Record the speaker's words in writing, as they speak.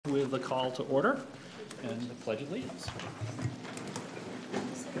the call to order and the Pledge of Allegiance.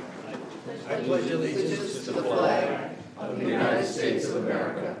 I pledge allegiance to the flag of the United States of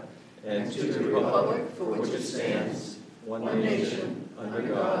America and to the republic for which it stands, one nation, under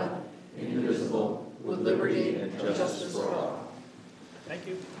God, indivisible, with liberty and justice for all. Thank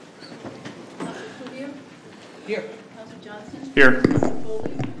you. Councilor Cludier? Here. Councilor Johnson? Here. Councilor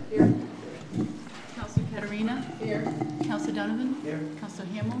Foley? Here. Councilor Caterina? Here. Councilor Donovan? Here. Councilor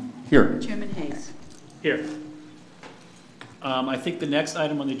Hamel? Here. Chairman Hayes? Here. I think the next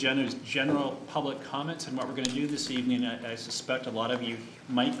item on the agenda is general public comments, and what we're going to do this evening, I suspect a lot of you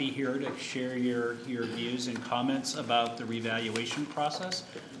might be here to share your views and comments about the revaluation process.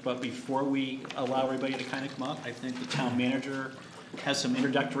 But before we allow everybody to kind of come up, I think the town manager has some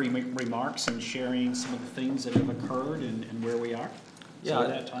introductory remarks and sharing some of the things that have occurred and where we are. Yeah, so at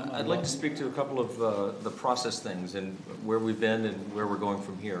that time, I'd like to speak to a couple of the process things and where we've been and where we're going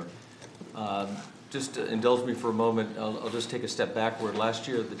from here. Just indulge me for a moment. I'll just take a step backward. Last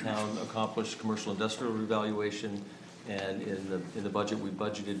year, the town accomplished commercial industrial revaluation, and in the budget, we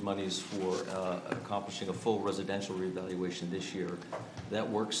budgeted monies for accomplishing a full residential revaluation this year. That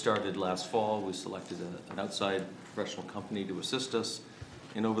work started last fall. We selected an outside professional company to assist us,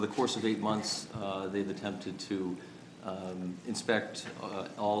 and over the course of 8 months, they've attempted to inspect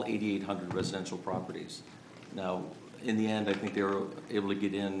all 8,800 residential properties. Now, in the end, I think they were able to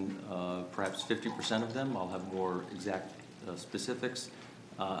get in perhaps 50% of them. I'll have more exact specifics.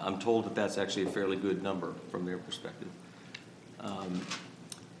 I'm told that that's actually a fairly good number from their perspective.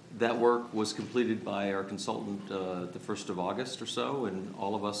 That work was completed by our consultant the 1st of August or so, and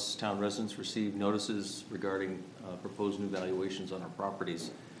all of us town residents received notices regarding proposed new valuations on our properties.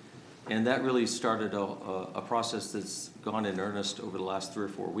 And that really started a process that's gone in earnest over the last 3 or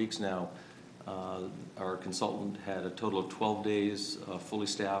 4 weeks now. Our consultant had a total of 12 days fully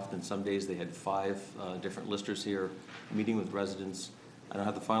staffed, and some days they had 5 different listers here meeting with residents. I don't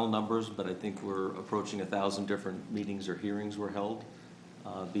have the final numbers, but I think we're approaching 1,000 different meetings or hearings were held.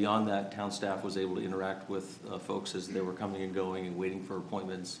 Beyond that, town staff was able to interact with folks as they were coming and going and waiting for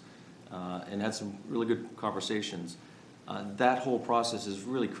appointments, and had some really good conversations. That whole process is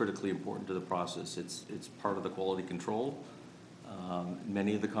really critically important to the process. It's part of the quality control.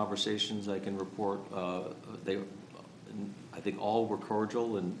 Many of the conversations I can report, I think all were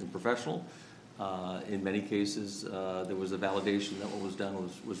cordial and professional. In many cases, there was a validation that what was done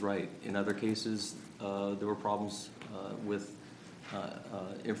was right. In other cases, there were problems with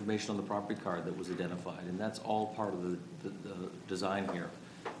information on the property card that was identified, and that's all part of the design here.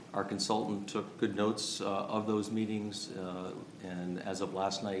 Our consultant took good notes of those meetings, and as of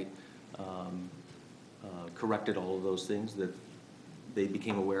last night, corrected all of those things that they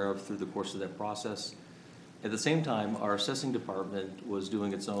became aware of through the course of that process. At the same time, our assessing department was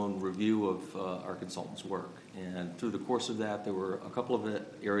doing its own review of our consultant's work. And through the course of that, there were a couple of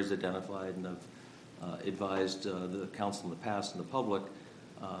areas identified, and I've advised the council in the past and the public.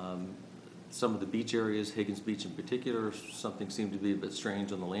 Some of the beach areas, Higgins Beach in particular, something seemed to be a bit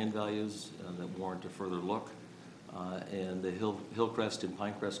strange on the land values that warrant a further look. And the Hillcrest and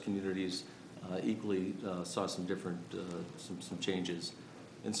Pinecrest communities equally saw some different some changes.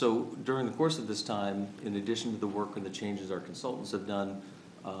 And so during the course of this time, in addition to the work and the changes our consultants have done,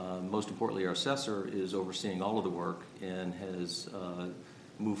 most importantly our assessor is overseeing all of the work and has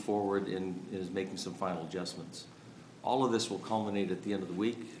moved forward and is making some final adjustments. All of this will culminate at the end of the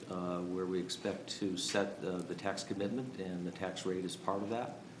week where we expect to set the tax commitment, and the tax rate is part of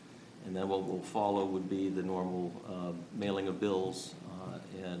that. And then what will follow would be the normal mailing of bills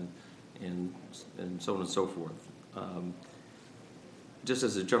and so on and so forth. Just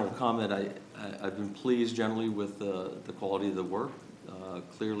as a general comment, I've been pleased generally with the quality of the work.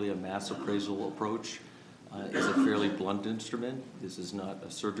 Clearly a mass appraisal approach is a fairly blunt instrument. This is not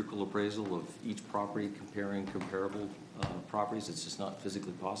a surgical appraisal of each property comparing comparable properties. It's just not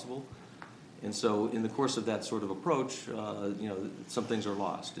physically possible. And so in the course of that sort of approach, some things are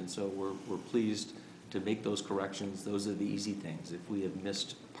lost. And so we're pleased to make those corrections. Those are the easy things. If we have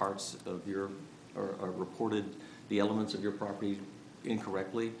missed parts of your or reported the elements of your property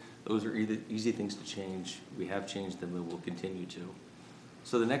incorrectly, those are easy things to change. We have changed them and will continue to.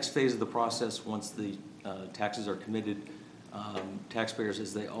 So the next phase of the process, once the taxes are committed, taxpayers,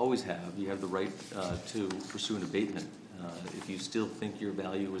 as they always have, you have the right to pursue an abatement. If you still think your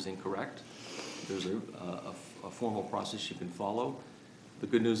value is incorrect, there's a formal process you can follow. The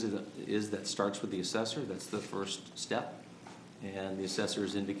good news is that starts with the assessor. That's the first step. And the assessor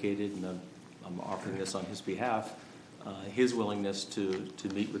has indicated, and I'm offering this on his behalf, his willingness to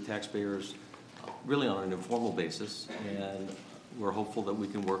meet with taxpayers really on an informal basis and we're hopeful that we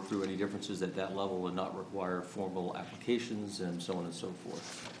can work through any differences at that level and not require formal applications and so on and so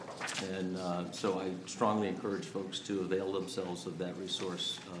forth. And so I strongly encourage folks to avail themselves of that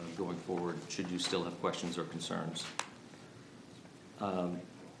resource going forward, should you still have questions or concerns.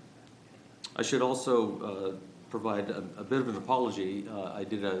 I should also provide a bit of an apology. I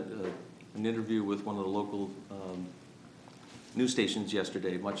did an interview with one of the local news stations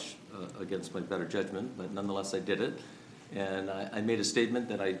yesterday, much against my better judgment, but nonetheless I did it. And I made a statement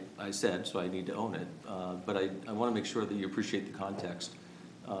that I said, so I need to own it. But I want to make sure that you appreciate the context.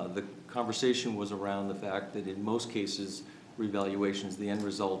 The conversation was around the fact that in most cases, revaluations, the end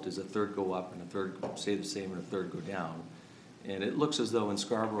result is a third go up and a third stay the same and a third go down. And it looks as though in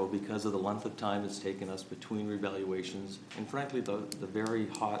Scarborough, because of the length of time it's taken us between revaluations, and frankly the very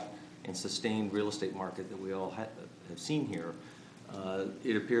hot and sustained real estate market that we all have seen here,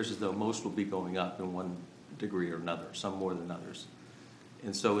 it appears as though most will be going up in one degree or another, some more than others.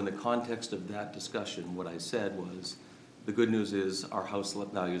 And so in the context of that discussion, what I said was, the good news is our house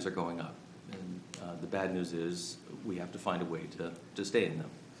values are going up. And the bad news is we have to find a way to stay in them.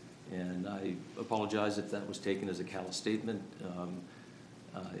 And I apologize if that was taken as a callous statement.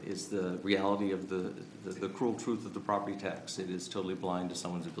 It's the reality of the cruel truth of the property tax. It is totally blind to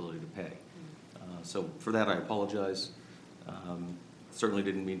someone's ability to pay. So for that I apologize. Certainly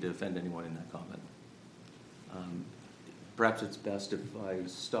didn't mean to offend anyone in that comment. Perhaps it's best if I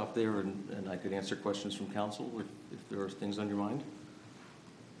stop there and I could answer questions from council if there are things on your mind.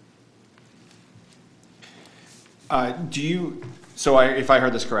 If I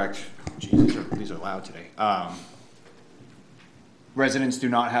heard this correct, geez, these are loud today. Residents do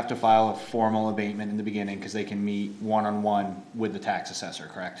not have to file a formal abatement in the beginning because they can meet one-on-one with the tax assessor,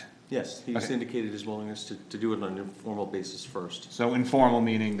 correct? Yes, he's indicated his willingness to do it on an informal basis first. So informal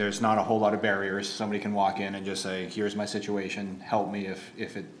meaning there's not a whole lot of barriers. Somebody can walk in and just say, here's my situation, help me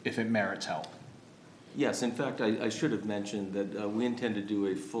if it merits help. Yes, in fact, I should have mentioned that we intend to do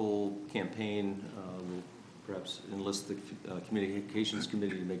a full campaign. We'll perhaps enlist the communications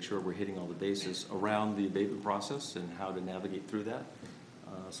committee to make sure we're hitting all the bases around the abatement process and how to navigate through that.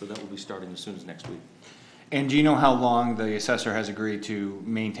 So that will be starting as soon as next week. And do you know how long the assessor has agreed to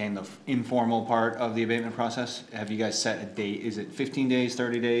maintain the informal part of the abatement process? Have you guys set a date? Is it 15 days,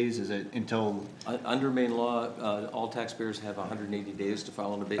 30 days? Is it until? Under Maine law, all taxpayers have 180 days to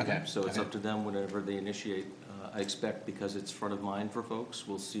file an abatement, okay. So it's up to them whenever they initiate. I expect because it's front of mind for folks,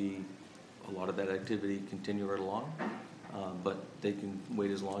 we'll see a lot of that activity continue right along. But they can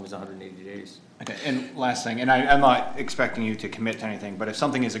wait as long as 180 days. Okay, and last thing, and I'm not expecting you to commit to anything, but if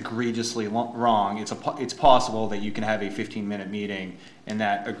something is egregiously wrong, it's possible that you can have a 15-minute meeting and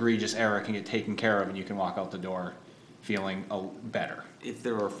that egregious error can get taken care of and you can walk out the door feeling better. If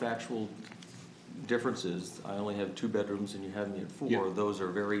there are factual differences, I only have 2 bedrooms and you have me at 4, yep. Those are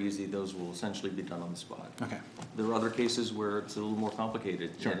very easy. Those will essentially be done on the spot. Okay. There are other cases where it's a little more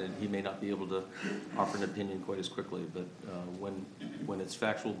complicated, sure. And he may not be able to offer an opinion quite as quickly, but when it's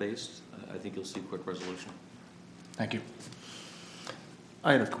factual based, I think you'll see quick resolution. Thank you.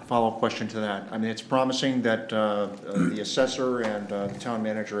 I had a follow-up question to that. I mean, it's promising that the assessor and the town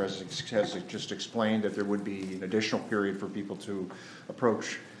manager has just explained that there would be an additional period for people to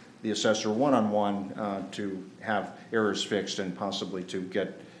approach the assessor one-on-one to have errors fixed and possibly to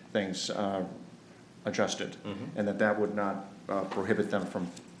get things adjusted, and that would not prohibit them from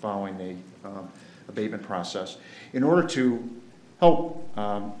following the abatement process. In order to help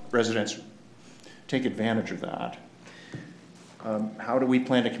residents take advantage of that, how do we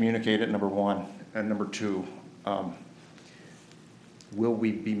plan to communicate it, number one? And number two, will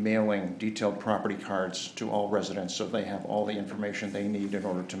we be mailing detailed property cards to all residents so they have all the information they need in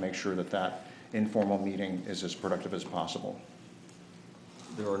order to make sure that that informal meeting is as productive as possible?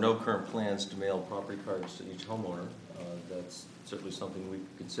 There are no current plans to mail property cards to each homeowner. That's certainly something we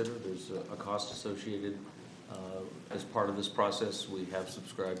consider. There's a cost associated. As part of this process, we have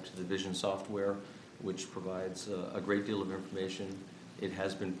subscribed to the Vision software, which provides a great deal of information. It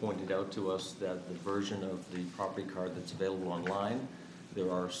has been pointed out to us that the version of the property card that's available online,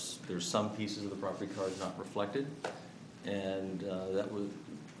 there's some pieces of the property card not reflected, and that was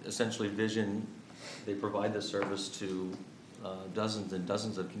essentially Vision. They provide the service to dozens and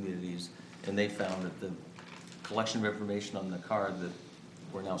dozens of communities, and they found that the collection of information on the card that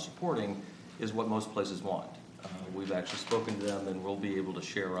we're now supporting is what most places want. We've actually spoken to them, and we'll be able to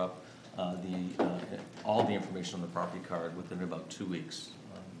share up all the information on the property card within about 2 weeks.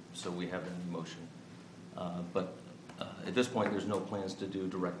 So we have it in motion. But at this point, there's no plans to do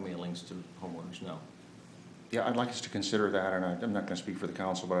direct mailings to homeowners, no. Yeah, I'd like us to consider that, and I'm not going to speak for the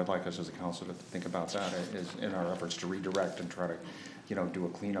council, but I'd like us as a council to think about that in our efforts to redirect and try to, do a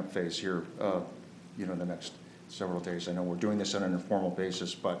cleanup phase here, in the next several days. I know we're doing this on an informal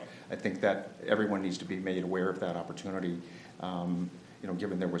basis, but I think that everyone needs to be made aware of that opportunity,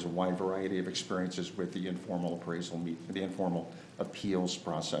 given there was a wide variety of experiences with the informal the informal appeals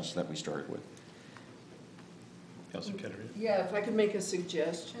process that we started with. Councilor Kettering? Yeah, if I could make a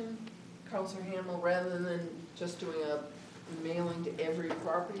suggestion, Councilor Hamel, rather than just doing a mailing to every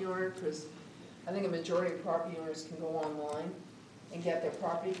property owner, because I think a majority of property owners can go online and get their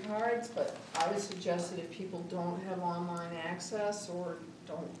property cards, but I would suggest that if people don't have online access or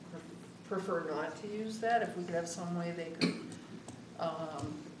don't prefer not to use that, if we could have some way they could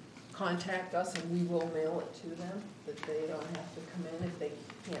contact us and we will mail it to them, that they don't have to come in if they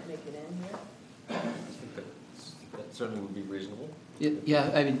can't make it in here. I think that certainly would be reasonable. Yeah,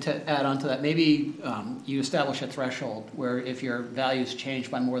 I mean, to add on to that, maybe you establish a threshold where if your values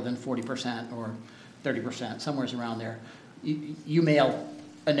change by more than 40% or 30%, somewhere around there, you mail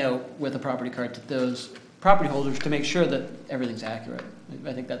a note with a property card to those property holders to make sure that everything's accurate.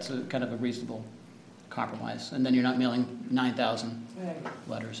 I think that's a kind of a reasonable compromise. And then you're not mailing 9,000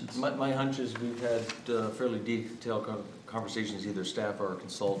 letters. My hunch is we've had fairly detailed conversations, either staff or a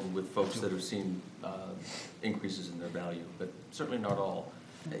consultant, with folks that have seen increases in their value, but certainly not all.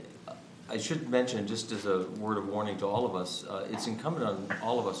 I should mention, just as a word of warning to all of us, it's incumbent on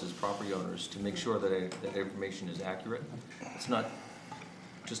all of us as property owners to make sure that information is accurate. It's not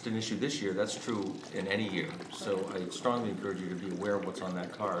just an issue this year, that's true in any year. So I strongly encourage you to be aware of what's on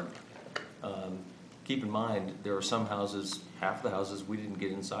that card. Keep in mind, there are some houses, half the houses we didn't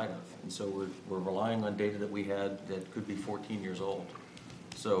get inside of. And so we're relying on data that we had that could be 14 years old.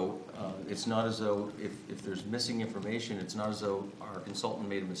 So it's not as though, if there's missing information, it's not as though our consultant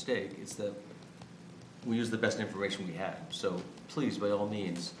made a mistake. It's that we use the best information we had. So please, by all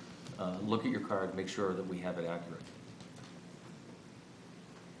means, look at your card, make sure that we have it accurate.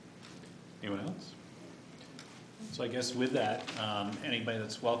 Anyone else? So I guess with that, anybody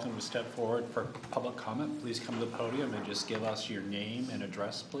that's welcome to step forward for public comment, please come to the podium and just give us your name and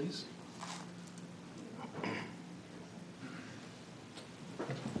address, please.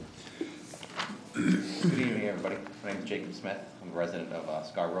 Good evening, everybody. My name is Jacob Smith. I'm a resident of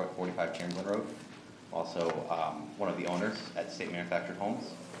Scarborough at 45 Chamberlain Road. Also one of the owners at State Manufactured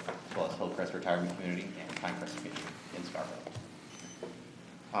Homes, as well as Hillcrest Retirement Community and Pinecrest Community in Scarborough.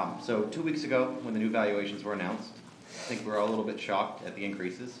 So 2 weeks ago, when the new valuations were announced, I think we were all a little bit shocked at the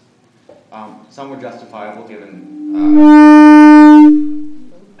increases. Some were justifiable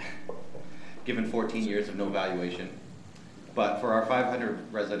given 14 years of no valuation. But for our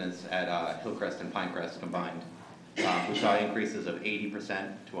 500 residents at Hillcrest and Pinecrest combined, we saw increases of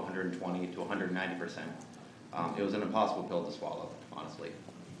 80% to 120 to 190%. It was an impossible pill to swallow, honestly.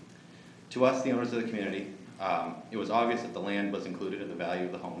 To us, the owners of the community, it was obvious that the land was included in the value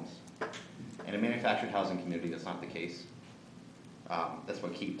of the homes. In a manufactured housing community, that's not the case. That's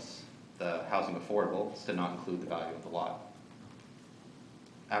what keeps the housing affordable, is to not include the value of the lot.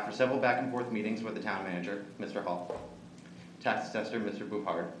 After several back and forth meetings with the town manager, Mr. Hall, tax assessor, Mr.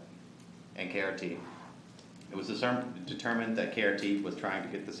 Bouchard, and KRT, it was determined that KRT was trying to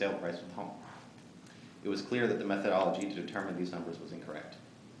get the sale price of the home. It was clear that the methodology to determine these numbers was incorrect.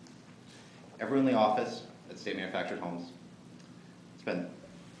 Everyone in the office at State Manufactured Homes spent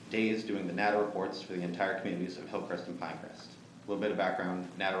days doing the NADA reports for the entire communities of Hillcrest and Pinecrest. A little bit of background,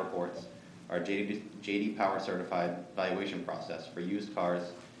 NADA reports are JD Power certified valuation process for used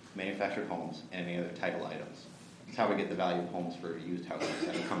cars, manufactured homes, and any other title items. It's how we get the value of homes for used houses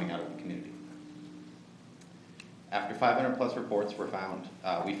that are coming out of the community. After 500 plus reports were found,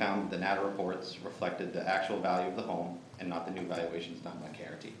 we found the NADA reports reflected the actual value of the home and not the new valuations done by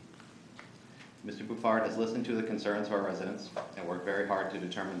KRT. Mr. Bouchard has listened to the concerns of our residents and worked very hard to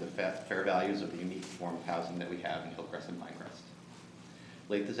determine the fair values of the unique form of housing that we have in Hillcrest and Pinecrest.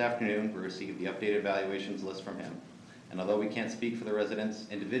 Late this afternoon, we received the updated valuations list from him, and although we can't speak for the residents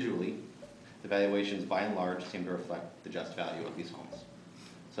individually, the valuations by and large seem to reflect the just value of these homes.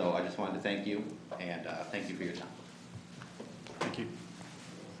 So I just wanted to thank you, and thank you for your time. Thank you.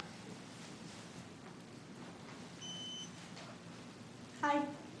 Hi,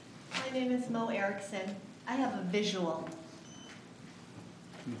 my name is Mo Erickson. I have a visual.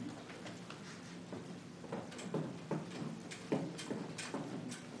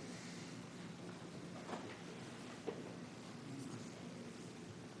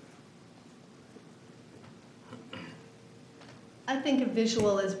 I think a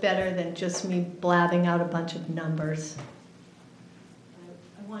visual is better than just me blabbing out a bunch of numbers.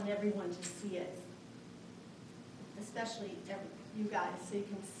 I want everyone to see it. especially you guys, so you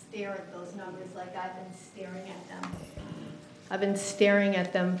can stare at those numbers like I've been staring at them. I've been staring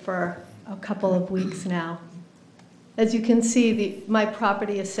at them for a couple of weeks now. As you can see, my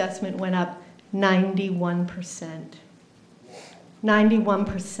property assessment went up 91%.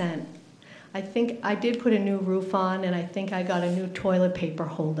 91%. I think I did put a new roof on, and I think I got a new toilet paper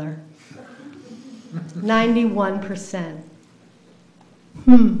holder. 91%.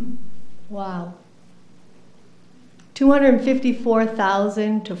 Wow.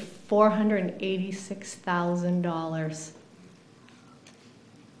 $254,000 to $486,000.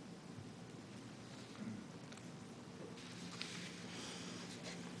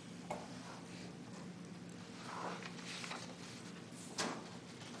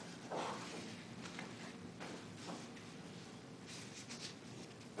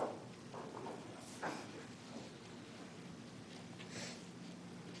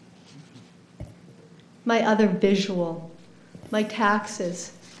 My other visual, my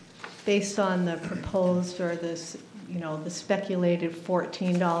taxes, based on the proposed or this, the speculated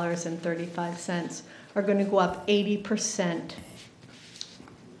 $14.35, are going to go up 80%,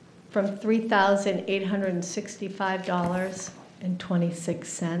 from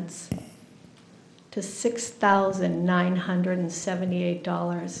 $3,865.26 to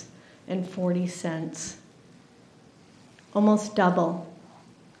 $6,978.40, almost double.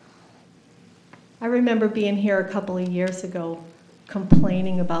 I remember being here a couple of years ago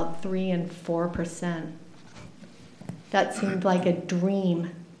complaining about 3% and 4%. That seemed like a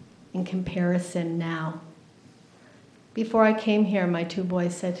dream in comparison now. Before I came here, my two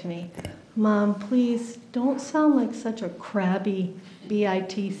boys said to me, "Mom, please don't sound like such a crabby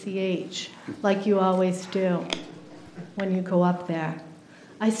bitch like you always do when you go up there."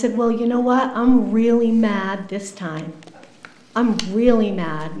 I said, "Well, you know what? I'm really mad this time. I'm really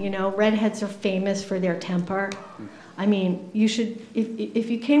mad. Redheads are famous for their temper. I mean, you should, if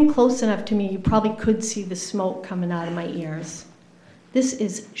you came close enough to me, you probably could see the smoke coming out of my ears. This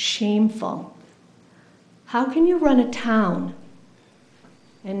is shameful. How can you run a town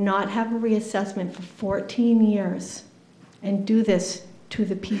and not have a reassessment for 14 years and do this to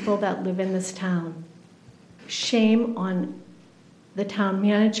the people that live in this town? Shame on the town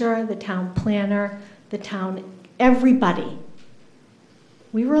manager, the town planner, the town, everybody.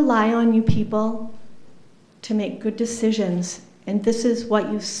 We rely on you people to make good decisions, and this is what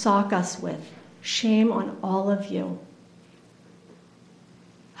you sock us with. Shame on all of you.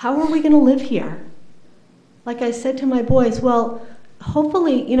 How are we going to live here?" Like I said to my boys, well,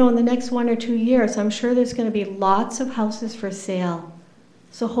 hopefully, in the next 1 or 2 years, I'm sure there's going to be lots of houses for sale.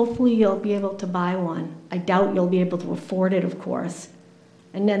 So hopefully you'll be able to buy one. I doubt you'll be able to afford it, of course.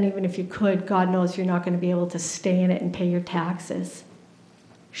 And then even if you could, God knows you're not going to be able to stay in it and pay your taxes.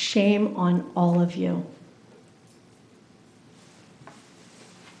 Shame on all of you.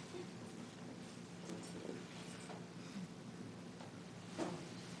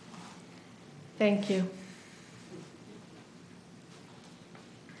 Thank you.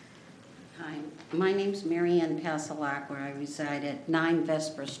 Hi, my name's Mary Ann Pasalak, where I reside at 9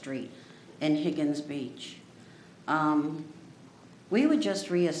 Vesper Street in Higgins Beach. We were just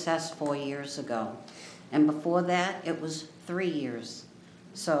reassessed 4 years ago, and before that it was 3 years.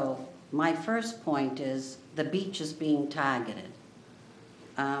 So my first point is the beach is being targeted.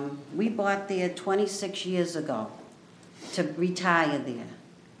 We bought there 26 years ago to retire there,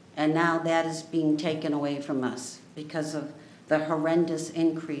 and now that is being taken away from us because of the horrendous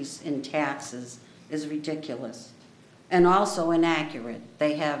increase in taxes is ridiculous and also inaccurate.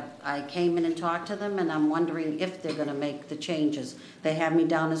 I came in and talked to them, and I'm wondering if they're going to make the changes. They have me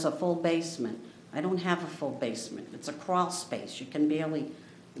down as a full basement. I don't have a full basement. It's a crawl space. You can barely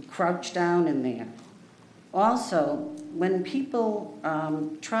crouch down in there. Also, when people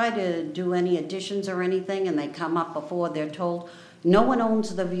try to do any additions or anything and they come up before, they're told, no one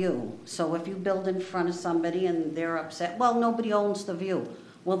owns the view. So if you build in front of somebody and they're upset, well, nobody owns the view.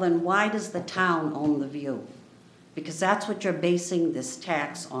 Well, then why does the town own the view? Because that's what you're basing this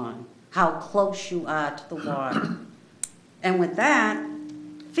tax on, how close you are to the water. And with that,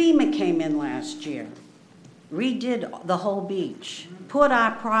 FEMA came in last year, redid the whole beach, put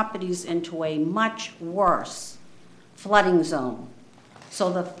our properties into a much worse flooding zone. So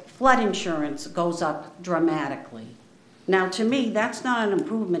the flood insurance goes up dramatically. Now, to me, that's not an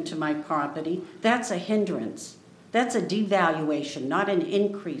improvement to my property. That's a hindrance. That's a devaluation, not an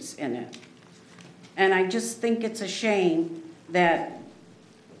increase in it. And I just think it's a shame that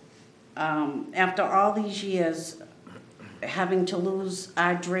after all these years, having to lose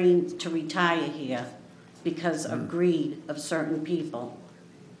our dream to retire here because of greed of certain people.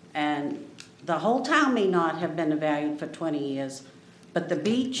 And The whole town may not have been evaluated for 20 years, but the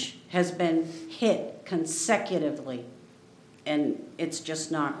beach has been hit consecutively, and it's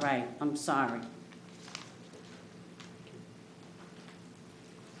just not right. I'm sorry.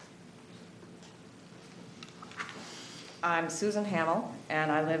 I'm Susan Hamill,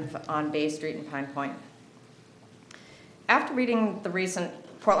 and I live on Bay Street in Pine Point. After reading the recent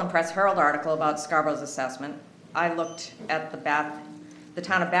Portland Press Herald article about Scarborough's assessment, I looked at the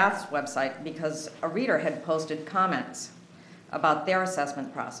Town of Bath's website because a reader had posted comments about their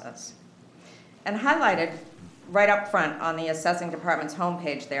assessment process. And highlighted right up front on the assessing department's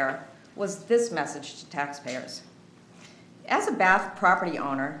homepage there was this message to taxpayers. As a Bath property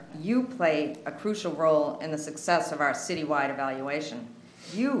owner, you play a crucial role in the success of our citywide evaluation.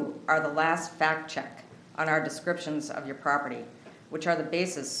 You are the last fact check on our descriptions of your property, which are the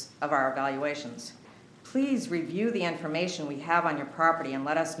basis of our evaluations. Please review the information we have on your property and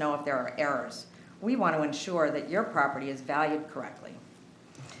let us know if there are errors. We want to ensure that your property is valued correctly.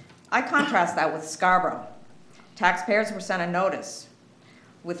 I contrast that with Scarborough. Taxpayers were sent a notice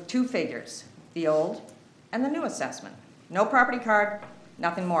with 2 figures, the old and the new assessment. No property card,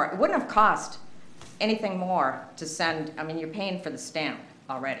 nothing more. It wouldn't have cost anything more to send, I mean, you're paying for the stamp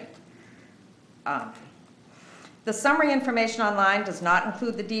already. The summary information online does not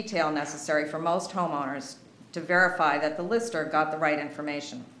include the detail necessary for most homeowners to verify that the lister got the right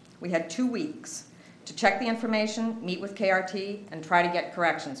information. We had 2 weeks to check the information, meet with KRT, and try to get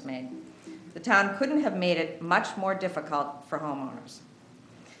corrections made. The town couldn't have made it much more difficult for homeowners.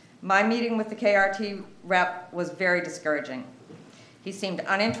 My meeting with the KRT rep was very discouraging. He seemed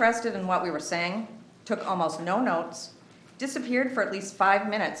uninterested in what we were saying, took almost no notes, disappeared for at least 5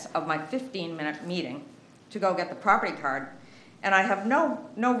 minutes of my 15-minute meeting to go get the property card, and I have no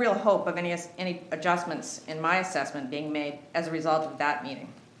real hope of any adjustments in my assessment being made as a result of that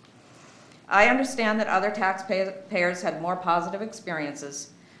meeting. I understand that other taxpayers had more positive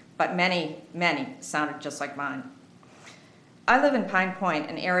experiences, but many sounded just like mine. I live in Pine Point,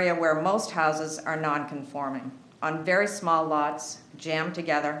 an area where most houses are non-conforming, on very small lots, jammed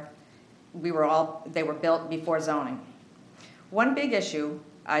together. They were built before zoning. One big issue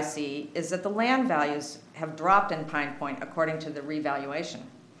I see is that the land values have dropped in Pine Point according to the revaluation,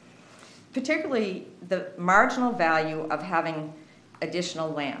 particularly the marginal value of having additional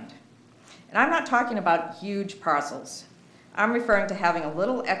land. And I'm not talking about huge parcels. I'm referring to having a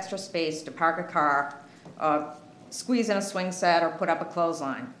little extra space to park a car, squeeze in a swing set, or put up a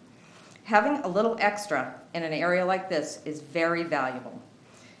clothesline. Having a little extra in an area like this is very valuable.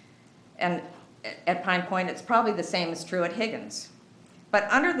 And at Pine Point, it's probably the same is true at Higgins. But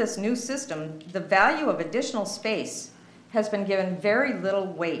under this new system, the value of additional space has been given very little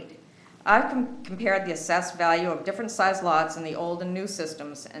weight. I've compared the assessed value of different size lots in the old and new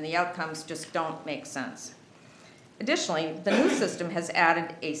systems, and the outcomes just don't make sense. Additionally, the new system has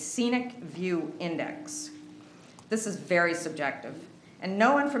added a scenic view index. This is very subjective, and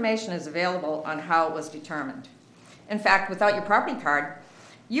no information is available on how it was determined. In fact, without your property card,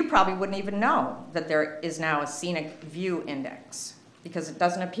 you probably wouldn't even know that there is now a scenic view index because it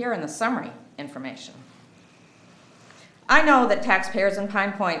doesn't appear in the summary information. I know that taxpayers in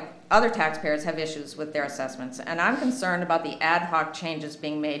Pine Point, other taxpayers have issues with their assessments, and I'm concerned about the ad hoc changes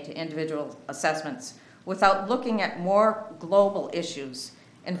being made to individual assessments without looking at more global issues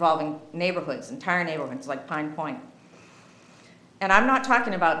involving neighborhoods, entire neighborhoods like Pine Point. And I'm not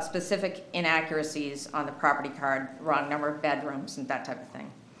talking about specific inaccuracies on the property card, wrong number of bedrooms and that type of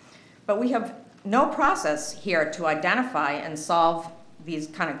thing. But we have no process here to identify and solve these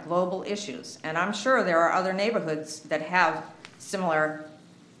kind of global issues. And I'm sure there are other neighborhoods that have similar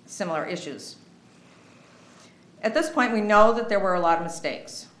issues. At this point, we know that there were a lot of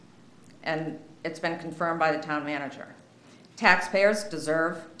mistakes, and it's been confirmed by the town manager. Taxpayers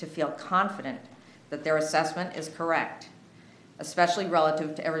deserve to feel confident that their assessment is correct, especially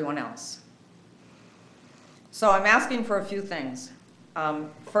relative to everyone else. So I'm asking for a few things.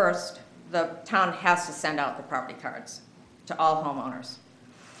 First, the town has to send out the property cards to all homeowners,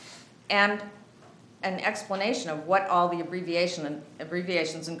 and an explanation of what all the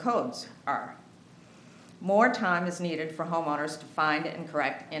abbreviations and codes are. More time is needed for homeowners to find and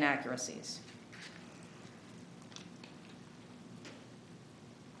correct inaccuracies.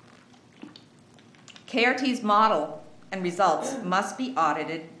 KRT's model and results must be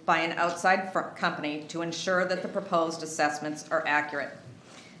audited by an outside company to ensure that the proposed assessments are accurate.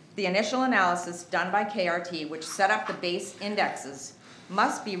 The initial analysis done by KRT, which set up the base indexes,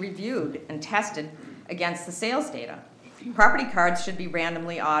 must be reviewed and tested against the sales data. Property cards should be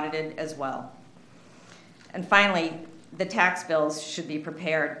randomly audited as well. And finally, the tax bills should be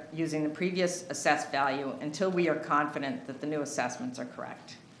prepared using the previous assessed value until we are confident that the new assessments are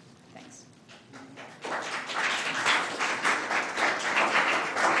correct. Thanks.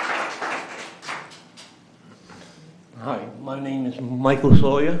 Hi, my name is Michael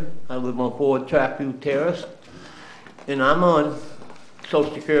Sawyer. I live on 4 Trackview Terrace, and I'm on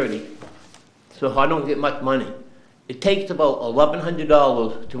Social Security, so I don't get much money. It takes about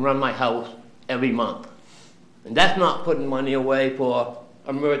 $1,100 to run my house every month, and that's not putting money away for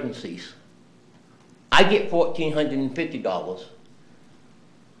emergencies. I get $1,450.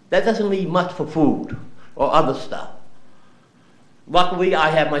 That doesn't leave much for food or other stuff. Luckily, I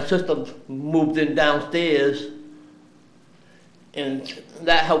have my sister moved in downstairs, and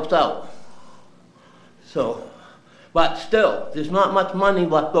that helps out. So, but still, there's not much money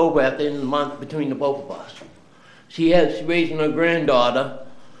left over at the end of the month between the both of us. She's raising her granddaughter,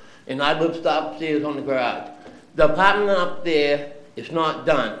 and I live upstairs on the garage. The apartment up there is not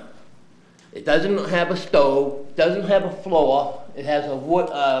done. It doesn't have a stove, doesn't have a floor. It has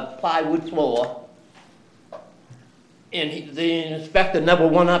a plywood floor. And the inspector never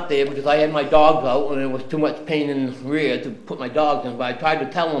went up there because I had my dogs out and there was too much pain in the rear to put my dogs in, but I tried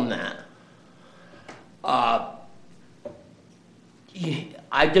to tell him that.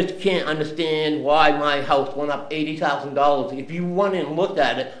 I just can't understand why my house went up $80,000. If you went in and looked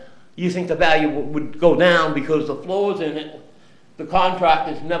at it, you think the value would go down because the floors in it, the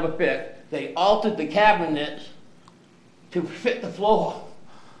contractors never fixed. They altered the cabinets to fit the floor.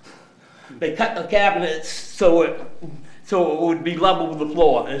 They cut the cabinets so it would be level with the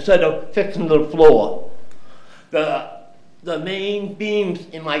floor instead of fixing the floor. The main beams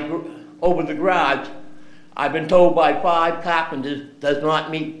in over the garage, I've been told by 5 carpenters, does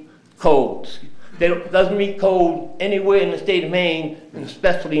not meet codes. It doesn't meet code anywhere in the state of Maine, and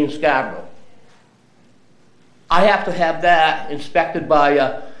especially in Scarborough. I have to have that inspected by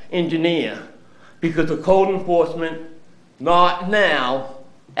an engineer because the code enforcement, not now,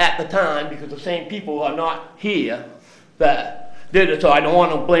 at the time, because the same people are not here that did it, so I don't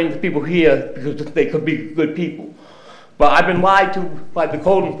want to blame the people here because they could be good people. But I've been lied to by the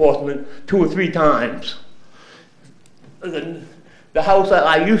code enforcement 2 or 3 times. The house that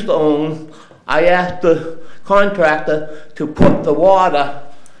I used to own, I asked the contractor to put the water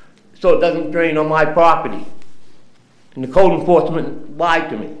so it doesn't drain on my property. And the code enforcement lied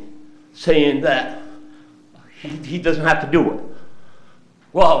to me, saying that he doesn't have to do it.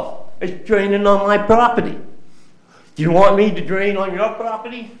 Well, it's draining on my property. Do you want me to drain on your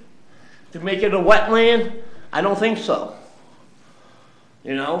property to make it a wetland? I don't think so.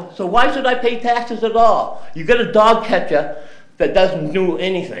 You know, so why should I pay taxes at all? You get a dog catcher that doesn't do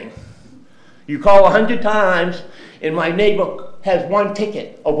anything. You call 100 times, and my neighbor has 1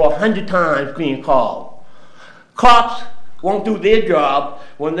 ticket over 100 times being called. Cops won't do their job.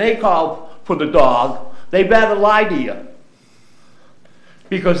 When they call for the dog, they better lie to you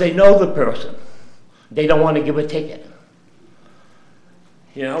because they know the person. They don't want to give a ticket.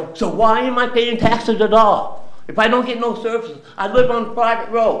 You know, so why am I paying taxes at all? If I don't get no services, I live on a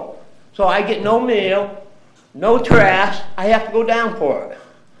private road, so I get no mail, no trash. I have to go down for it.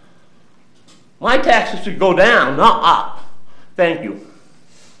 My taxes should go down, not up. Thank you.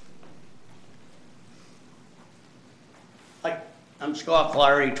 I'm Scott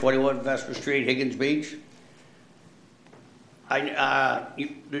Flaherty, 21 Vesper Street, Higgins Beach.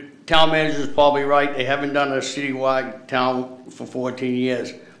 The town manager's probably right. They haven't done a citywide town for 14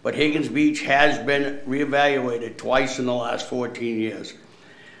 years. But Higgins Beach has been reevaluated twice in the last 14 years.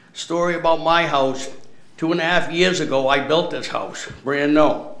 Story about my house. 2.5 years ago, I built this house, brand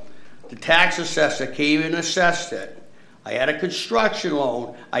new. The tax assessor came and assessed it. I had a construction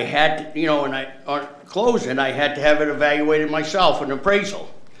loan. I had to, you know, on closing, I had to have it evaluated myself, an appraisal.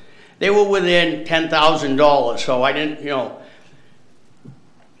 They were within $10,000, so I didn't, you know.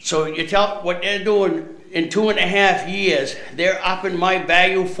 So you tell what they're doing in 2.5 years, they're upping my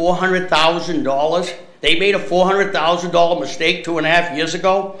value $400,000. They made a $400,000 mistake 2.5 years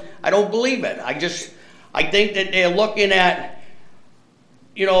ago. I don't believe it. I think that they're looking at,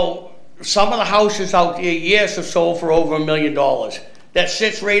 you know, some of the houses out there, yes, have sold for over $1 million. That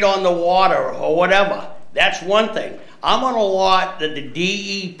sits right on the water or whatever. That's one thing. I'm on a lot that the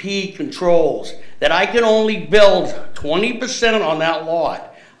DEP controls, that I can only build 20% on that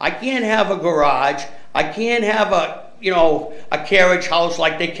lot. I can't have a garage. I can't have a carriage house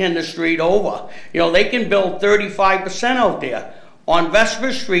like they can the street over. You know, they can build 35% out there. On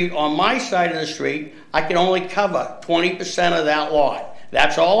Vesper Street, on my side of the street, I can only cover 20% of that lot.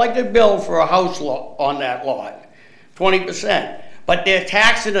 That's all I could build for a house lot on that lot, 20%. but they're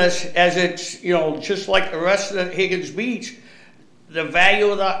taxing us as it's, you know, just like the rest of Higgins Beach. The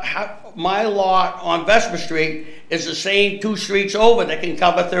value of my lot on Vesper Street is the same 2 streets over that can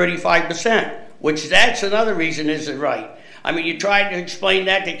cover 35%, which that's another reason isn't right. I mean, you tried to explain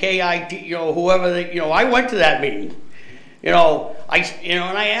that to KIT, you know, whoever, I went to that meeting. And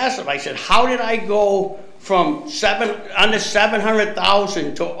I asked them, I said, how did I go from under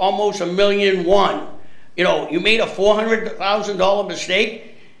 700,000 to almost $1.1 million? You made a $400,000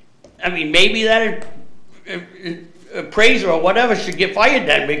 mistake. I mean, maybe that appraiser or whatever should get fired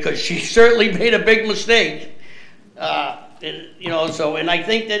then, because she certainly made a big mistake. And I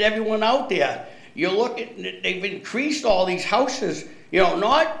think that everyone out there, you look at, they've increased all these houses,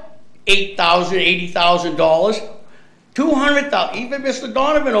 not $8,000, $80,000, $200,000. Even Mr.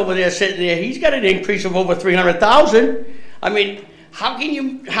 Donovan over there sitting there, he's got an increase of over $300,000. I mean, how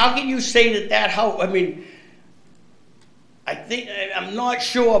can you say that house? I mean, I'm not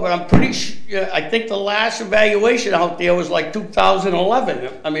sure, but I'm pretty sure. I think the last evaluation out there was like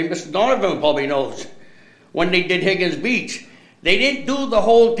 2011. I mean, Mr. Donovan probably knows when they did Higgins Beach. They didn't do the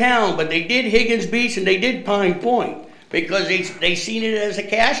whole town, but they did Higgins Beach and they did Pine Point because they seen it as a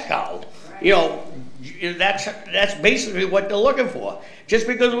cash cow. That's basically what they're looking for. Just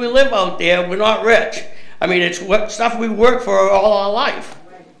because we live out there, we're not rich. I mean, it's what stuff we work for all our life.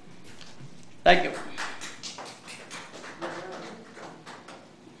 Thank you.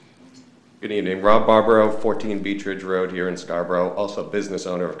 Good evening. Rob Barbaro, 14 Beach Ridge Road here in Scarborough, also business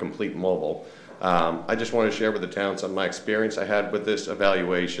owner of Complete Mobile. I just want to share with the town some of my experience I had with this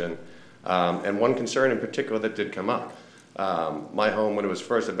evaluation, and one concern in particular that did come up. My home, when it was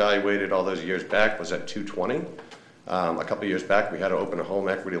first evaluated all those years back, was at $220,000. A couple of years back, we had to open a home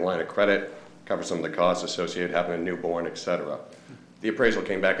equity line of credit, cover some of the costs associated having a newborn, etc. The appraisal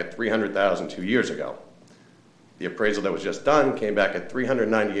came back at $300,000 2 years ago. The appraisal that was just done came back at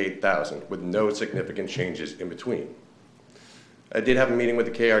 $398,000 with no significant changes in between. I did have a meeting with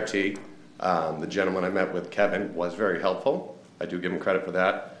the KRT. The gentleman I met with, Kevin, was very helpful. I do give him credit for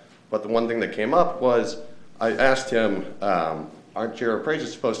that. But the one thing that came up was I asked him, aren't your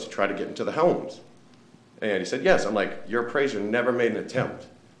appraisers supposed to try to get into the homes? And he said, yes. I'm like, your appraiser never made an attempt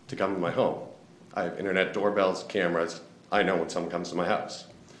to come to my home. I have internet doorbells, cameras. I know when someone comes to my house.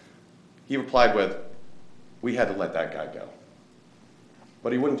 He replied with, we had to let that guy go.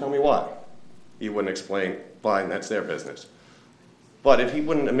 But he wouldn't tell me why. He wouldn't explain, fine, that's their business. But if he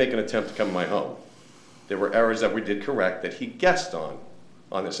wouldn't make an attempt to come to my home, there were errors that we did correct that he guessed on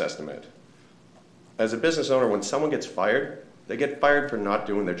this estimate. As a business owner, when someone gets fired, they get fired for not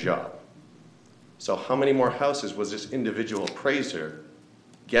doing their job. So how many more houses was this individual appraiser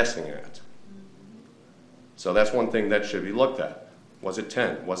guessing at? So that's one thing that should be looked at. Was it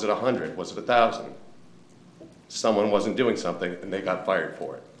 10? Was it 100? Was it 1,000? Someone wasn't doing something and they got fired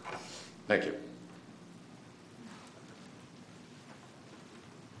for it. Thank you.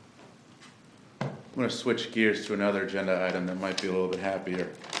 I'm going to switch gears to another agenda item that might be a little bit happier.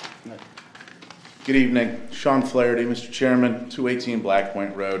 Good evening. Sean Flaherty, Mr. Chairman, 218 Black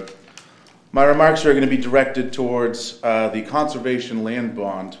Point Road. My remarks are going to be directed towards the Conservation Land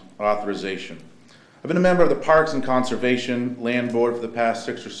Bond authorization. I've been a member of the Parks and Conservation Land Board for the past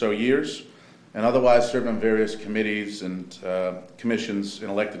 6 or so years, and otherwise served on various committees and commissions in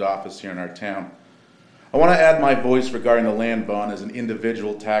elected office here in our town. I want to add my voice regarding the land bond as an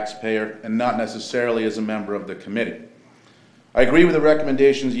individual taxpayer and not necessarily as a member of the committee. I agree with the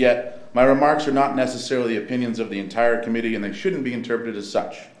recommendations, yet my remarks are not necessarily the opinions of the entire committee and they shouldn't be interpreted as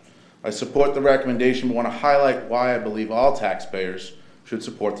such. I support the recommendation but want to highlight why I believe all taxpayers should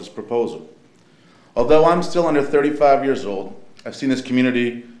support this proposal. Although I'm still under 35 years old, I've seen this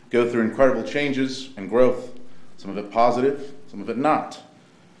community go through incredible changes and growth, some of it positive, some of it not.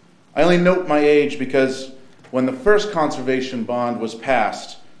 I only note my age because when the first conservation bond was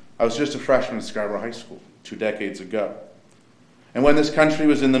passed, I was just a freshman at Scarborough High School 2 decades ago. And when this country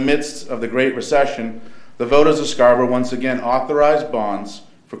was in the midst of the Great Recession, the voters of Scarborough once again authorized bonds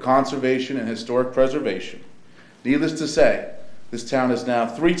for conservation and historic preservation. Needless to say, this town has now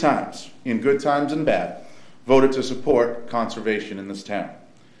 3 times, in good times and bad, voted to support conservation in this town.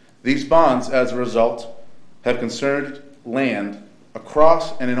 These bonds, as a result, have concerned land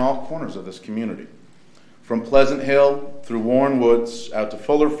across and in all corners of this community, from Pleasant Hill through Warren Woods out to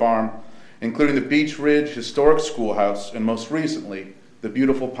Fuller Farm, including the Beach Ridge Historic Schoolhouse and most recently the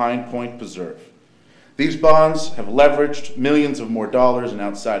beautiful Pine Point Preserve. These bonds have leveraged millions of more dollars in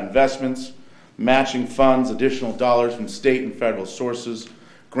outside investments, matching funds, additional dollars from state and federal sources,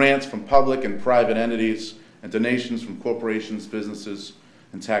 grants from public and private entities, and donations from corporations, businesses,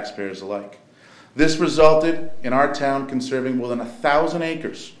 and taxpayers alike. This resulted in our town conserving more than 1,000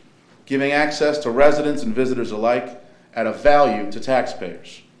 acres, giving access to residents and visitors alike at a value to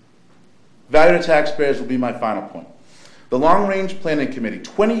taxpayers. Value to taxpayers will be my final point. The Long Range Planning Committee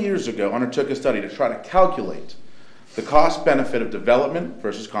 20 years ago undertook a study to try to calculate the cost benefit of development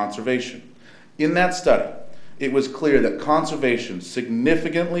versus conservation. In that study, it was clear that conservation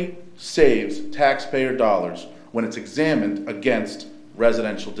significantly saves taxpayer dollars when it's examined against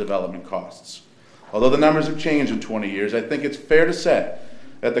residential development costs. Although the numbers have changed in 20 years, I think it's fair to say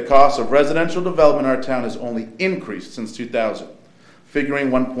that the cost of residential development in our town has only increased since 2000, figuring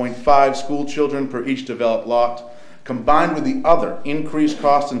 1.5 school children per each developed lot. Combined with the other increased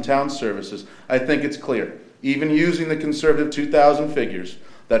costs in town services, I think it's clear, even using the conservative 2000 figures,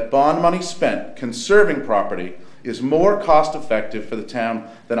 that bond money spent conserving property is more cost effective for the town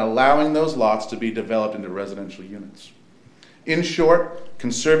than allowing those lots to be developed into residential units. In short,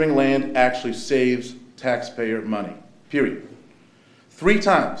 conserving land actually saves taxpayer money, period. 3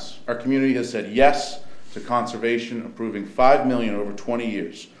 times our community has said yes to conservation, approving $5 million over 20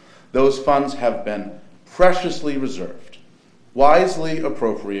 years. Those funds have been preciously reserved, wisely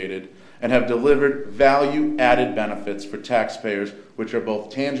appropriated, and have delivered value-added benefits for taxpayers, which are both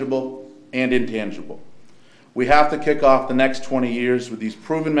tangible and intangible. We have to kick off the next 20 years with these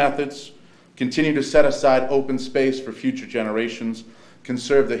proven methods, continue to set aside open space for future generations,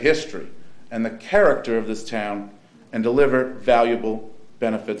 conserve the history and the character of this town, and deliver valuable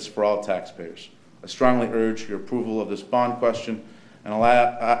benefits for all taxpayers. I strongly urge your approval of this bond question and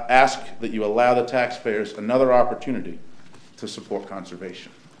ask that you allow the taxpayers another opportunity to support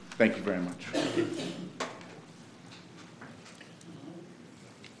conservation. Thank you very much.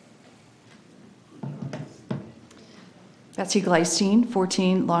 Betsy Gleistine,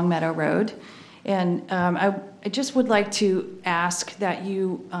 14 Longmeadow Road. And I just would like to ask that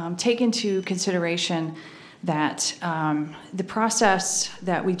you take into consideration that the process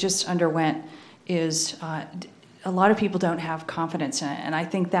that we just underwent is a lot of people don't have confidence in it, and I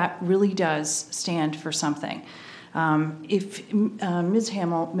think that really does stand for something. If Ms.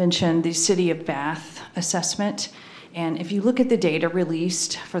 Hamill mentioned the City of Bath assessment, and if you look at the data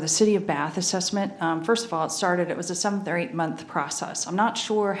released for the City of Bath assessment, first of all, it was a 7 or 8 month process. I'm not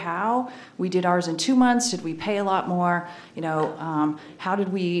sure how we did ours in 2 months. Did we pay a lot more? You know, how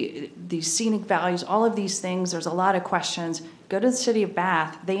did these scenic values, all of these things, there's a lot of questions. Go to the City of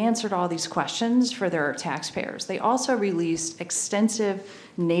Bath. They answered all these questions for their taxpayers. They also released extensive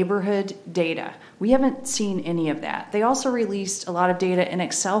neighborhood data. We haven't seen any of that. They also released a lot of data in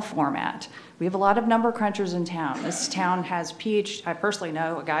Excel format. We have a lot of number crunchers in town. This town has I personally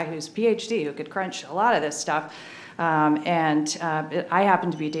know a guy who's a PhD who could crunch a lot of this stuff. I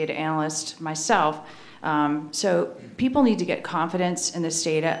happen to be a data analyst myself. So people need to get confidence in this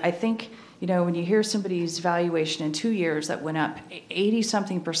data. I think, you know, when you hear somebody's valuation in 2 years that went up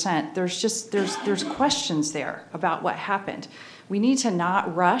 80-something%, there's questions there about what happened. We need to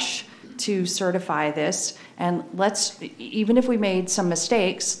not rush to certify this, and even if we made some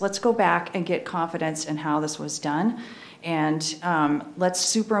mistakes, let's go back and get confidence in how this was done. And let's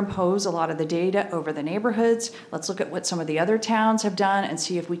superimpose a lot of the data over the neighborhoods. Let's look at what some of the other towns have done and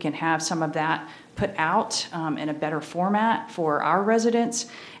see if we can have some of that put out in a better format for our residents.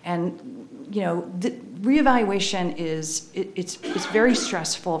 And you know, the reevaluation it's very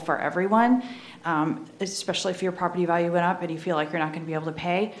stressful for everyone, especially if your property value went up and you feel like you're not going to be able to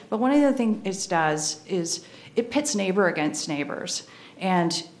pay. But one of the things it does is it pits neighbor against neighbors.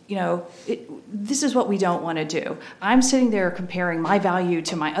 And you know, this is what we don't want to do. I'm sitting there comparing my value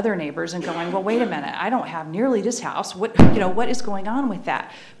to my other neighbors and going, well, wait a minute, I don't have nearly this house. What is going on with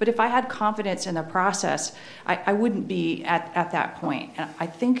that? But if I had confidence in the process, I wouldn't be at that point. And I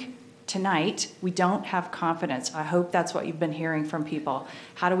think tonight we don't have confidence. I hope that's what you've been hearing from people.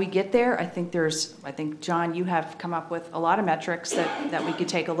 How do we get there? I think John, you have come up with a lot of metrics that we could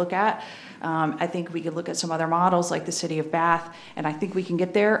take a look at. I think we could look at some other models like the City of Bath, and I think we can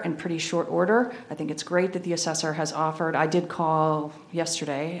get there in pretty short order. I think it's great that the assessor has offered. I did call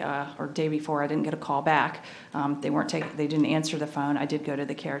yesterday or day before. I didn't get a call back. They didn't answer the phone. I did go to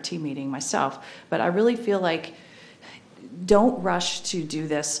the KRT meeting myself, but I really feel like don't rush to do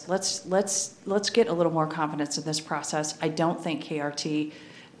this. Let's get a little more confidence in this process. I don't think KRT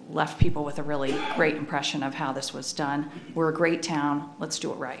left people with a really great impression of how this was done. We're a great town. Let's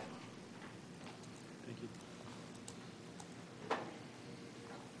do it right.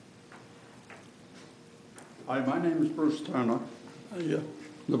 Hi, my name is Bruce Turner. I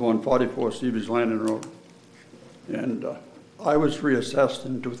live on 44 Stevens Landing Road. And I was reassessed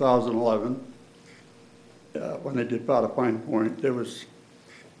in 2011 when they did part of Pine Point.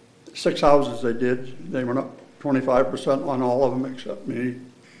 6 houses they did, they went up 25% on all of them except me.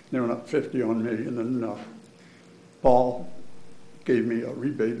 They went up 50 on me, and then Paul gave me a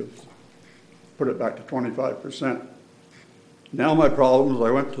rebate of, put it back to 25%. Now my problem is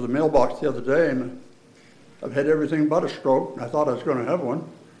I went to the mailbox the other day and I've had everything but a stroke. I thought I was going to have one.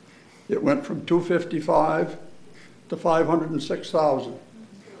 It went from 255 to 506,000,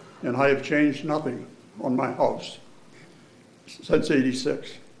 and I have changed nothing on my house since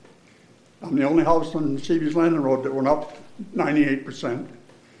 '86. I'm the only house on Seabees Landing Road that went up 98%.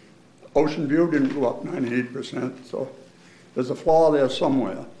 Ocean View didn't go up 98%, so there's a flaw there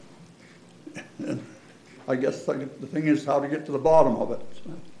somewhere. And I guess the thing is how to get to the bottom of it.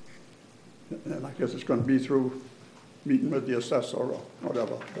 And I guess it's going to be through meeting with the assessor or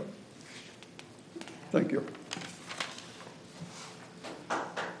whatever. But thank you.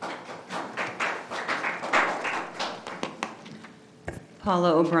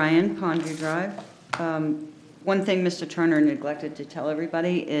 Paula O'Brien, Pondview Drive. One thing Mr. Turner neglected to tell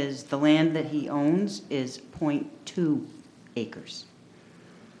everybody is the land that he owns is 0.2 acres.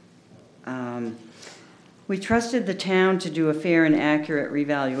 We trusted the town to do a fair and accurate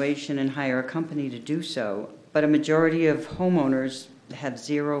revaluation and hire a company to do so, but a majority of homeowners have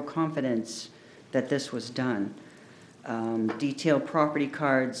zero confidence that this was done. Detailed property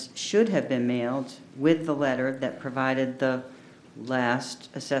cards should have been mailed with the letter that provided the last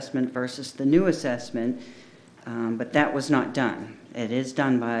assessment versus the new assessment, but that was not done. It is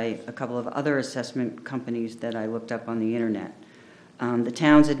done by a couple of other assessment companies that I looked up on the internet. The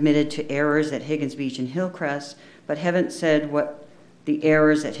towns admitted to errors at Higgins Beach and Hillcrest, but haven't said what the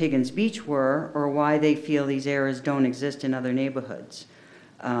errors at Higgins Beach were or why they feel these errors don't exist in other neighborhoods.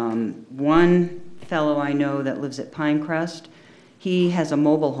 One fellow I know that lives at Pinecrest, he has a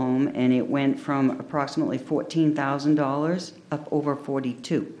mobile home and it went from approximately $14,000 up over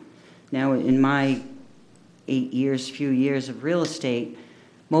 $42,000. Now in my few years of real estate,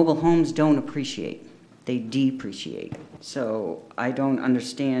 mobile homes don't appreciate, they depreciate. So I don't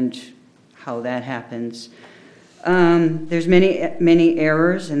understand how that happens. There's many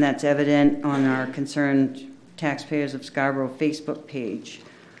errors, and that's evident on our Concerned Taxpayers of Scarborough Facebook page.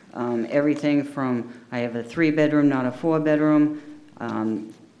 Everything from, I have a 3-bedroom, not a 4-bedroom.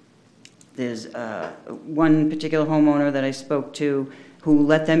 There's one particular homeowner that I spoke to who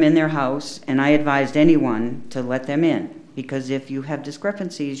let them in their house, and I advised anyone to let them in, because if you have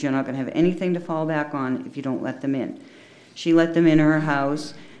discrepancies, you're not going to have anything to fall back on if you don't let them in. She let them in her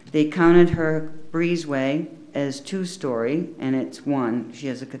house. They counted her breezeway as 2-story, and it's 1. She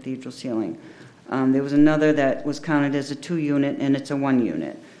has a cathedral ceiling. There was another that was counted as a 2-unit, and it's a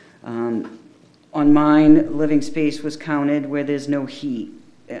 1-unit. On mine, living space was counted where there's no heat.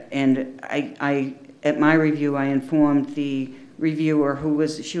 And I at my review, I informed the reviewer,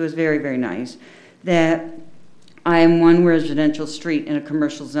 she was very, very nice, that I am one residential street in a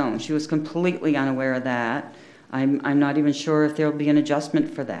commercial zone. She was completely unaware of that. I'm not even sure if there'll be an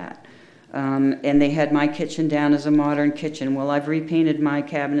adjustment for that. And they had my kitchen down as a modern kitchen. Well, I've repainted my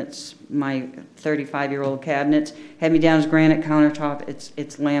cabinets, my 35-year-old cabinets, had me down as granite countertop.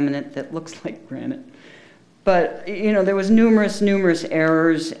 It's laminate that looks like granite. But, you know, there was numerous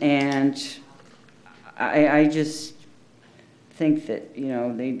errors, and I just think that, you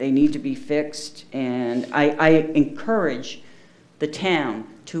know, they need to be fixed. And I encourage the town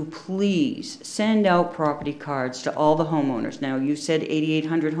to please send out property cards to all the homeowners. Now, you said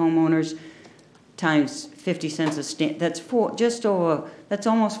 8,800 homeowners times 50 cents a stamp. That's almost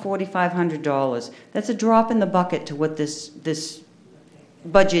 $4,500. That's a drop in the bucket to what this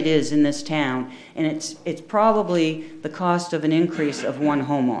budget is in this town, and it's probably the cost of an increase of one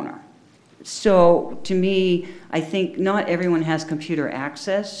homeowner. So, to me, I think not everyone has computer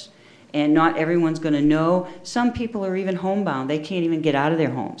access, and not everyone's going to know. Some people are even homebound. They can't even get out of their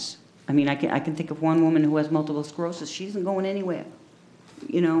homes. I mean, I can think of one woman who has multiple sclerosis. She isn't going anywhere,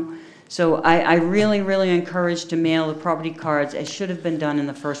 you know. So I really, really encourage to mail the property cards, as should have been done in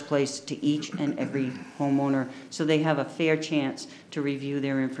the first place, to each and every homeowner so they have a fair chance to review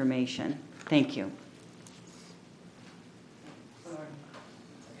their information. Thank you.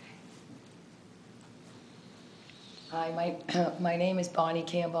 Hi, my name is Bonnie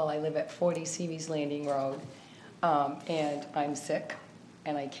Campbell. I live at 40 Seabees Landing Road, and I'm sick,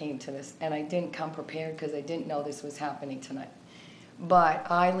 and I came to this, and I didn't come prepared because I didn't know this was happening tonight. But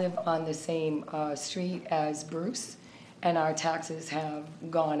I live on the same street as Bruce, and our taxes have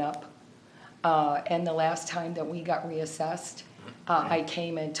gone up. And the last time that we got reassessed, I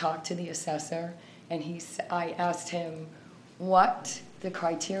came and talked to the assessor, and I asked him what the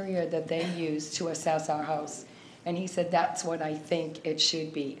criteria that they use to assess our house. And he said, that's what I think it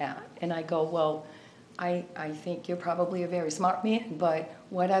should be at. And I go, well, I think you're probably a very smart man, but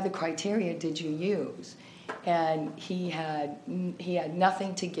what other criteria did you use? And he had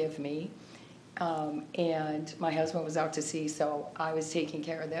nothing to give me. And my husband was out to sea, so I was taking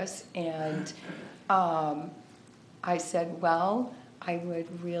care of this. And I said, well, I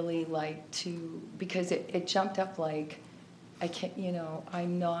would really like to, because it jumped up like, I can't,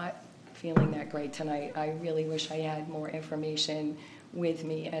 I'm not feeling that great tonight. I really wish I had more information with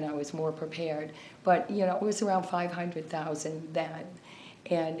me and I was more prepared. But, it was around 500,000 then,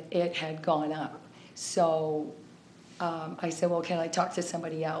 and it had gone up. So I said, well, can I talk to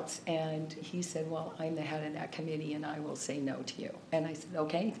somebody else? And he said, well, I'm the head of that committee and I will say no to you. And I said,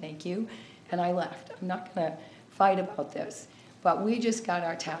 okay, thank you. And I left. I'm not going to fight about this. But we just got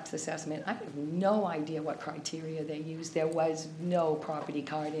our tax assessment. I have no idea what criteria they used. There was no property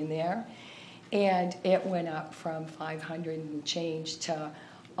card in there. And it went up from 500 and change to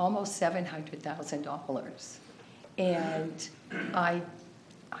almost $700,000. And I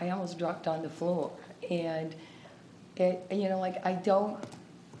almost dropped on the floor. And this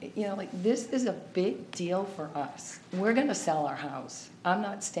is a big deal for us. We're going to sell our house. I'm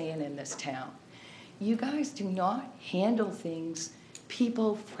not staying in this town. You guys do not handle things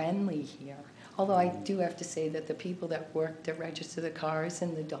people-friendly here. Although I do have to say that the people that work to register the cars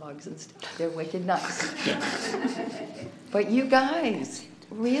and the dogs and stuff, they're wicked nice. But you guys,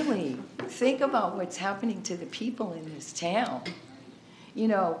 really, think about what's happening to the people in this town.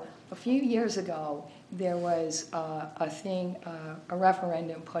 A few years ago, there was a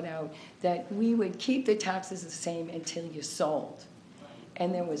referendum put out that we would keep the taxes the same until you sold.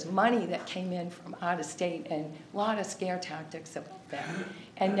 And there was money that came in from out of state and a lot of scare tactics about that.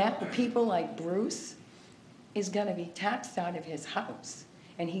 And now people like Bruce is going to be taxed out of his house.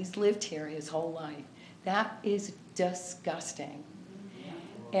 And he's lived here his whole life. That is disgusting.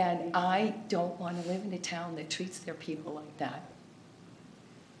 And I don't want to live in a town that treats their people like that.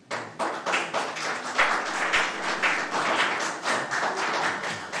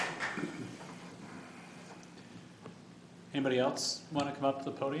 Anybody else want to come up to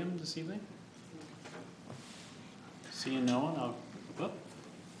the podium this evening? Seeing no one, I'll. Whoop.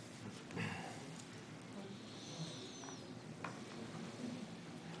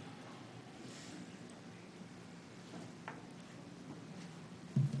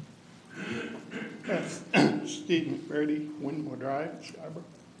 Yes, Steve McBrady, Windmore Drive, Scarborough.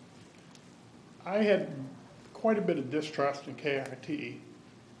 I had quite a bit of distrust in KRT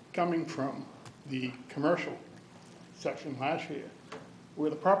coming from the commercial section last year, where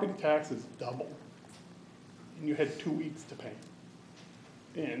the property taxes doubled, and you had 2 weeks to pay.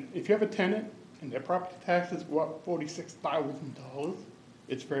 And if you have a tenant and their property taxes go up $46,000,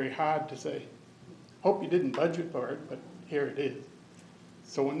 it's very hard to say, hope you didn't budget for it, but here it is.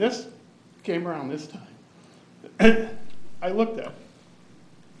 So when this came around this time, I looked at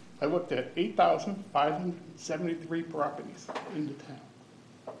 8,573 properties in the town.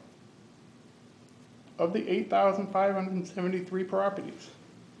 Of the 8,573 properties,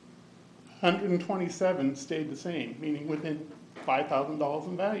 127 stayed the same, meaning within $5,000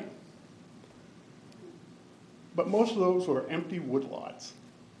 in value. But most of those were empty woodlots.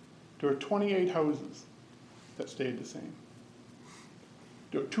 There were 28 houses that stayed the same.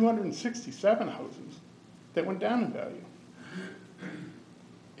 There were 267 houses that went down in value.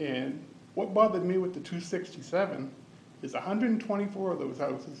 And what bothered me with the 267 is 124 of those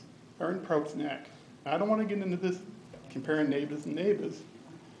houses are in Prout's Neck. I don't want to get into this comparing neighbors and neighbors,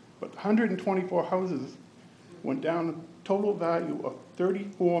 but 124 houses went down a total value of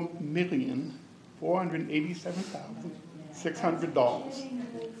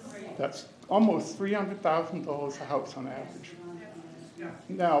 $34,487,600. That's almost $300,000 a house on average.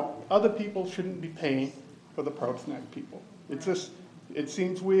 Now, other people shouldn't be paying for the Prout's Neck people. It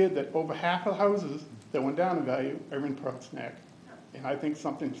seems weird that over half of the houses that went down in value are in Prout's Neck, and I think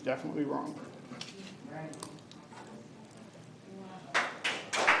something's definitely wrong.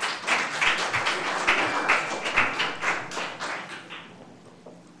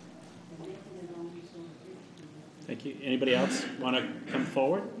 Thank you. Anybody else want to come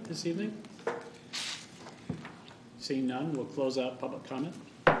forward this evening? Seeing none, we'll close out public comment.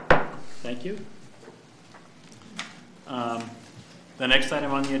 Thank you. The next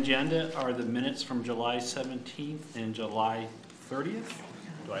item on the agenda are the minutes from July 17th and July 30th.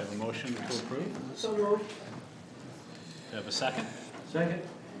 Do I have a motion to approve? So moved. Do I have a second? Second.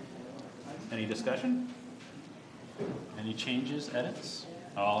 Any discussion? Any changes, edits?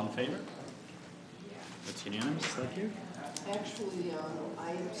 All in favor? That's unanimous. Thank you. Actually,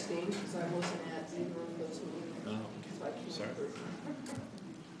 I abstained because I wasn't at either of those meetings. Oh, okay. Sorry.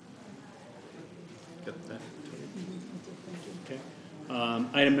 Got that. Okay.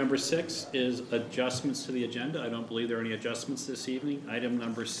 Item number 6 is adjustments to the agenda. I don't believe there are any adjustments this evening. Item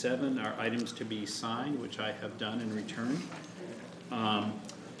number 7 are items to be signed, which I have done and returned.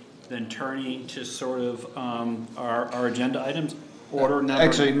 Then turning to sort of our agenda items, order number...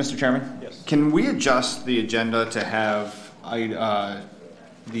 Actually, Mr. Chairman? Yes. Can we adjust the agenda to have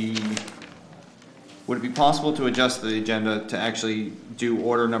would it be possible to adjust the agenda to actually do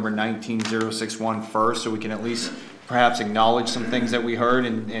order number 19061 first, so we can at least perhaps acknowledge some things that we heard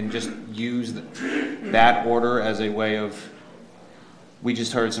and just use that order as a way of, we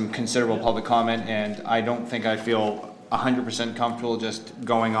just heard some considerable public comment, and I don't think I feel 100% comfortable just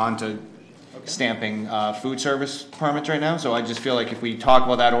going on to stamping food service permits right now. So I just feel like if we talk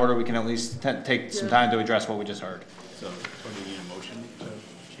about that order, we can at least take some time to address what we just heard. So, do we need a motion to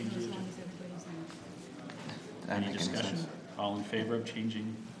change the agenda? Any discussion? All in favor of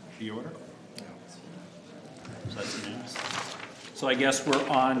changing the order? So that's unanimous. So I guess we're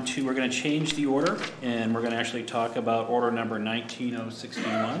going to change the order, and we're going to actually talk about order number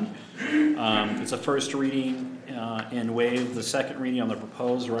 19061. It's a first reading and waive the second reading on the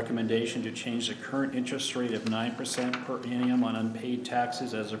proposed recommendation to change the current interest rate of 9% per annum on unpaid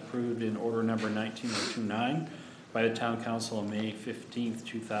taxes as approved in order number 19029 by the Town Council on May 15th,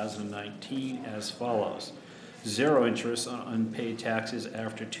 2019 as follows. 0 interest on unpaid taxes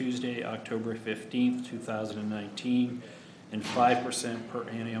after Tuesday, October 15th, 2019, and 5% per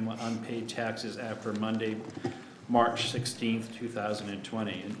annum on unpaid taxes after Monday, March 16th,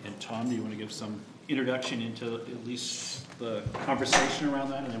 2020. And Tom, do you want to give some introduction into at least the conversation around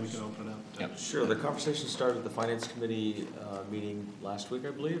that, and then we can open it up? Yep. Sure. The conversation started at the Finance Committee meeting last week,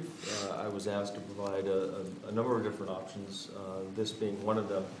 I believe. I was asked to provide a number of different options, this being one of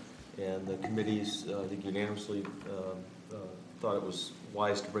them. And the committees, I think, unanimously thought it was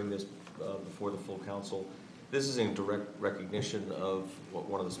wise to bring this before the full council. This is in direct recognition of what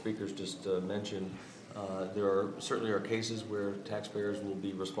one of the speakers just mentioned. There certainly are cases where taxpayers will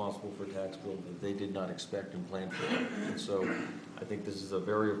be responsible for tax bills that they did not expect and plan for. And so I think this is a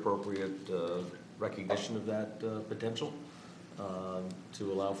very appropriate recognition of that potential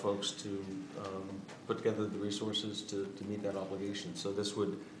to allow folks to put together the resources to meet that obligation. So this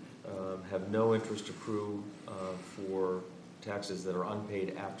would have no interest accrue for taxes that are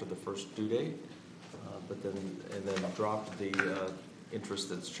unpaid after the first due date, but then drop the interest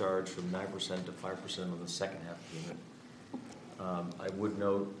that's charged from 9% to 5% on the second half payment. I would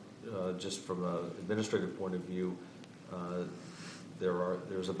note, just from an administrative point of view,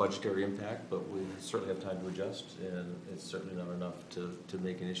 there's a budgetary impact, but we certainly have time to adjust, and it's certainly not enough to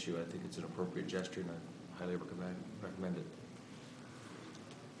make an issue. I think it's an appropriate gesture, and I highly recommend it.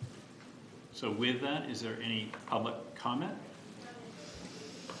 So with that, is there any public comment?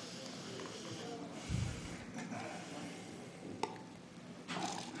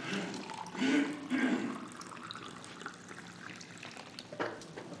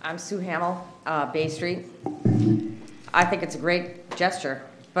 I'm Sue Hamill, Bay Street. I think it's a great gesture,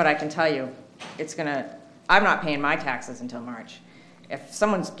 but I can tell you, I'm not paying my taxes until March. If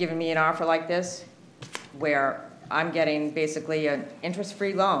someone's giving me an offer like this, where I'm getting basically an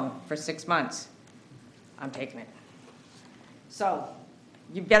interest-free loan for 6 months, I'm taking it. So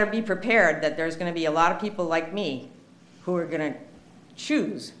you better be prepared that there's going to be a lot of people like me who are going to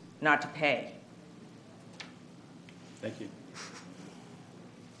choose not to pay. Thank you.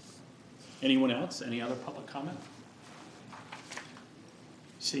 Anyone else? Any other public comment?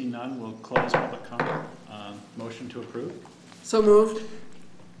 Seeing none, we'll close public comment. Motion to approve? So moved.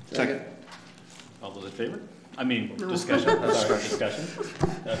 Second. All those in favor? I mean, discussion. Sorry, discussion.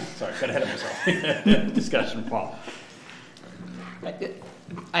 Sorry, got ahead of myself. Discussion, Paul.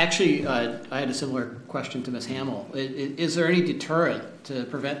 I had a similar question to Ms. Hamill. Is there any deterrent to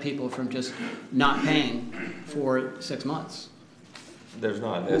prevent people from just not paying for 6 months? There's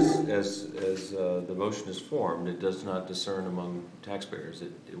not. As the motion is formed, it does not discern among taxpayers.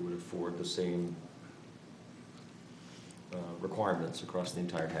 It would afford the same requirements across the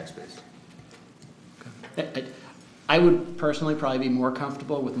entire tax base. I would personally probably be more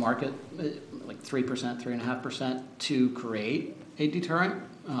comfortable with market, like 3%, 3.5%, to create a deterrent.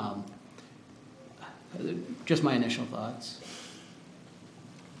 Just my initial thoughts.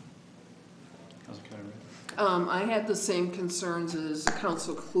 I had the same concerns as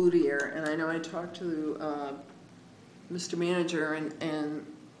Council Cloutier, and I know I talked to Mr. Manager, and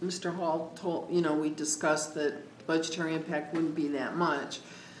Mr. Hall told, we discussed that budgetary impact wouldn't be that much.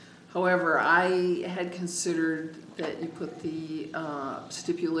 However, I had considered that you put the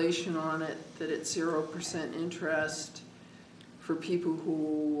stipulation on it that it's 0% interest for people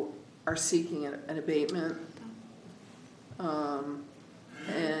who are seeking an abatement.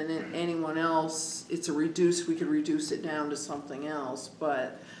 And anyone else, it's a reduce, we could reduce it down to something else,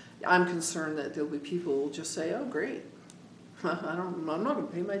 but I'm concerned that there'll be people who will just say, oh, great, I'm not gonna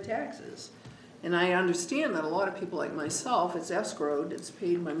pay my taxes. And I understand that a lot of people like myself, it's escrowed, it's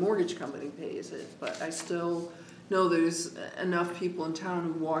paid, my mortgage company pays it, but I still know there's enough people in town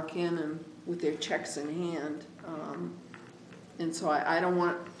who walk in and with their checks in hand. And so I don't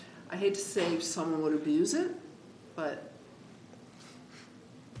want, I hate to say someone would abuse it, but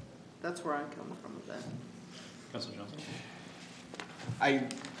that's where I'm coming from with that. Councilor Johnson?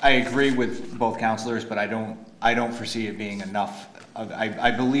 I agree with both councilors, but I don't foresee it being enough.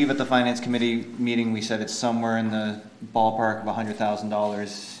 I believe at the finance committee meeting we said it's somewhere in the ballpark of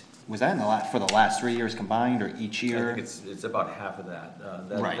 $100,000. Was that for the last 3 years combined, or each year? I think it's about half of that.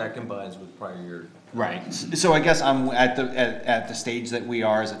 Right. That combines with prior year. Right. So I guess I'm at the stage that we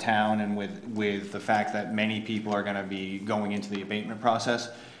are as a town, and with the fact that many people are going to be going into the abatement process,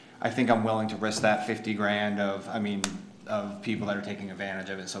 I think I'm willing to risk that 50 grand of people that are taking advantage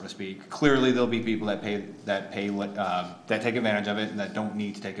of it, so to speak. Clearly, there'll be people that take advantage of it and that don't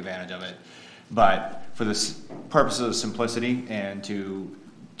need to take advantage of it. But for the purposes of simplicity and to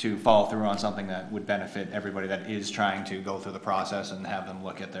follow through on something that would benefit everybody that is trying to go through the process and have them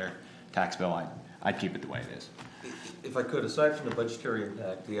look at their tax bill, I'd keep it the way it is. If I could, aside from the budgetary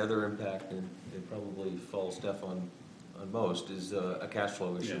impact, the other impact, and it probably falls Steph on most, is a cash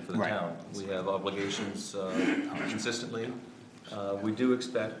flow issue for the town. We have obligations consistently. We do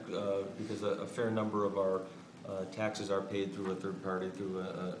expect, because a fair number of our taxes are paid through a third party, through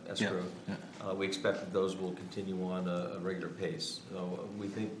escrow, we expect that those will continue on a regular pace. So we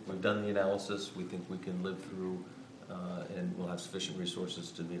think we've done the analysis, we think we can live through and we'll have sufficient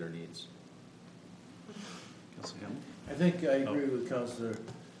resources to meet our needs. I think I agree with Councilor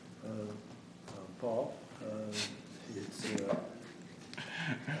Paul.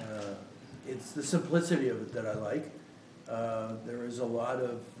 It's the simplicity of it that I like. There is a lot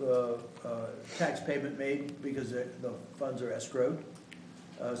of tax payment made because the funds are escrowed.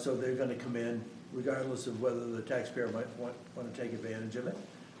 So they're going to come in regardless of whether the taxpayer might want to take advantage of it.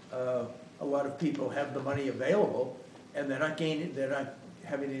 A lot of people have the money available and they're not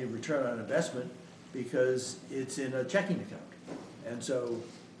having any return on investment because it's in a checking account. And so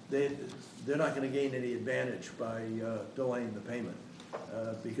they're not going to gain any advantage by delaying the payment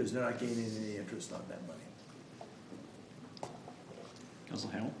because they're not gaining any interest on that money.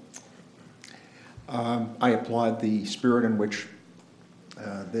 Councilor Hamel? I applaud the spirit in which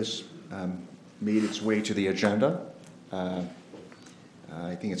this made its way to the agenda.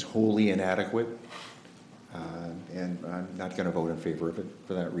 I think it's wholly inadequate, and I'm not going to vote in favor of it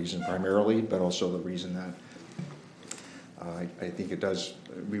for that reason primarily, but also the reason that I think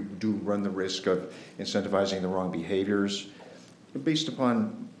we do run the risk of incentivizing the wrong behaviors. But based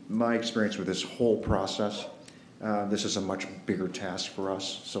upon my experience with this whole process, this is a much bigger task for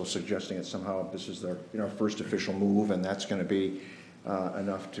us. So suggesting that somehow this is our first official move and that's going to be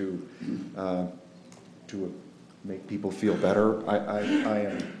enough to make people feel better,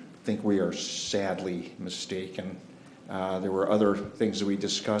 I think we are sadly mistaken. There were other things that we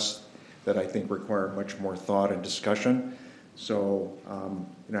discussed that I think require much more thought and discussion. So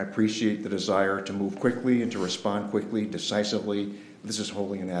I appreciate the desire to move quickly and to respond quickly, decisively. This is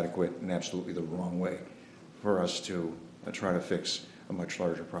wholly inadequate and absolutely the wrong way for us to try to fix a much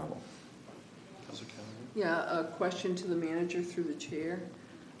larger problem. Yeah, a question to the manager through the chair.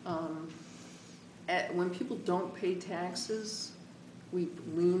 When people don't pay taxes, we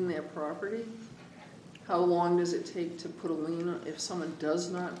lien their property. How long does it take to put a lien on if someone does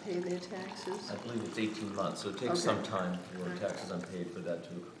not pay their taxes? I believe it's 18 months, so it takes some time for taxes unpaid for that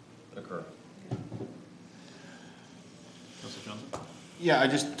to occur. Councilor Johnson? Yeah,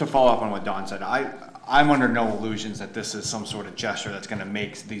 just to follow up on what Don said, I'm under no illusions that this is some sort of gesture that's going to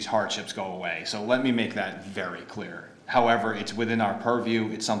make these hardships go away. So let me make that very clear. However, it's within our purview.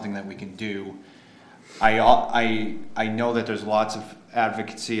 It's something that we can do. I know that there's lots of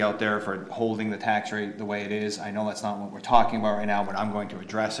advocacy out there for holding the tax rate the way it is. I know that's not what we're talking about right now, but I'm going to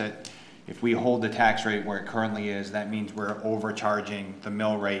address it. If we hold the tax rate where it currently is, that means we're overcharging the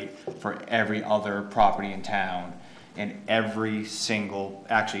mill rate for every other property in town. And every single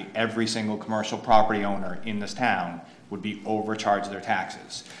commercial property owner in this town would be overcharged their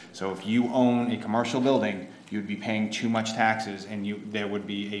taxes. So if you own a commercial building, you'd be paying too much taxes, and there would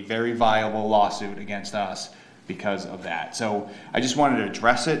be a very viable lawsuit against us because of that. So I just wanted to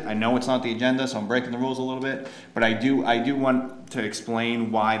address it. I know it's not the agenda, so I'm breaking the rules a little bit, but I do want to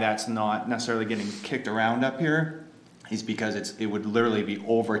explain why that's not necessarily getting kicked around up here, is because it would literally be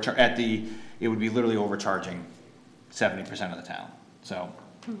overcharging 70% of the town. So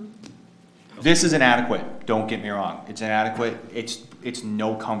this is inadequate, don't get me wrong. It's inadequate. It's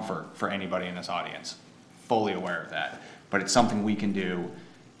no comfort for anybody in this audience. Fully aware of that. But it's something we can do,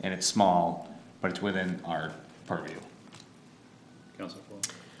 and it's small, but it's within our purview. Councilor Ford.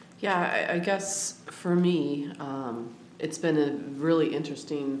 Yeah, I guess for me, it's been a really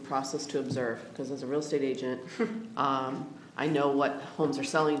interesting process to observe, because as a real estate agent, I know what homes are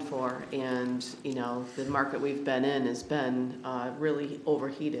selling for, and the market we've been in has been really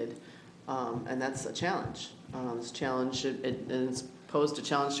overheated, and that's a challenge. It's a challenge, it's posed a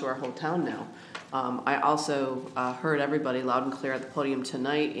challenge to our whole town now. I also heard everybody loud and clear at the podium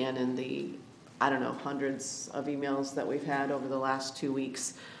tonight, and in the hundreds of emails that we've had over the last 2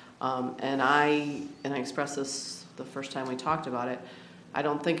 weeks. And I expressed this the first time we talked about it. I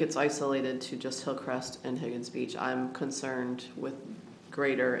don't think it's isolated to just Hillcrest and Higgins Beach. I'm concerned with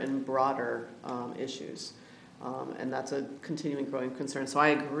greater and broader issues. And that's a continuing growing concern. So I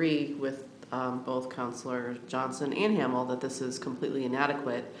agree with both Councilor Johnson and Hamel that this is completely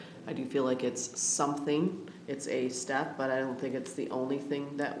inadequate. I do feel like it's something. It's a step, but I don't think it's the only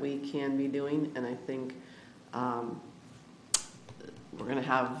thing that we can be doing, and I think we're going to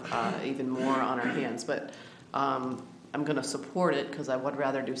have even more on our hands. But I'm going to support it because I would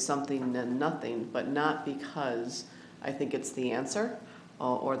rather do something than nothing, but not because I think it's the answer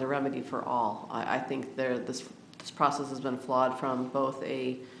or the remedy for all. I think this process has been flawed from both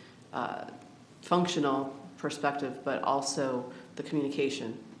a functional perspective, but also the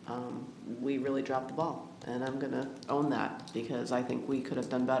communication. We really dropped the ball. And I'm going to own that because I think we could have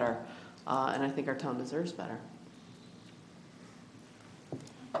done better, and I think our town deserves better.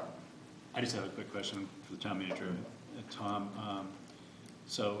 I just have a quick question for the town manager, Tom.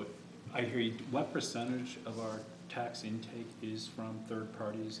 So I hear you, what percentage of our tax intake is from third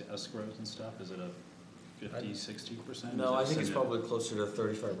parties, escrows and stuff? Is it a 50, 60%? No, I think it's probably closer to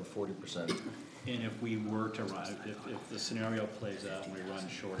 35 or 40%. And if we were to run, if the scenario plays out and we run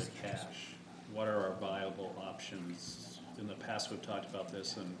short of cash, what are our viable options? In the past, we've talked about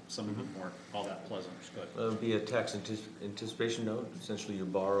this, and some of them weren't all that pleasant. But it would be a tax anticipation note. Essentially, you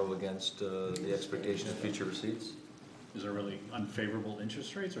borrow against the expectation of future receipts. Is there really unfavorable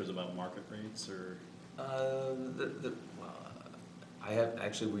interest rates, or is it about market rates, or? I have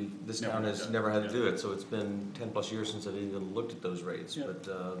actually. This town has never had to do it, so it's been 10+ years since I've even looked at those rates. Yeah. But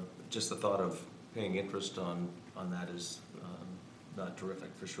just the thought of paying interest on that is not terrific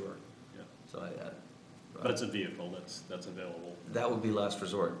for sure. Yeah. So but it's a vehicle that's available. That would be last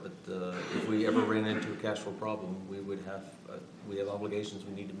resort. But if we ever ran into a cash flow problem, we have obligations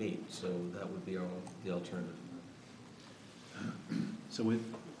we need to meet. So that would be the alternative. So with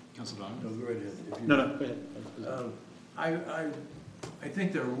Councilor Donovan? No, go right ahead. No, go ahead. I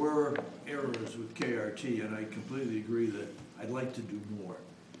think there were errors with KRT, and I completely agree that I'd like to do more.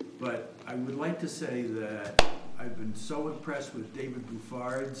 But I would like to say that I've been so impressed with David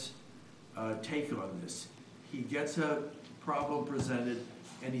Buffard's take on this. He gets a problem presented,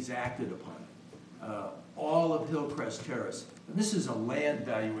 and he's acted upon it. All of Hillcrest Terrace, and this is a land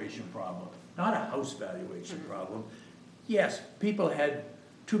valuation problem, not a house valuation problem. Yes, people had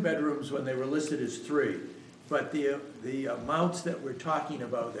 2 bedrooms when they were listed as 3. But the amounts that we're talking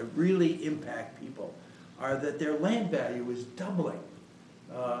about that really impact people are that their land value is doubling.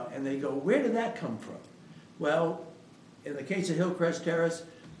 And they go, where did that come from? Well, in the case of Hillcrest Terrace,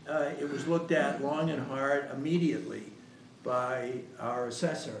 it was looked at long and hard immediately by our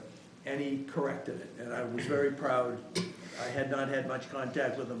assessor, and he corrected it. And I was very proud. I had not had much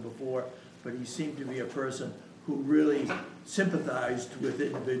contact with him before, but he seemed to be a person who really sympathized with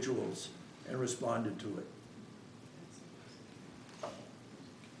individuals and responded to it.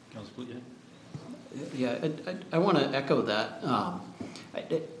 Yeah, I want to echo that.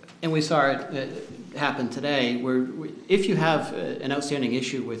 And we saw it happen today, where if you have an outstanding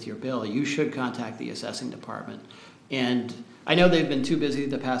issue with your bill, you should contact the assessing department. And I know they've been too busy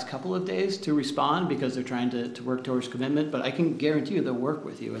the past couple of days to respond because they're trying to work towards commitment, but I can guarantee you they'll work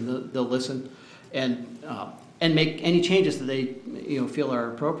with you and they'll listen and make any changes that they feel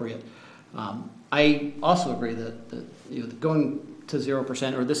are appropriate. I also agree that going to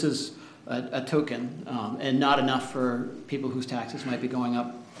 0%, or this is a token, and not enough for people whose taxes might be going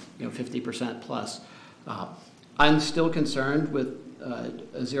up 50% plus. I'm still concerned with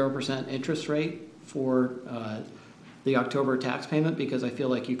a 0% interest rate for the October tax payment, because I feel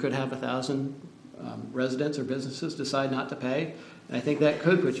like you could have 1,000 residents or businesses decide not to pay. And I think that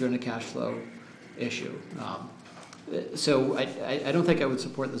could put you in a cash flow issue. So I don't think I would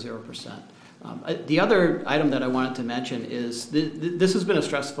support the 0%. The other item that I wanted to mention is this has been a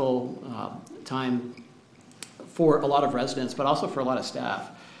stressful time for a lot of residents, but also for a lot of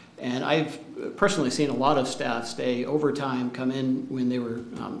staff. And I've personally seen a lot of staff stay overtime, come in when they were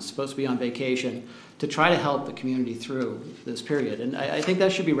supposed to be on vacation to try to help the community through this period. And I think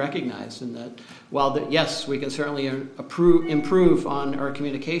that should be recognized, and that while yes, we can certainly improve on our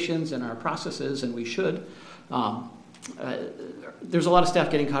communications and our processes, and we should, there's a lot of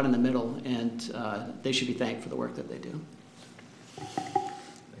staff getting caught in the middle, and they should be thanked for the work that they do.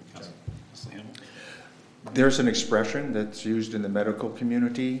 There's an expression that's used in the medical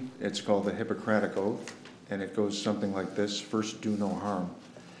community. It's called the Hippocratic Oath, and it goes something like this: first, do no harm.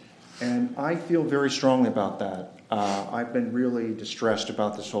 And I feel very strongly about that. I've been really distressed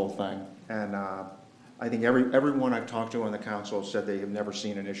about this whole thing, and I think everyone I've talked to on the council said they have never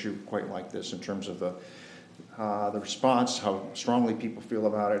seen an issue quite like this in terms of the response, how strongly people feel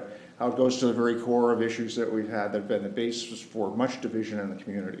about it, how it goes to the very core of issues that we've had that have been the basis for much division in the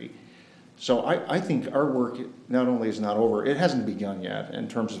community. So I think our work not only is not over, it hasn't begun yet in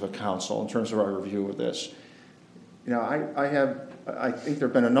terms of a council, in terms of our review of this. You know, I think there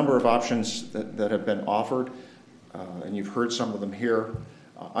have been a number of options that have been offered, and you've heard some of them here.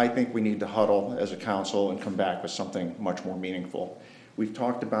 I think we need to huddle as a council and come back with something much more meaningful. We've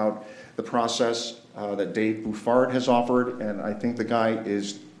talked about the process that Dave Buffard has offered, and I think the guy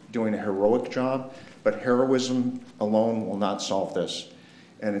is doing a heroic job, but heroism alone will not solve this.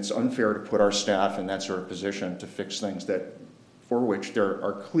 And it's unfair to put our staff in that sort of position to fix things for which there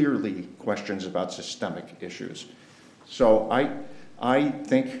are clearly questions about systemic issues. So I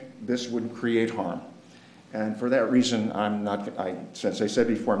think this would create harm. And for that reason, since I said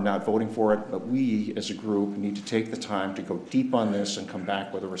before, I'm not voting for it, but we as a group need to take the time to go deep on this and come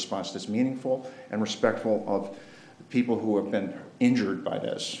back with a response that's meaningful and respectful of people who have been injured by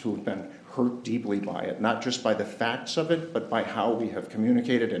this, who have been hurt deeply by it, not just by the facts of it, but by how we have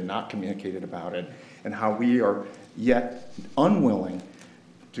communicated and not communicated about it, and how we are yet unwilling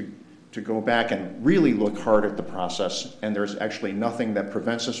to go back and really look hard at the process. And there's actually nothing that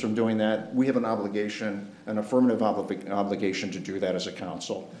prevents us from doing that. We have an obligation, an affirmative obligation to do that as a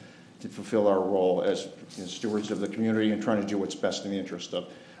council, to fulfill our role as stewards of the community and trying to do what's best in the interest of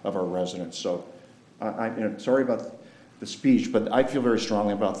our residents. So I'm sorry about the speech, but I feel very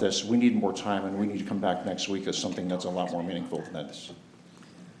strongly about this. We need more time, and we need to come back next week as something that's a lot more meaningful than this.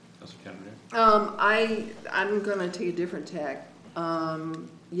 I'm going to take a different tack.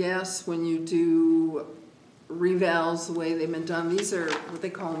 Yes, when you do revals the way they've been done, these are what they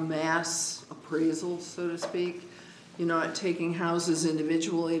call mass appraisals, so to speak. You're not taking houses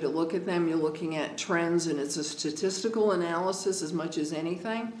individually to look at them. You're looking at trends, and it's a statistical analysis as much as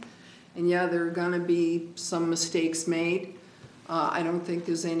anything. And yeah, there are going to be some mistakes made. I don't think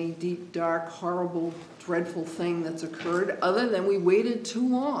there's any deep, dark, horrible, dreadful thing that's occurred other than we waited too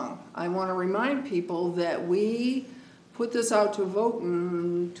long. I want to remind people that we put this out to vote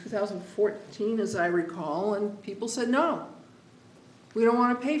in 2014, as I recall, and people said no. We don't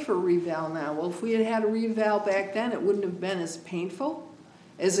want to pay for a reval now. Well, if we had had a reval back then, it wouldn't have been as painful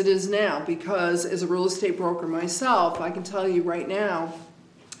as it is now, because as a real estate broker myself, I can tell you right now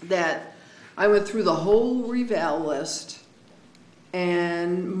that I went through the whole reval list,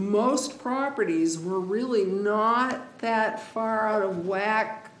 and most properties were really not that far out of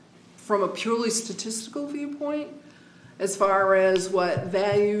whack from a purely statistical viewpoint as far as what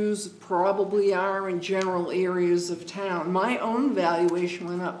values probably are in general areas of town. My own valuation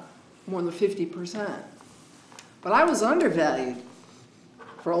went up more than 50%, but I was undervalued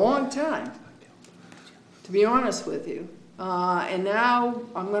for a long time, to be honest with you. And now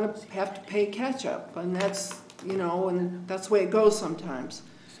I'm going to have to pay catch up, and that's, and that's the way it goes sometimes.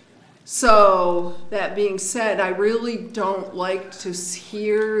 So that being said, I really don't like to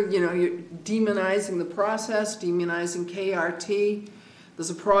hear, you're demonizing the process, demonizing KRT. There's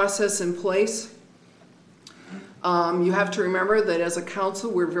a process in place. You have to remember that as a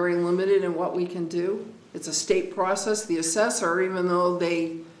council, we're very limited in what we can do. It's a state process. The assessor, even though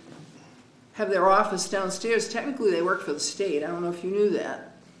they have their office downstairs, technically they work for the state. I don't know if you knew that.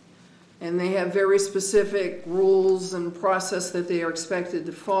 And they have very specific rules and process that they are expected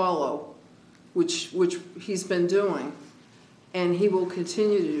to follow, which he's been doing. And he will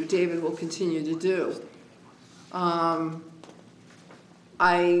continue to do, David will continue to do. I've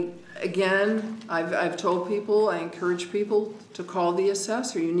told people, I encourage people to call the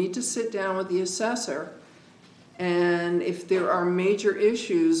assessor. You need to sit down with the assessor And if there are major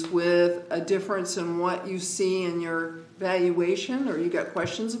issues with a difference in what you see in your valuation, or you got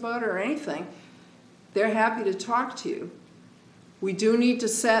questions about it or anything, they're happy to talk to you. We do need to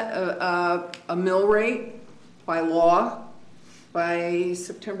set a mill rate by law by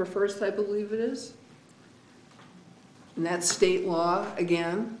September 1st, I believe it is. And that's state law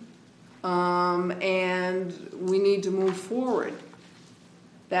again. And we need to move forward.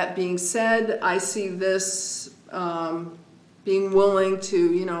 That being said, I see this being willing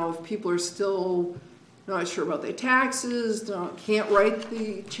to, you know, if people are still not sure about their taxes, can't write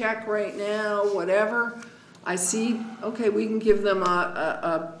the check right now, whatever, I see, okay, we can give them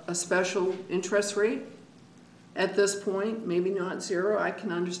a special interest rate at this point, maybe not zero. I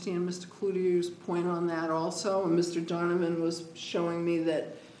can understand Mr. Cloutier's point on that also, and Mr. Donovan was showing me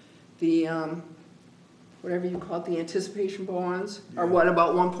that the, whatever you call it, the anticipation bonds are what,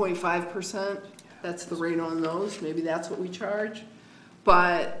 about 1.5%? That's the rate on those. Maybe that's what we charge.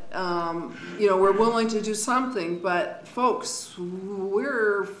 But, you know, we're willing to do something. But, folks,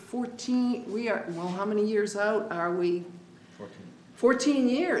 we're 14, we are, well, how many years out are we? 14. 14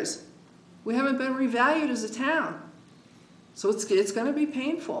 years. We haven't been revalued as a town. So it's going to be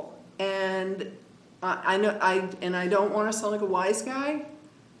painful. And I know, I don't want to sound like a wise guy,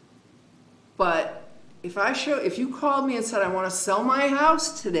 but if you called me and said, I want to sell my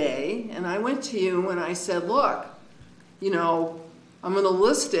house today, and I went to you and I said, look, you know, I'm going to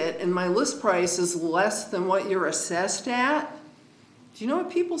list it and my list price is less than what you're assessed at, do you know what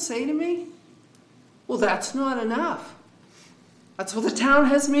people say to me? Well, that's not enough. That's what the town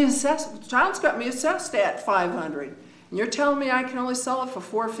has me assessed. The town's got me assessed at $500. And you're telling me I can only sell it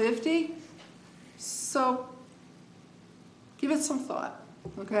for $450? So, give it some thought,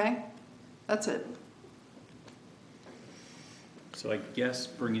 okay? That's it. So I guess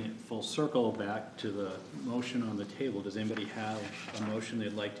bringing it full circle back to the motion on the table, does anybody have a motion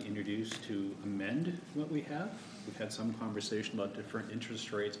they'd like to introduce to amend what we have? We've had some conversation about different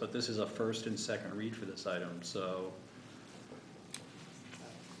interest rates, but this is a first and second read for this item, so.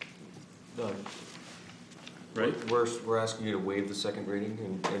 Right? We're asking you to waive the second reading,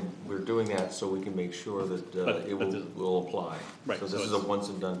 and we're doing that so we can make sure that it will apply. Right, So so this is a once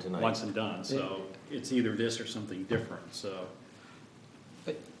and done tonight. Once and done, so it's either this or something different, so.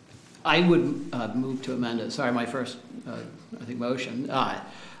 I would move to amend it. Sorry, my first, I think, motion.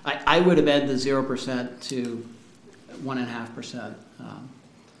 I would amend the 0% to 1.5%.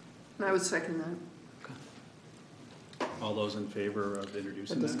 And I would second that. All those in favor of A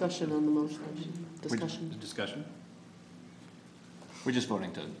introducing that? discussion on the motion. Discussion. Discussion? We're just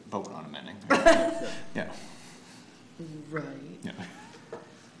voting to vote on amending. Yeah. Right. Yeah.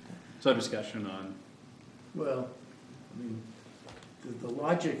 So discussion on, Well, I mean, the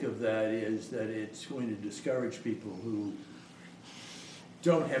logic of that is that it's going to discourage people who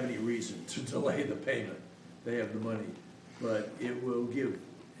don't have any reason to delay the payment. They have the money, but it will give,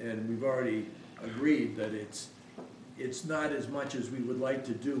 and we've already agreed that it's not as much as we would like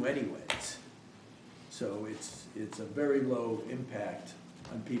to do anyways. So it's a very low impact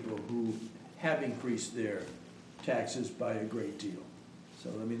on people who have increased their taxes by a great deal.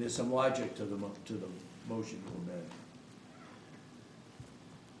 So, I mean, there's some logic to the motion to amend.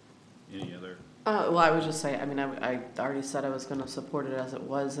 any other? Well, I would just say, I mean, I already said I was going to support it as it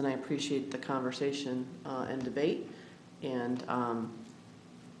was, and I appreciate the conversation and debate, and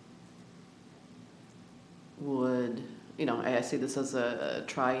would, you know, I see this as a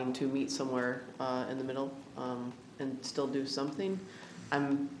trying to meet somewhere in the middle and still do something.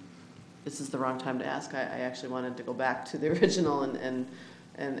 This is the wrong time to ask. I actually wanted to go back to the original and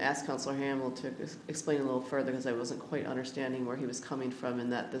ask Councilor Hamill to explain a little further, because I wasn't quite understanding where he was coming from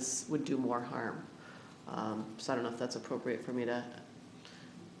and that this would do more harm. So I don't know if that's appropriate for me to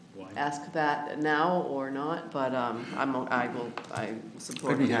ask that now or not, but I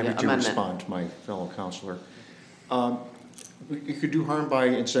support the amendment. I'd be happy to respond to my fellow councilor. You could do harm by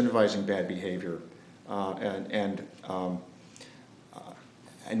incentivizing bad behavior, and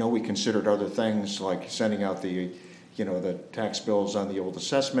I know we considered other things like sending out the tax bills on the old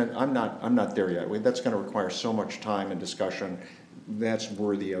assessment. I'm not there yet. That's going to require so much time and discussion. That's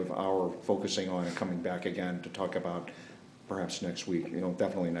worthy of our focusing on and coming back again to talk about perhaps next week.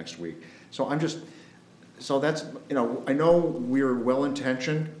 Definitely next week. So that's I know we're well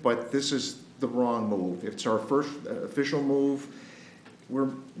intentioned, but this is the wrong move. It's our first official move.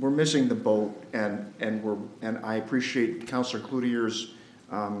 We're missing the boat, and I appreciate Councilor Cloutier's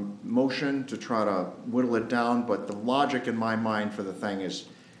motion to try to whittle it down, but the logic in my mind for the thing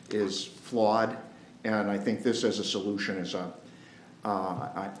is flawed, and I think this as a solution is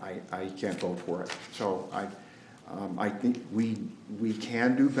I can't vote for it. So I think we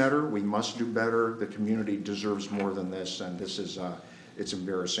can do better. We must do better. The community deserves more than this, and this is it's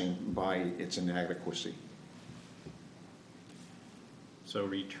embarrassing by its inadequacy. So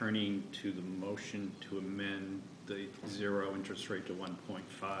returning to the motion to amend the 0 interest rate to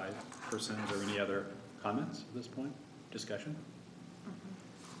 1.5%, is there any other comments at this point? Discussion?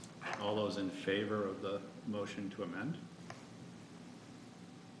 All those in favor of the motion to amend?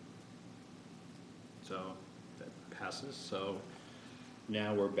 So that passes. So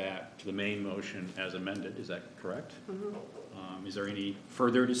now we're back to the main motion as amended. Is that correct? Is there any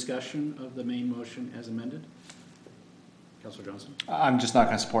further discussion of the main motion as amended? Councilor Johnson? I'm just not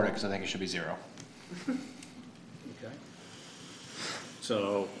going to support it because I think it should be 0. Okay.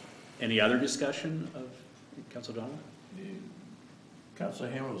 So any other discussion of Councilor Donovan? Councilor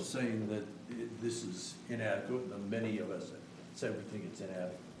Hammer was saying that this is inadequate, and many of us said we think it's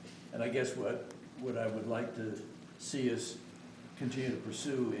inadequate. And I guess what I would like to see us continue to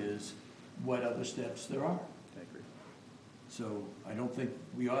pursue is what other steps there are. I agree. So I don't think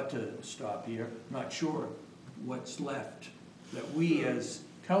we ought to stop here. I'm not sure what's left that we as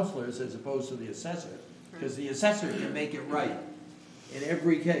counselors, as opposed to the assessor, because the assessor can make it right in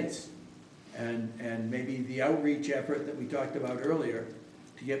every case. And maybe the outreach effort that we talked about earlier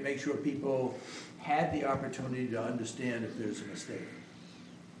to make sure people had the opportunity to understand if there's a mistake.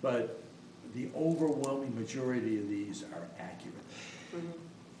 But the overwhelming majority of these are accurate.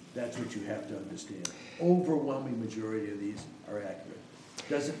 That's what you have to understand. Overwhelming majority of these are accurate.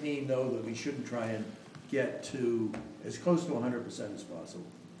 Doesn't mean, though, that we shouldn't try and get to as close to 100% as possible.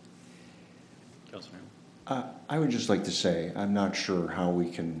 Councilor. I would just like to say, I'm not sure how we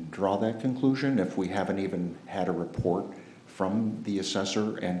can draw that conclusion if we haven't even had a report from the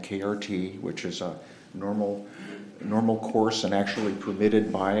assessor and KRT, which is a normal course and actually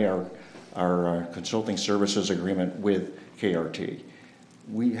permitted by our consulting services agreement with KRT.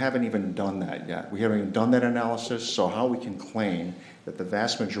 We haven't even done that yet. We haven't even done that analysis, so how we can claim that the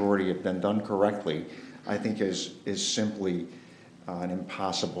vast majority have been done correctly, I think is simply an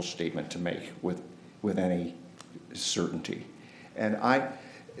impossible statement to make with any certainty. And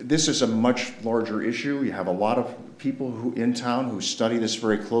this is a much larger issue. You have a lot of people in town who study this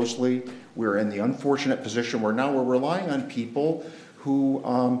very closely. We're in the unfortunate position where now we're relying on people who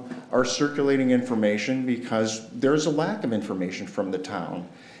are circulating information because there's a lack of information from the town.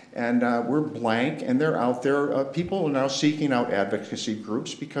 And we're blank, and they're out there. People are now seeking out advocacy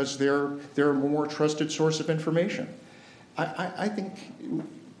groups because they're a more trusted source of information. I think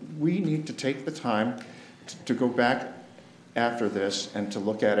we need to take the time to go back after this and to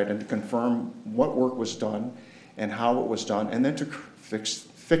look at it and to confirm what work was done and how it was done, and then to fix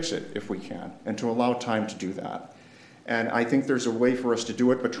it if we can, and to allow time to do that. And I think there's a way for us to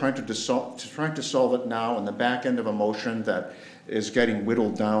do it, but trying to solve it now in the back end of a motion that is getting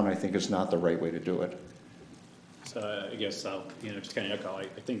whittled down, I think, is not the right way to do it. So I guess I'll just kind of echo. I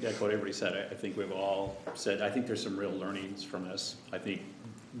think that's what everybody said. I think we've all said. I think there's some real learnings from this. I think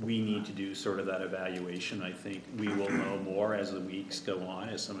we need to do sort of that evaluation. I think we will know more as the weeks go on,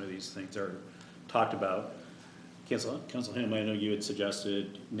 as some of these things are talked about. Council Ham, I know you had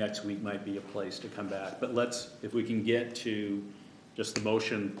suggested next week might be a place to come back, but if we can get to just the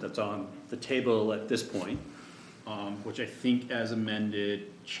motion that's on the table at this point, which I think as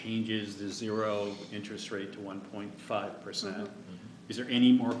amended changes the 0 interest rate to 1.5%. Is there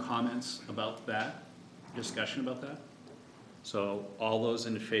any more comments about that, discussion about that? So all those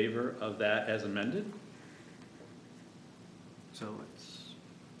in favor of that as amended? So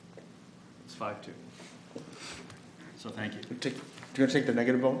it's 5-2. So thank you. Do you want to take the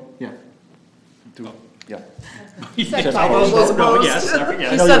negative vote? Yeah. Yeah. He said 5-2. No, yes. Sorry,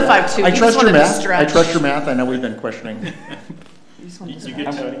 yes. He said 5-2. I trust your math. I trust your math. I know we've been questioning.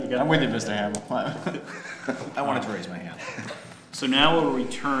 I'm with you, Mr. Hamill. I wanted to raise my hand. So now we'll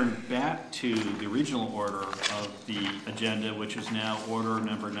return back to the original order of the agenda, which is now order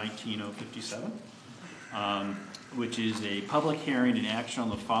number 19057, which is a public hearing and action on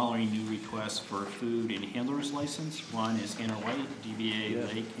the following new requests for food and handler's license. One is Inner White, DBA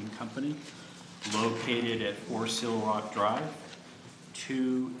Lake and Company, located at 4 Seal Rock Drive.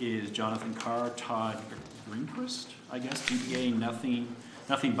 2 is Jonathan Carr, Todd Greenquist, I guess, DBA Nothing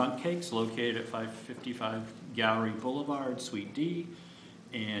Bunk Cakes, located at 555 Gallery Boulevard, Suite D.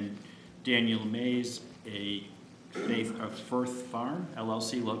 And Daniel Mays, a Faith of Firth Farm,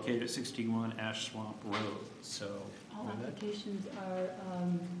 LLC, located at 61 Ash Swamp Road. So all applications are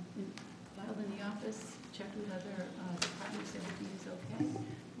filed in the office, checked with other departments, everything is okay.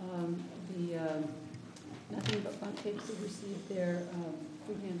 The Nothing But Bunk takes to receive their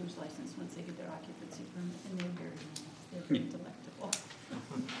food handler's license once they get their occupancy permit, and they're very delectable.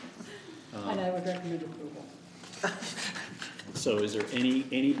 And I would recommend approval. So is there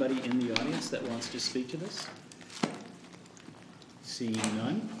anybody in the audience that wants to speak to this? Seeing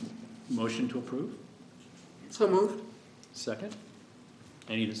none, motion to approve? So moved. Second?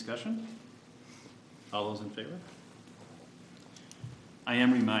 Any discussion? All those in favor? I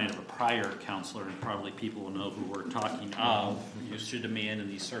am reminded of a prior counselor, and probably people will know who we're talking of, used to demand in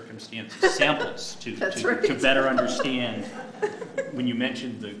these circumstances samples to better understand. When you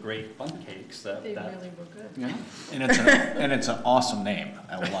mentioned the great bundt cakes, that They really were good. Yeah, and it's an awesome name.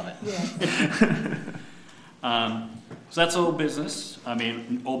 I love it. Yeah. So that's old business. I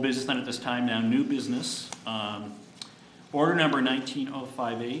mean, old business then at this time. Now, new business. Order number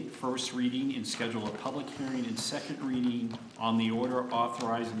 19058, first reading, and schedule a public hearing and second reading on the order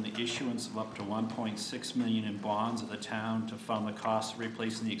authorizing the issuance of up to $1.6 million in bonds of the town to fund the cost of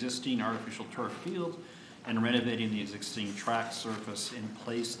replacing the existing artificial turf field and renovating the existing track surface, and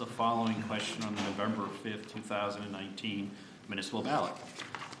place the following question on the November 5th, 2019 municipal ballot.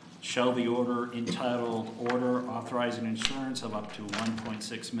 Shall the order entitled Order Authorizing Insurance of up to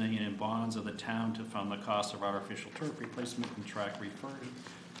 $1.6 million in bonds of the town to fund the cost of artificial turf replacement and track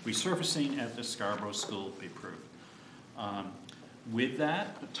resurfacing at the Scarborough School be approved? With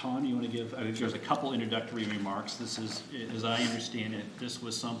that, Tom, you want to give, there's a couple introductory remarks. This is, as I understand it, this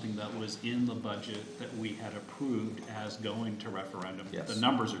was something that was in the budget that we had approved as going to referendum. Yes. The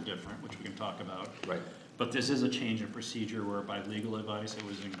numbers are different, which we can talk about. Right. But this is a change in procedure where by legal advice it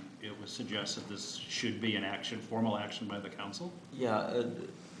was suggested this should be an action, formal action by the council. Yeah,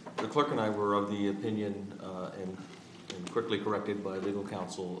 the clerk and I were of the opinion, and quickly corrected by legal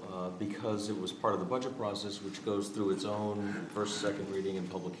counsel, because it was part of the budget process, which goes through its own first, second reading and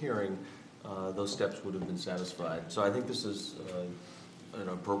public hearing, those steps would have been satisfied. So I think this is an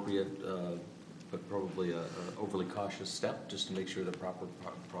appropriate, but probably a overly cautious step, just to make sure the proper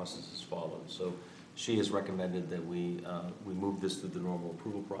process is followed. So she has recommended that we move this through the normal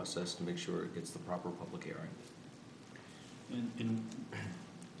approval process to make sure it gets the proper public hearing. And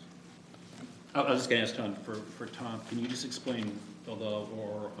I was just going to ask Tom, for Tom, can you just explain, although,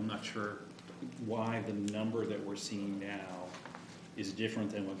 or I'm not sure, why the number that we're seeing now is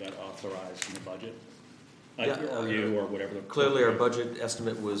different than what got authorized in the budget? Or you, or whatever. Clearly, our budget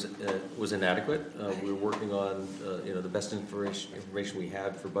estimate was inadequate. We were working on the best information we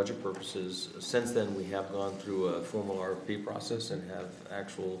had for budget purposes. Since then, we have gone through a formal RFP process and have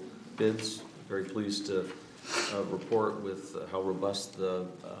actual bids. Very pleased to report with how robust the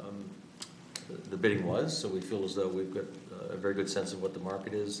bidding was. So we feel as though we've got a very good sense of what the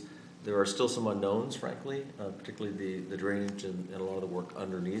market is. There are still some unknowns, frankly, particularly the drainage and a lot of the work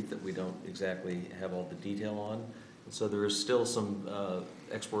underneath that we don't exactly have all the detail on. And so there is still some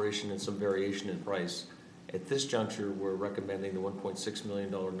exploration and some variation in price. At this juncture, we're recommending the $1.6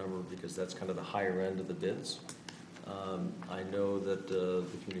 million number because that's kind of the higher end of the bids. I know that the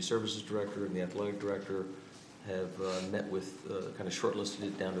Community Services Director and the Athletic Director have met with, kind of shortlisted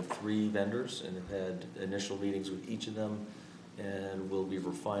it down to 3 vendors and have had initial meetings with each of them, and we'll be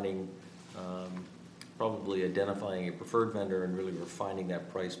refining, probably identifying a preferred vendor and really refining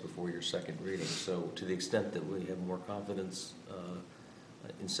that price before your second reading. So to the extent that we have more confidence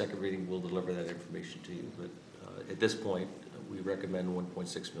in second reading, we'll deliver that information to you. But at this point, we recommend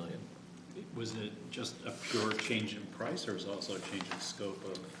 $1.6 million. Was it just a pure change in price, or was it also a change in scope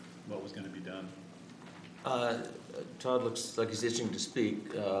of what was going to be done? Todd looks like he's itching to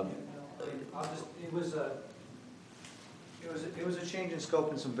speak. It was a change in scope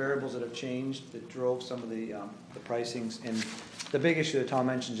and some variables that have changed that drove some of the pricings. And the big issue that Tom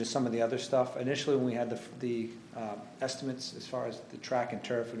mentioned is just some of the other stuff. Initially, when we had the estimates as far as the track and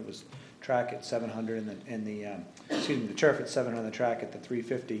turf, and it was track at 700 and the turf at 700, the track at the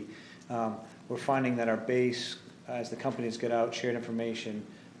 350. We're finding that our base, as the companies get out, shared information.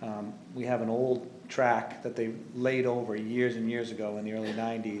 We have an old track that they laid over years and years ago in the early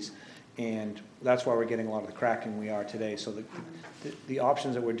 90s, and that's why we're getting a lot of the cracking we are today. So the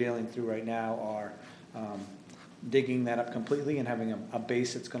options that we're dealing through right now are digging that up completely and having a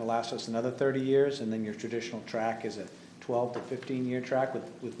base that's going to last us another 30 years, and then your traditional track is a 12 to 15-year track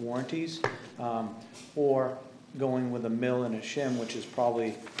with warranties, or going with a mill and a shim, which is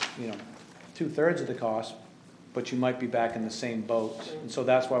probably 2/3 of the cost, but you might be back in the same boat. And so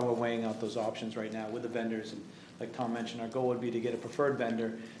that's why we're weighing out those options right now with the vendors. And like Tom mentioned, our goal would be to get a preferred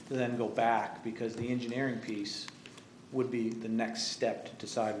vendor to then go back, because the engineering piece would be the next step to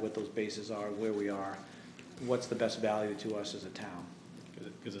decide what those bases are, where we are, what's the best value to us as a town.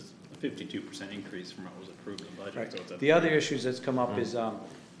 because it's a 52% increase from what was approved in the budget. Right. So it's The other issues that's come up is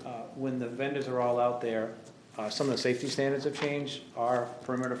when the vendors are all out there, some of the safety standards have changed. Our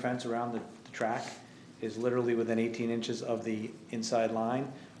perimeter fence around the track is literally within 18 inches of the inside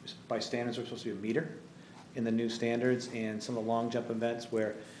line. By standards, we're supposed to be a meter in the new standards, and some of the long jump events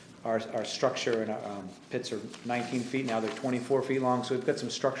where our structure and our pits are 19 feet, now they're 24 feet long, so we've got some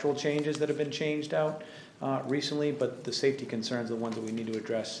structural changes that have been changed out recently, but the safety concerns are the ones that we need to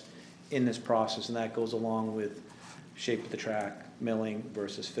address in this process, and that goes along with shape of the track, milling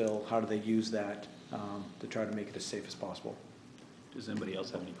versus fill. How do they use that to try to make it as safe as possible? Does anybody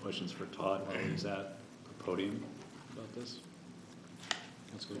else have any questions for Todd while he's at the podium about this?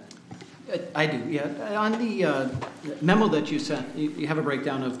 That's good. I do, yeah. On the memo that you sent, you have a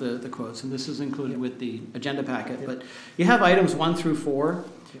breakdown of the quotes, and this is included with the agenda packet, but you have items 1 through 4,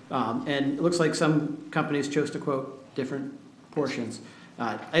 and it looks like some companies chose to quote different portions.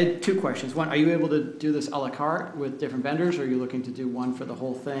 I had 2 questions. One, are you able to do this a la carte with different vendors, or are you looking to do one for the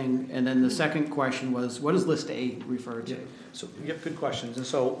whole thing? And then the second question was, what does list A refer to? So, yep, good questions. And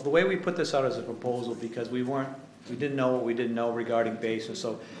so the way we put this out as a proposal, because we didn't know what we didn't know regarding base, and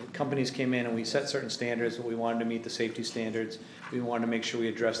so companies came in and we set certain standards, but we wanted to meet the safety standards. We wanted to make sure we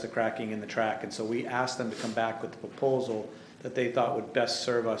addressed the cracking in the track, and so we asked them to come back with the proposal that they thought would best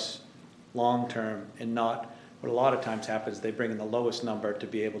serve us long-term, and not what a lot of times happens, they bring in the lowest number to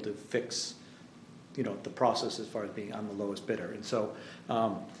be able to fix, the process as far as being on the lowest bidder. And so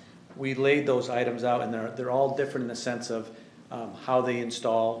we laid those items out, and they're all different in the sense of how they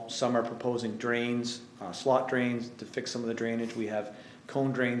install. Some are proposing drains, slot drains to fix some of the drainage. We have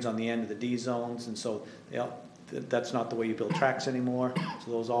cone drains on the end of the D zones, and so that's not the way you build tracks anymore.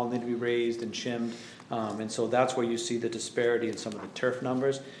 So those all need to be raised and shimmed, and so that's where you see the disparity in some of the turf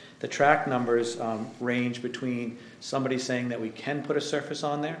numbers. The track numbers range between somebody saying that we can put a surface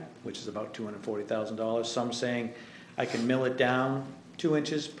on there, which is about $240,000. Some saying I can mill it down 2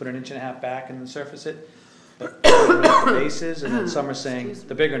 inches, put 1.5 inches back, and then surface it. But the bases, and then some are saying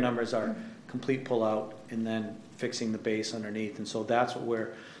the bigger numbers are complete pull out and then fixing the base underneath. And so that's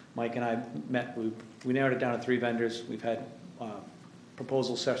where Mike and I met. We narrowed it down to 3 vendors. We've had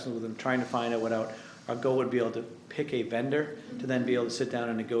proposal sessions with them trying to find out what our goal would be able to pick a vendor to then be able to sit down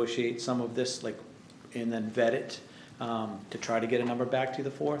and negotiate some of this, and then vet it to try to get a number back to the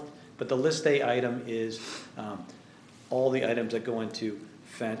 4th. But the list A item is all the items that go into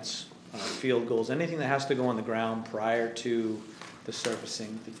fence, field goals, anything that has to go on the ground prior to the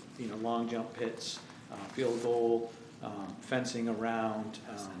surfacing, long jump pits, field goal, fencing around,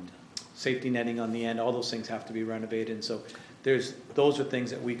 safety netting on the end, all those things have to be renovated. And so those are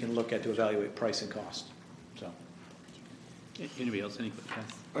things that we can look at to evaluate price and cost. So, anybody else, any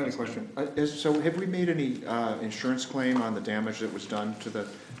questions? I have a question. So have we made any insurance claim on the damage that was done to the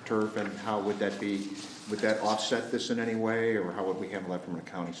turf, and how would that be? Would that offset this in any way, or how would we handle that from an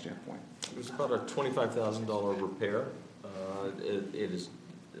accounting standpoint? It was about a $25,000 repair.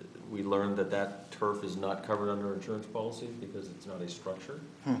 We learned that turf is not covered under insurance policy because it's not a structure.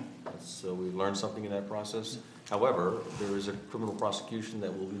 So we learned something in that process. However, there is a criminal prosecution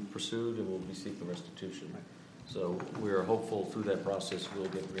that will be pursued, and we'll be seeking restitution. So we are hopeful through that process we'll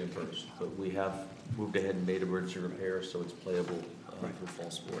get reimbursed. But we have moved ahead and made emergency repairs, so it's playable for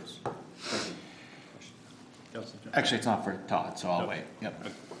fall sports. Thank you. Actually, it's not for Todd, so I'll wait. Yep.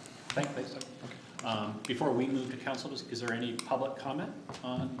 Thanks. Okay. Before we move to council, is there any public comment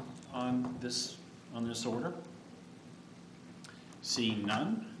on this order? Seeing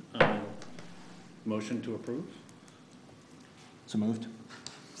none, motion to approve. So moved.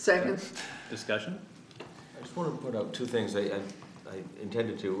 Second. Discussion. I just want to put out 2 things I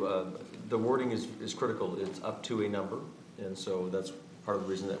intended to. The wording is critical. It's up to a number, and so that's part of the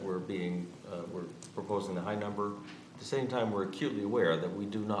reason that we're proposing the high number. At the same time, we're acutely aware that we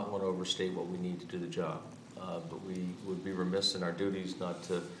do not want to overstate what we need to do the job, but we would be remiss in our duties not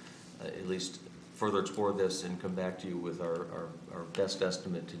to at least further explore this and come back to you with our best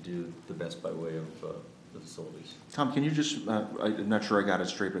estimate to do the best by way of the facilities. Tom, can you just, I'm not sure I got it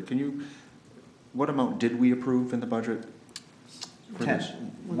straight, but what amount did we approve in the budget for this?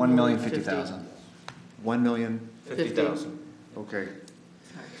 $1,050,000. $1,050,000. Okay.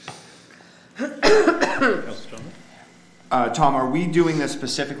 Tom, are we doing this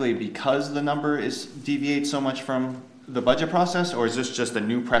specifically because the number deviates so much from the budget process, or is this just a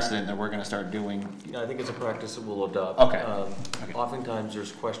new precedent that we're going to start doing? I think it's a practice that we'll adopt. Okay. Oftentimes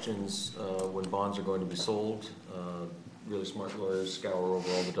there's questions when bonds are going to be sold. Really smart lawyers scour over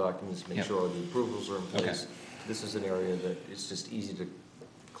all the documents, make sure all the approvals are in place. Okay. This is an area that it's just easy to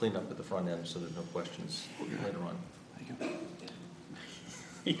clean up at the front end so there's no questions later on. Thank you.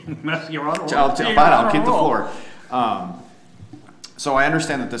 You're on a roll. Fine, I'll keep the floor. So I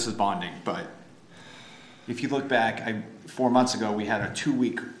understand that this is bonding, but if you look back, 4 months ago, we had a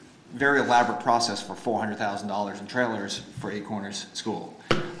 2-week, very elaborate process for $400,000 in trailers for Eight Corners School.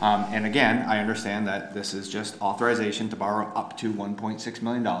 And again, I understand that this is just authorization to borrow up to $1.6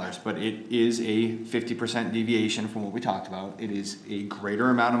 million, but it is a 50% deviation from what we talked about. It is a greater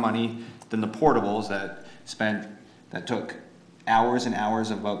amount of money than the portables that took hours and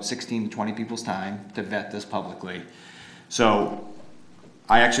hours of about 16 to 20 people's time to vet this publicly. So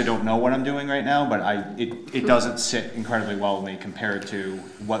I actually don't know what I'm doing right now, but it doesn't sit incredibly well with me compared to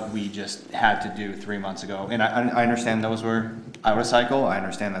what we just had to do 3 months ago. And I understand those were out of cycle. I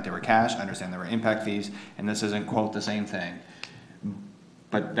understand that they were cash. I understand there were impact fees, and this isn't, quote, the same thing.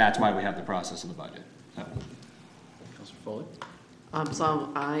 But that's why we have the process of the budget. So. Councilor Foley? So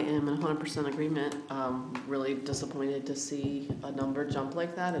I am in 100% agreement. Really disappointed to see a number jump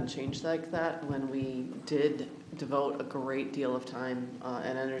like that and change like that when we did devote a great deal of time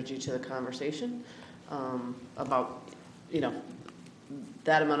and energy to the conversation about,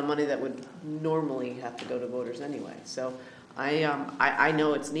 that amount of money that would normally have to go to voters anyway. So I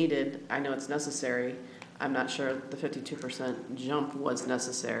know it's needed. I know it's necessary. I'm not sure the 52% jump was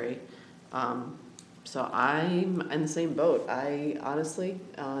necessary. So I'm in the same boat. I honestly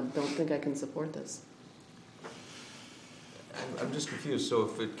don't think I can support this. I'm just confused. So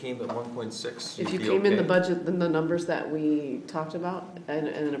if it came at 1.6, if you came in the budget, then the numbers that we talked about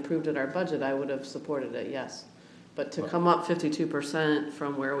and approved at our budget, I would have supported it, yes. But to come up 52%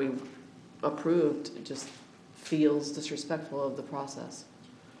 from where we approved, it just feels disrespectful of the process.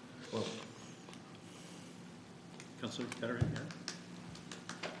 Well, Councilor Kettering?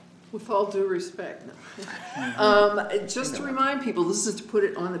 With all due respect, just to remind people, this is to put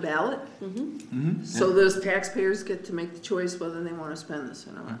it on the ballot. So those taxpayers get to make the choice whether they want to spend this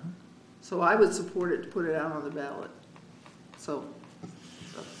or not. So I would support it to put it out on the ballot. So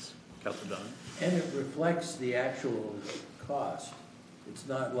that's Councilor Dunn. And it reflects the actual cost. It's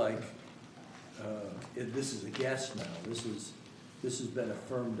not like this is a guess now. This has been a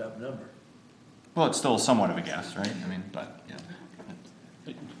firmed up number. Well, it's still somewhat of a guess, right? I mean, but yeah.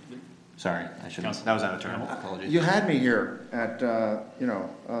 Sorry, I shouldn't. That was out of turn. Apologies. You had me here at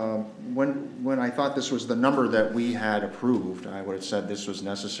when I thought this was the number that we had approved. I would have said this was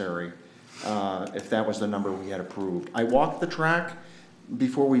necessary if that was the number we had approved. I walked the track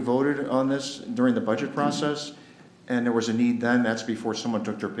before we voted on this during the budget process, and there was a need then. That's before someone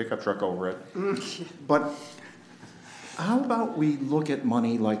took their pickup truck over it. But how about we look at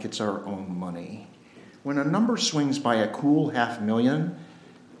money like it's our own money? When a number swings by a cool $500,000,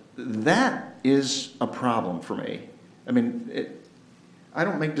 that is a problem for me. I mean, I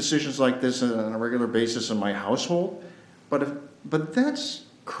don't make decisions like this on a regular basis in my household, but that's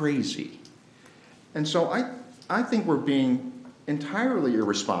crazy. And so I think we're being entirely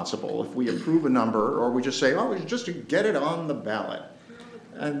irresponsible if we approve a number or we just say, oh, it's just to get it on the ballot.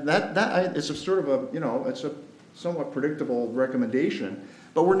 And that is a sort of a, it's a somewhat predictable recommendation,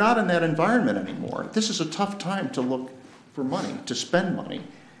 but we're not in that environment anymore. This is a tough time to look for money, to spend money.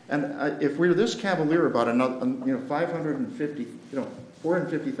 And if we're this cavalier about another, $450,000,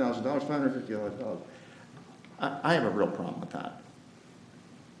 $550,000, I have a real problem with that.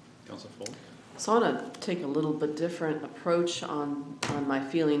 Councilor Foley? So I want to take a little bit different approach on my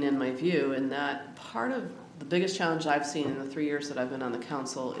feeling and my view, in that part of the biggest challenge I've seen in the 3 years that I've been on the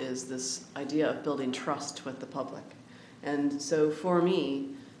council is this idea of building trust with the public. And so for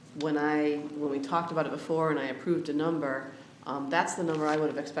me, when we talked about it before and I approved a number, that's the number I would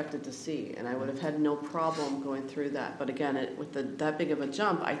have expected to see, and I would have had no problem going through that. But again, with that big of a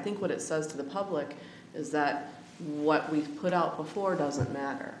jump, I think what it says to the public is that what we've put out before doesn't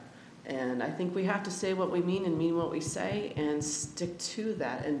matter. And I think we have to say what we mean and mean what we say and stick to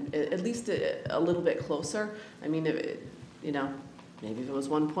that, and at least a little bit closer. I mean, maybe if it was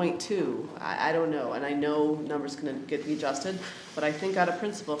 1.2, I don't know. And I know numbers can be adjusted, but I think out of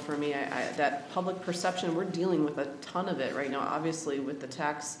principle for me, that public perception, we're dealing with a ton of it right now, obviously with the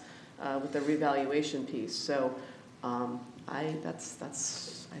tax, with the revaluation piece. So I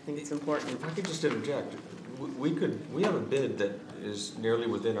think it's important. If I could just interject, we have a bid that is nearly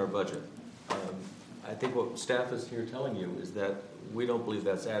within our budget. I think what staff is here telling you is that we don't believe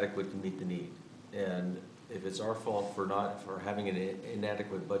that's adequate to meet the need. And if it's our fault for having an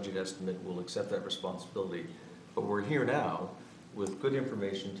inadequate budget estimate, we'll accept that responsibility. But we're here now with good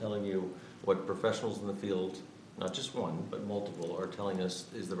information telling you what professionals in the field, not just one, but multiple, are telling us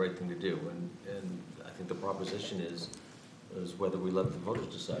is the right thing to do. And I think the proposition is whether we let the voters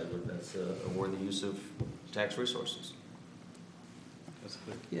decide whether that's a worthy use of tax resources. was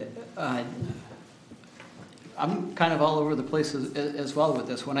clear. Yeah, I'm kind of all over the place as well with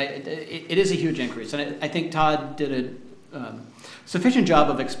this one. It is a huge increase, and I think Todd did a sufficient job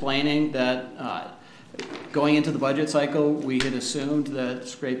of explaining that going into the budget cycle, we had assumed that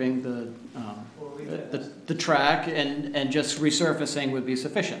scraping the track and just resurfacing would be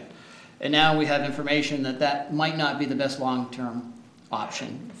sufficient. And now we have information that might not be the best long-term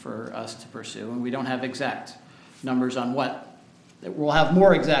option for us to pursue, and we don't have exact numbers on what. We'll have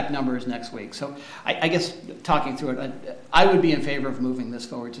more exact numbers next week. So I guess talking through it, I would be in favor of moving this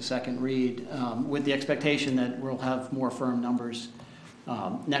forward to second read with the expectation that we'll have more firm numbers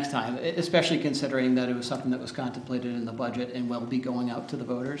next time, especially considering that it was something that was contemplated in the budget and will be going out to the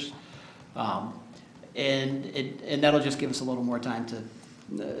voters. And that'll just give us a little more time to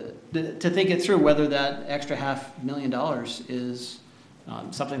think it through whether that extra $500,000 is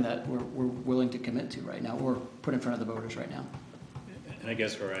something that we're willing to commit to right now or put in front of the voters right now. And I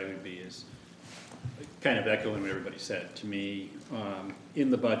guess where I would be is kind of echoing what everybody said. To me, in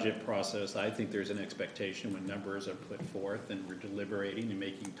the budget process, I think there's an expectation when numbers are put forth and we're deliberating and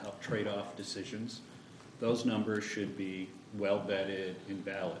making tough trade-off decisions, those numbers should be well vetted and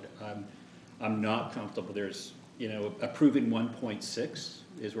valid. I'm not comfortable. There's, approving 1.6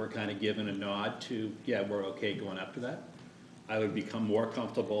 is we're kind of given a nod to, yeah, we're okay going up to that. I would become more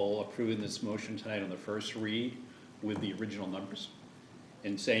comfortable approving this motion tonight on the first read with the original numbers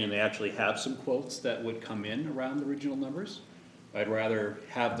and saying they actually have some quotes that would come in around the original numbers. I'd rather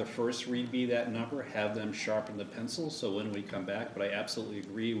have the first read be that number, have them sharpen the pencil so when we come back, but I absolutely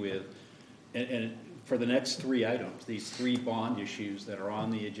agree with, and for the next three items, these three bond issues that are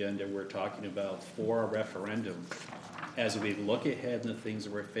on the agenda we're talking about for a referendum, as we look ahead and the things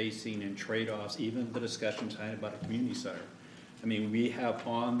that we're facing and trade-offs, even the discussion tonight about a community center. I mean, we have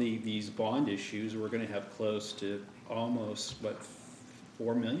on these bond issues, we're gonna have close to almost,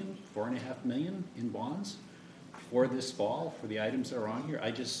 $4.5 million in bonds for this fall for the items that are on here.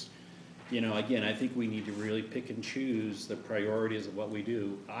 I just, again, I think we need to really pick and choose the priorities of what we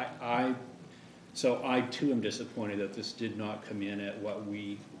do. So I too am disappointed that this did not come in at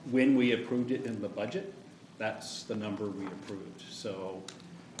when we approved it in the budget, that's the number we approved. So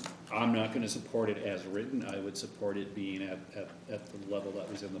I'm not going to support it as written. I would support it being at the level that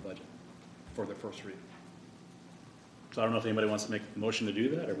was in the budget for the first read. So I don't know if anybody wants to make a motion to do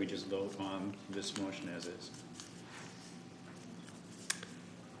that, or we just vote on this motion as is.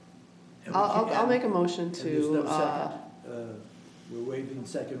 I'll make a motion to. There's no second. We're waiving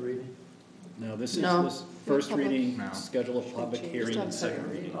second reading. No, this is this first reading, schedule of public hearing, and second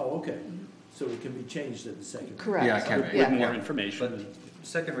reading. Oh, okay. So it can be changed at the second. Correct. Yeah, it can be. With more information. But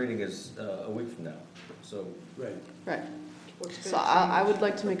second reading is a week from now, so. Right. Right. So I would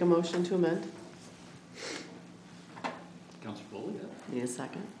like to make a motion to amend. Councilor Foley, yeah. Need a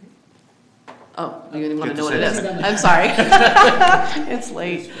second? Oh, you want to know what it is? I'm sorry. It's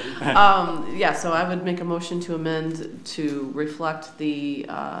late. Yeah, so I would make a motion to amend to reflect the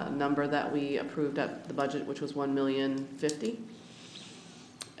number that we approved at the budget, which was $1,050,000,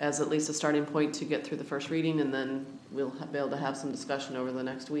 as at least a starting point to get through the first reading, and then we'll be able to have some discussion over the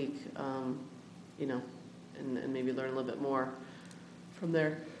next week, and maybe learn a little bit more from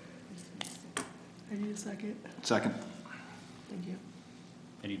there. I need a second. Second. Thank you.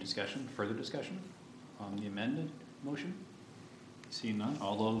 Any discussion, further discussion on the amended motion? Seeing none,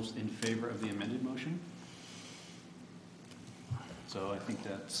 all those in favor of the amended motion? So I think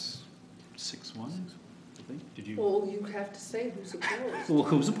that's 6-1, I think. Did you? Well, you have to say who's opposed. Well,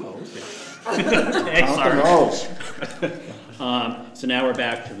 who's opposed? So now we're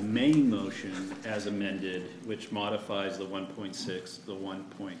back to the main motion as amended, which modifies the 1.6, the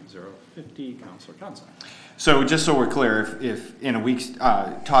 1.050. Councilor Johnson. So just so we're clear, if in a week,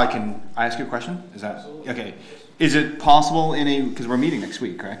 Todd, can I ask you a question? Is that okay? Is it possible because we're meeting next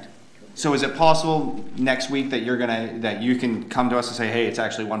week, correct? So is it possible next week that that you can come to us and say, hey, it's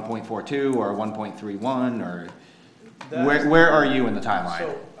actually 1.42 or 1.31 or where are you in the timeline?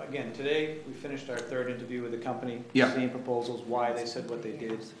 So again, today we finished our third interview with the company, Yep. seeing proposals, why they said what they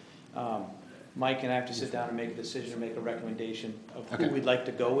did. Mike and I have to sit down and make a decision and make a recommendation of who we'd like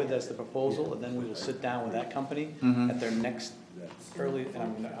to go with as the proposal, and then we will sit down with that company at their next early,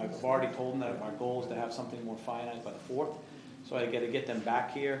 and I've already told them that our goal is to have something more finite by the 4th. So I got to get them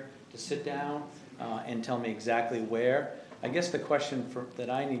back here to sit down and tell me exactly where. I guess the question that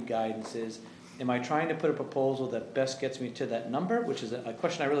I need guidance is, am I trying to put a proposal that best gets me to that number, which is a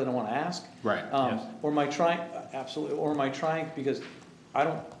question I really don't want to ask? Right. Yes. Or am I trying, absolutely, or am I trying, because I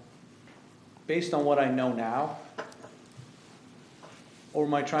don't, based on what I know now, Or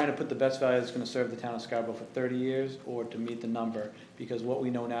am I trying to put the best value that's gonna serve the town of Scarborough for 30 years, or to meet the number? Because what we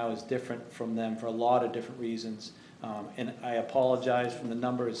know now is different from them for a lot of different reasons. And I apologize from the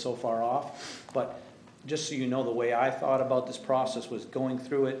number is so far off, but just so you know, the way I thought about this process was going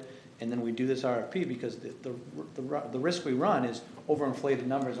through it, and then we do this RFP, because the risk we run is overinflated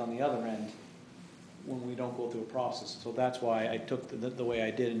numbers on the other end when we don't go through a process. So that's why I took the way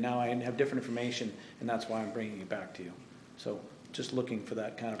I did, and now I have different information, and that's why I'm bringing it back to you. So just looking for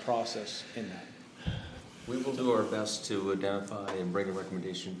that kind of process in that. We will do our best to identify and bring a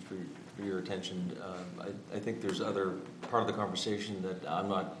recommendation for your attention. I think there's other part of the conversation that I'm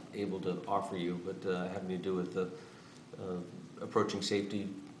not able to offer you, but having to do with the approaching safety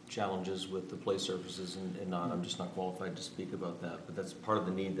challenges with the play surfaces and not. I'm just not qualified to speak about that, but that's part of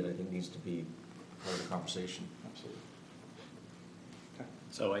the need that I think needs to be part of the conversation. Absolutely.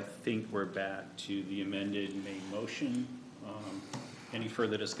 So I think we're back to the amended main motion. Any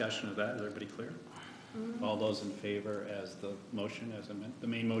further discussion of that? Is everybody clear? All those in favor as the motion as amended, the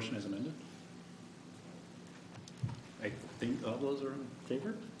main motion as amended? I think all those are in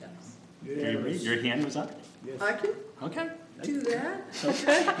favor? Yes. Your hand was up? I can Okay. do that.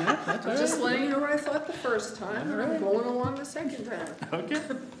 Okay. Yeah, that's all Just right. letting you know what I thought the first time, and I'm going along the second time. Okay.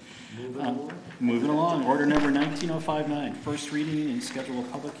 Moving along, order number 19059, first reading and schedule a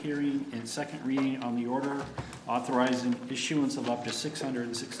public hearing and second reading on the order authorizing issuance of up to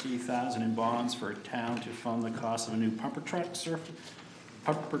 $660,000 in bonds for a town to fund the cost of a new pumper truck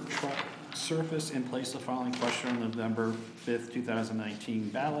surface and place the following question on November 5th, 2019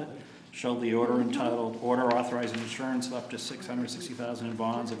 ballot. Shall the order entitled Order Authorizing Insurance of up to $660,000 in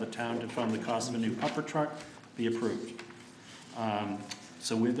bonds of the town to fund the cost of a new pumper truck be approved?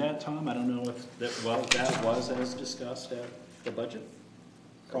 So with that, Tom, I don't know if that was as discussed at the budget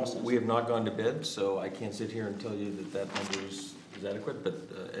process? We have not gone to bid, so I can't sit here and tell you that number is adequate, but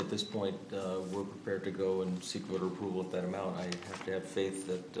at this point, we're prepared to go and seek voter approval at that amount. I have to have faith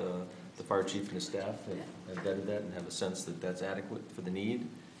that the fire chief and his staff have vetted that and have a sense that that's adequate for the need.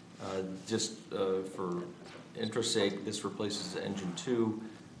 Just for interest's sake, this replaces engine 2.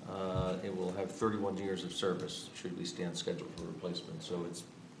 It will have 31 years of service should we stand scheduled for replacement. So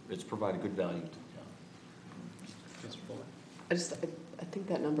it's provided good value to the town. I think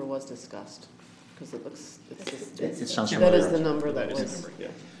that number was discussed, because it looks, It sounds that familiar. is the number that That is was. the number,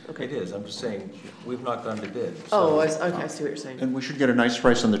 yeah. Okay. It is. I'm just saying, we've not gone to bid. Oh, So, okay, I see what you're saying. And we should get a nice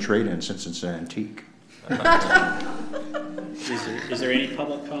price on the trade-in since it's an antique. Is there any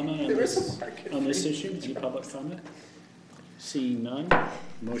public comment on this issue? Any public comment? Seeing none,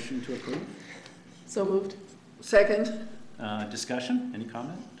 motion to approve. So moved. Second. Discussion? Any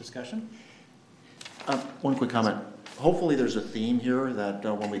comment? Discussion? One quick comment. Hopefully there's a theme here that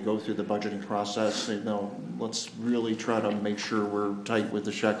when we go through the budgeting process, let's really try to make sure we're tight with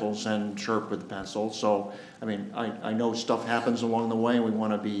the shekels and sharp with the pencil. So, I mean, I know stuff happens along the way, and we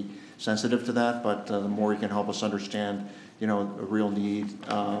want to be sensitive to that, but the more you can help us understand, a real need,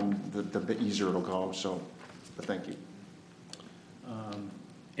 the easier it'll go. So, but thank you.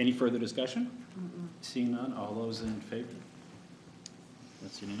 Any further discussion? Seeing none, all those in favor?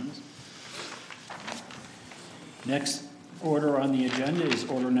 That's unanimous. Next order on the agenda is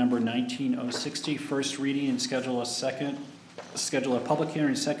order number 19060, first reading and schedule a public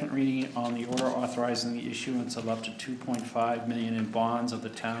hearing, second reading on the order authorizing the issuance of up to $2.5 million in bonds of the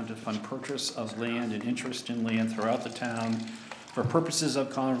town to fund purchase of land and interest in land throughout the town for purposes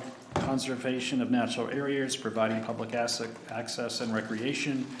of conservation of natural areas, providing public access and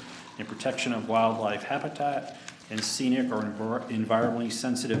recreation, and protection of wildlife habitat and scenic or environmentally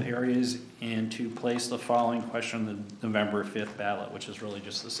sensitive areas, and to place the following question on the November 5th ballot, which is really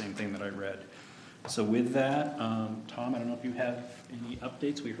just the same thing that I read. So with that, Tom, I don't know if you have any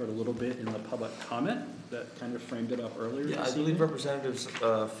updates. We heard a little bit in the public comment that kind of framed it up earlier. Yeah, I believe representatives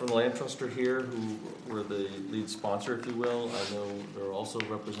from the Land Trust are here who were the lead sponsor, if you will. I know there are also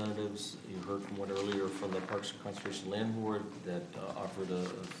representatives, you heard from one earlier, from the Parks and Conservation Land Board that offered a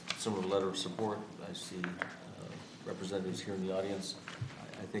similar letter of support. I see representatives here in the audience.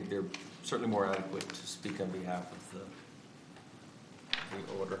 I think they're certainly more adequate to speak on behalf of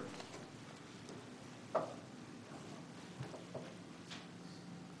the order.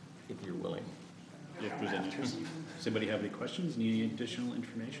 If you're willing. If there's any interest. Does anybody have any questions? Need any additional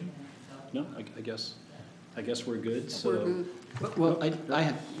information? No, I guess we're good. So. We're good. Well,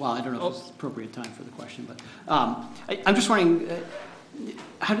 I don't know if it's appropriate time for the question, but I'm just wondering,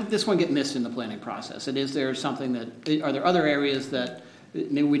 how did this one get missed in the planning process? And is there something are there other areas that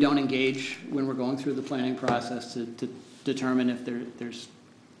maybe we don't engage when we're going through the planning process to determine if there's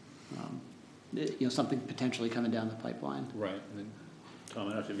something potentially coming down the pipeline? Right. Tom, I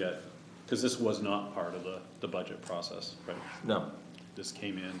don't know if you've got, because this was not part of the budget process, right? No. This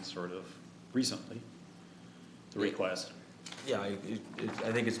came in sort of recently, the request. Yeah, I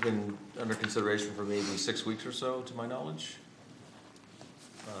think it's been under consideration for maybe 6 weeks or so, to my knowledge.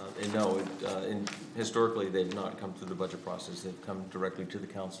 And no, historically, they've not come through the budget process. They've come directly to the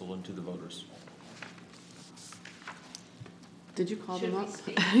council and to the voters. Did you call them up?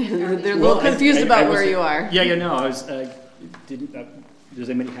 They're a little confused about where you are. Yeah, no, I was, does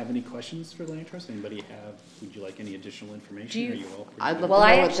anybody have any questions for Land Trust? Would you like any additional information? Are you all I'd love to Well, know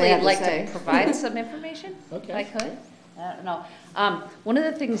I what they actually have would like say. to provide some information, Okay. if I could. I don't know. One of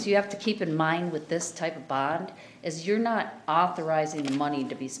the things you have to keep in mind with this type of bond is you're not authorizing the money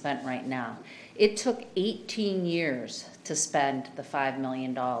to be spent right now. It took 18 years to spend the $5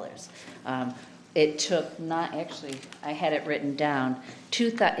 million. It took I had it written down,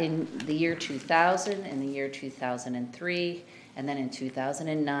 in the year 2000, in the year 2003, and then in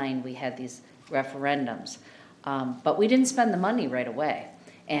 2009, we had these referendums. But we didn't spend the money right away.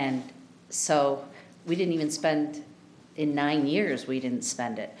 And so we didn't even spend, in 9 years, we didn't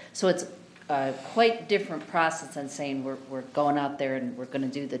spend it. So it's a quite different process than saying we're going out there and we're going to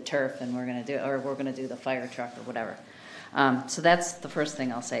do the turf and we're going to do the fire truck or whatever. So that's the first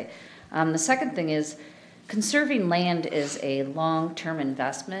thing I'll say. The second thing is conserving land is a long-term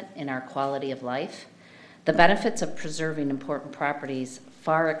investment in our quality of life. The benefits of preserving important properties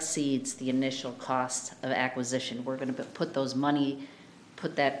far exceeds the initial cost of acquisition. We're going to put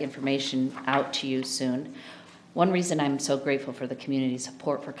that information out to you soon. One reason I'm so grateful for the community's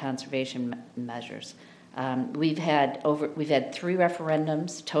support for conservation measures. We've had 3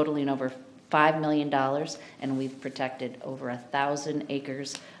 referendums totaling over $5 million, and we've protected over 1,000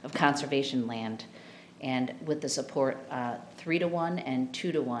 acres of conservation land, and with the support 3-to-1 and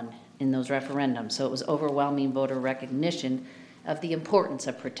 2-to-1 in those referendums. So it was overwhelming voter recognition of the importance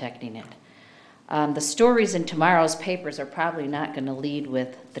of protecting it. The stories in tomorrow's papers are probably not going to lead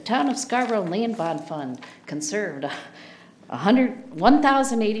with the Town of Scarborough Land Bond Fund conserved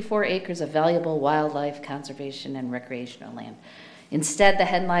 1,084 acres of valuable wildlife, conservation, and recreational land. Instead, the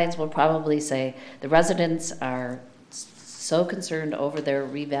headlines will probably say the residents are so concerned over their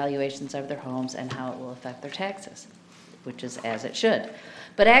revaluations of their homes and how it will affect their taxes, which is as it should.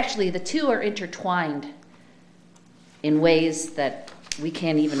 But actually, the two are intertwined in ways that we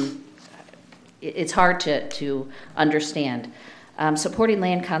can't even, it's hard to understand. Supporting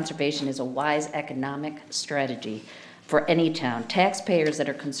land conservation is a wise economic strategy for any town. Taxpayers that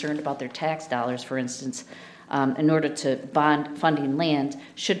are concerned about their tax dollars, for instance, in order to bond funding land,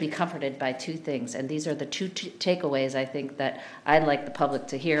 should be comforted by 2 things. And these are the 2 takeaways I think that I'd like the public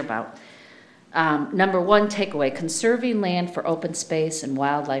to hear about. Number 1 takeaway, conserving land for open space and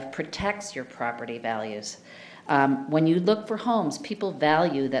wildlife protects your property values. When you look for homes, people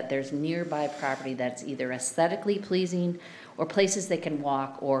value that there's nearby property that's either aesthetically pleasing or places they can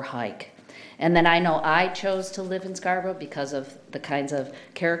walk or hike. And then I know I chose to live in Scarborough because of the kinds of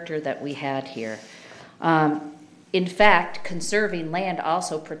character that we had here. In fact, conserving land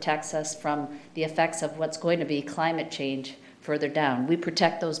also protects us from the effects of what's going to be climate change further down. We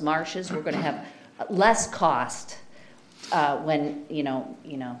protect those marshes. We're going to have less cost when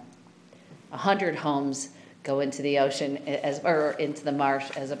 100 homes go into the ocean or into the marsh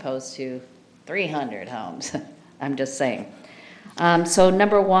as opposed to 300 homes. I'm just saying. So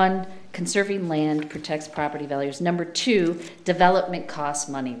number 1, conserving land protects property values. Number 2, development costs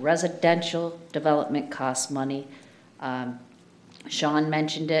money. Residential development costs money. Sean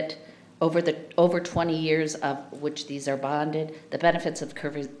mentioned it. Over 20 years of which these are bonded, the benefits of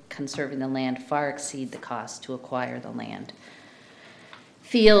conserving the land far exceed the cost to acquire the land.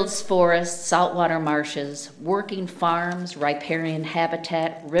 Fields, forests, saltwater marshes, working farms, riparian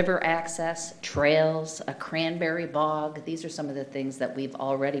habitat, river access, trails, a cranberry bog. These are some of the things that we've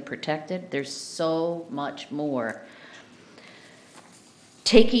already protected. There's so much more.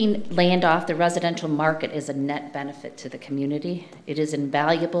 Taking land off the residential market is a net benefit to the community. It is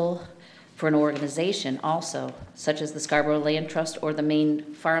invaluable for an organization also, such as the Scarborough Land Trust or the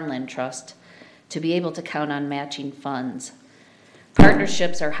Maine Farmland Trust, to be able to count on matching funds.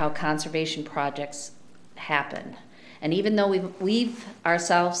 Partnerships are how conservation projects happen. And even though we've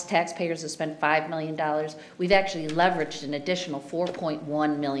ourselves, taxpayers, have spent $5 million, we've actually leveraged an additional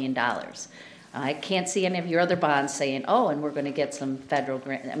 $4.1 million. I can't see any of your other bonds saying, oh, and we're going to get some federal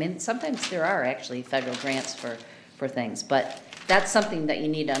grant. I mean, sometimes there are actually federal grants for things, but that's something that you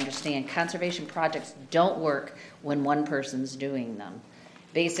need to understand. Conservation projects don't work when one person's doing them.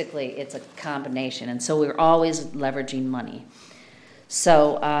 Basically, it's a combination, and so we're always leveraging money.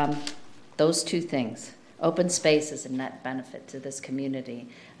 So those 2 things. Open space is a net benefit to this community.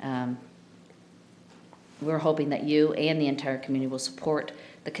 We're hoping that you and the entire community will support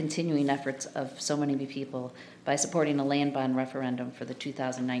the continuing efforts of so many people by supporting a land bond referendum for the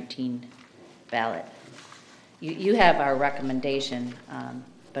 2019 ballot. You have our recommendation,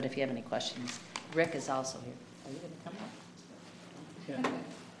 but if you have any questions, Rick is also here. Are you going to come up? Yeah.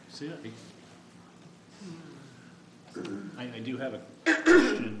 See that? I do have a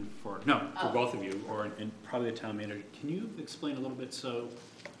question for both of you, and probably the town manager. Can you explain a little bit? So,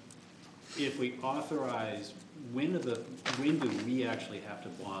 if we authorize, when do we actually have to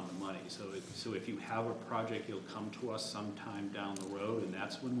bond the money? So if you have a project, you'll come to us sometime down the road, and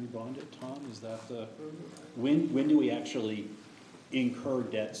that's when we bond it. Tom, is that the when do we actually incur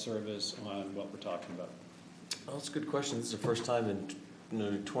debt service on what we're talking about? Well, that's a good question. This is the first time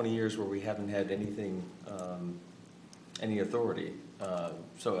in 20 years where we haven't had anything, any authority.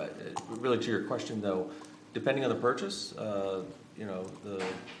 So really to your question though, depending on the purchase, the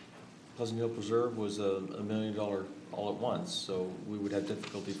Pleasant Hill Preserve was $1 million all at once, so we would have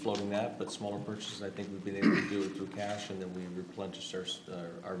difficulty floating that, but smaller purchases, I think we've been able to do it through cash, and then we replenish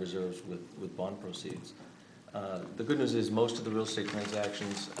our reserves with bond proceeds. The good news is most of the real estate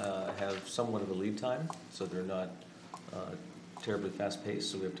transactions have somewhat of a lead time, so they're not terribly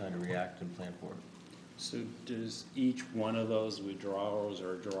fast-paced, so we have time to react and plan for it. So does each one of those withdrawals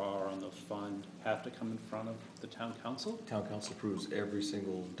or draw on the fund have to come in front of the town council? Town council approves every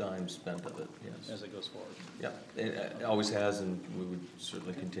single dime spent of it, yes. As it goes forward? Yeah, it always has, and we would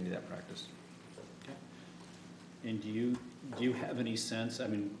certainly continue that practice. Okay. And do you have any sense, I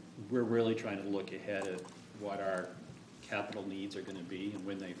mean, we're really trying to look ahead at what our capital needs are going to be and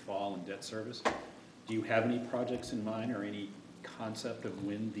when they fall in debt service. Do you have any projects in mind or any concept of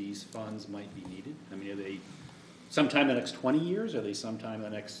when these funds might be needed? I mean, are they sometime in the next 20 years, or are they sometime in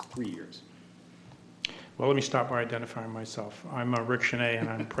the next 3 years? Well, let me start by identifying myself. I'm Rick Chenet, and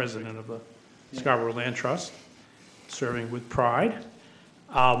I'm president of the Scarborough Land Trust, serving with pride.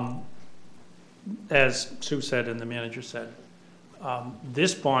 As Sue said and the manager said,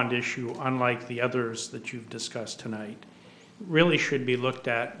 this bond issue, unlike the others that you've discussed tonight, really should be looked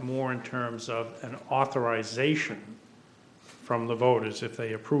at more in terms of an authorization from the voters, if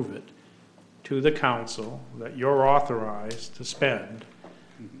they approve it, to the council that you're authorized to spend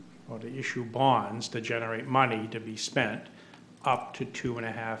or to issue bonds to generate money to be spent up to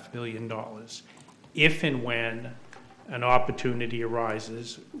 $2.5 million. If and when an opportunity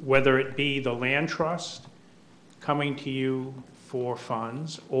arises, whether it be the land trust coming to you for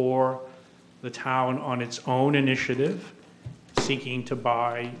funds or the town on its own initiative seeking to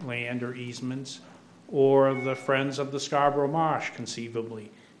buy land or easements, or the Friends of the Scarborough Marsh conceivably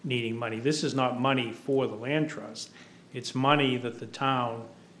needing money. This is not money for the land trust. It's money that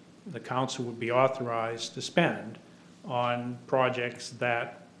the council would be authorized to spend on projects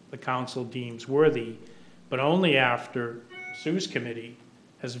that the council deems worthy, but only after Sue's committee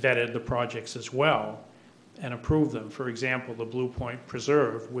has vetted the projects as well and approved them. For example, the Blue Point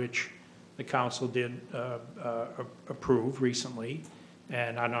Preserve, which the council did approve recently,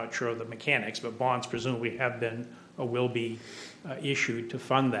 and I'm not sure of the mechanics, but bonds presumably have been or will be issued to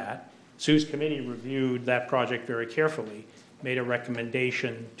fund that. Sue's committee reviewed that project very carefully, made a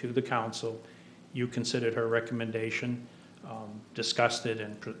recommendation to the council. You considered her recommendation, discussed it,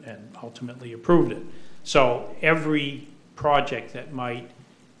 and ultimately approved it. So every project that might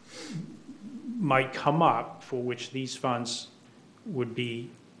come up for which these funds would be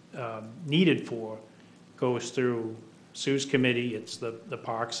needed for goes through Sue's committee. It's the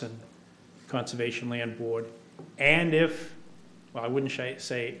Parks and Conservation Land Board. And if, well, I wouldn't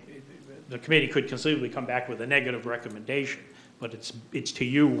say, the committee could conceivably come back with a negative recommendation, but it's to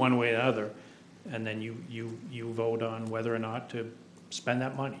you one way or another, and then you vote on whether or not to spend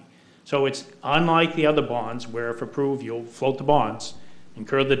that money. So it's unlike the other bonds where if approved, you'll float the bonds,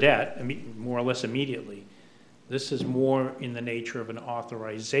 incur the debt more or less immediately. This is more in the nature of an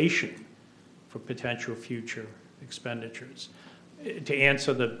authorization for potential future expenditures. To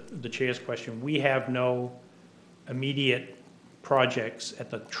answer the chair's question, we have no immediate projects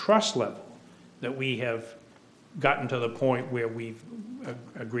at the trust level that we have gotten to the point where we've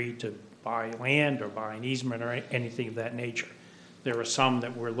agreed to buy land or buy an easement or anything of that nature. There are some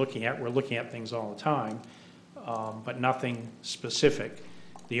that we're looking at. We're looking at things all the time, but nothing specific.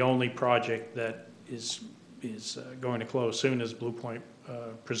 The only project that is going to close soon is Blue Point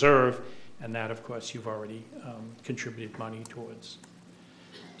Preserve, and that, of course, you've already contributed money towards.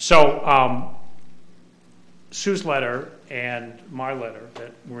 So Sue's letter and my letter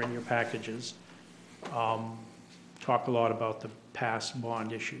that were in your packages talk a lot about the past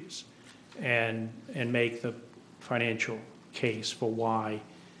bond issues. and make the financial case for why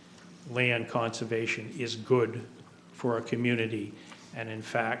land conservation is good for a community, and in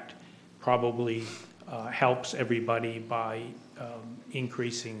fact probably helps everybody by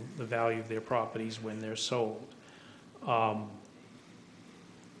increasing the value of their properties when they're sold. I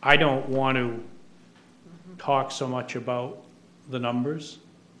don't want to talk so much about the numbers.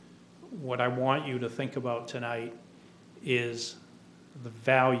 What I want you to think about tonight is the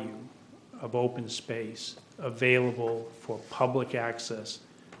value of open space available for public access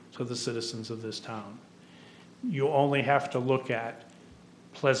to the citizens of this town. You only have to look at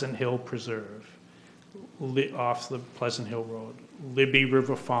Pleasant Hill Preserve off the Pleasant Hill Road, Libby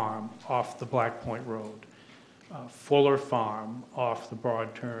River Farm off the Black Point Road, Fuller Farm off the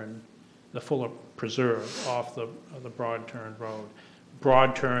Broad Turn, the Fuller Preserve off the Broad Turn Road,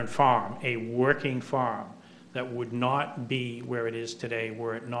 Broad Turn Farm, a working farm that would not be where it is today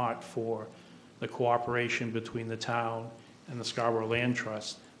were it not for the cooperation between the town and the Scarborough Land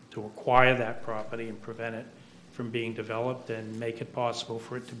Trust to acquire that property and prevent it from being developed and make it possible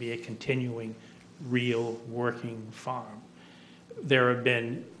for it to be a continuing, real, working farm. There have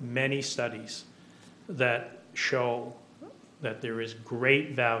been many studies that show that there is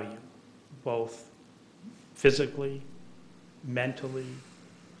great value, both physically, mentally,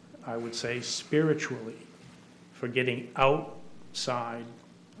 I would say spiritually, for getting outside,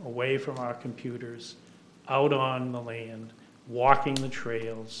 away from our computers, out on the land, walking the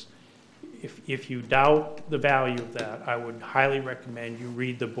trails. If you doubt the value of that, I would highly recommend you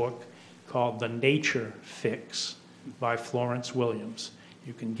read the book called The Nature Fix by Florence Williams.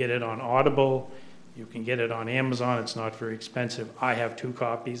 You can get it on Audible, you can get it on Amazon, it's not very expensive. I have 2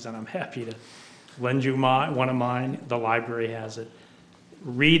 copies and I'm happy to lend you one of mine. The library has it.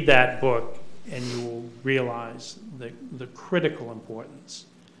 Read that book and you will realize the critical importance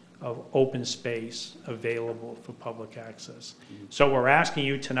of open space available for public access. So we're asking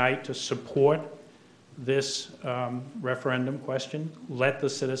you tonight to support this referendum question. Let the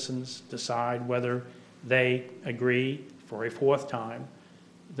citizens decide whether they agree for a 4th time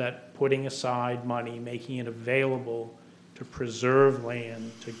that putting aside money, making it available to preserve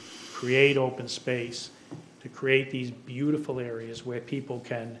land, to create open space, to create these beautiful areas where people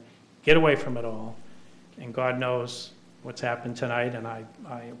can get away from it all. And God knows what's happened tonight, and I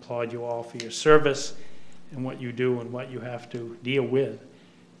applaud you all for your service and what you do and what you have to deal with.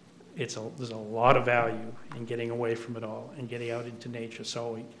 There's a lot of value in getting away from it all and getting out into nature.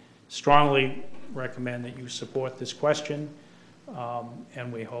 So we strongly recommend that you support this question,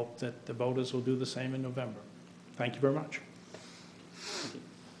 and we hope that the voters will do the same in November. Thank you very much.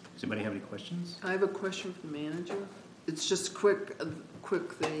 Does anybody have any questions? I have a question for the manager. It's just quick,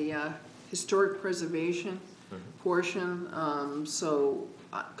 the historic preservation portion. So,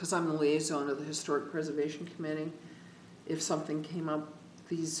 because I'm the liaison of the Historic Preservation Committee, if something came up,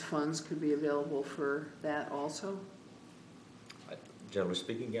 these funds could be available for that also? Generally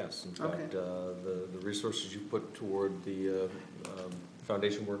speaking, yes. In fact, the resources you put toward the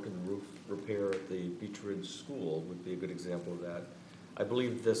foundation work and roof repair at the Beach Ridge School would be a good example of that. I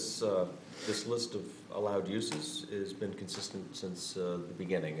believe this list of allowed uses has been consistent since the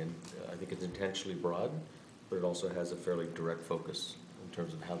beginning, and I think it's intentionally broad, but it also has a fairly direct focus in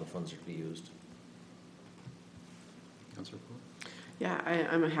terms of how the funds are to be used. Councilor Poole? Yeah,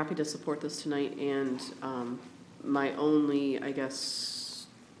 I'm happy to support this tonight, and my only, I guess,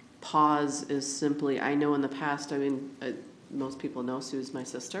 pause is simply, I know in the past, I mean, most people know Sue's my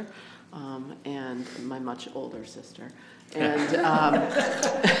sister, and my much older sister. And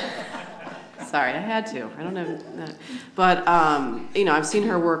sorry, I had to. I don't know that. But, you know, I've seen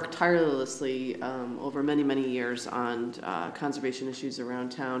her work tirelessly over many, many years on conservation issues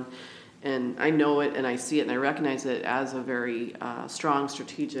around town. And I know it and I see it and I recognize it as a very strong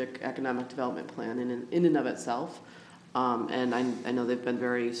strategic economic development plan in and of itself. And I know they've been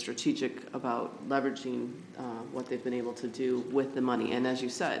very strategic about leveraging what they've been able to do with the money. And as you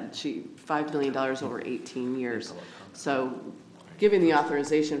said, $5 million over 18 years. So giving the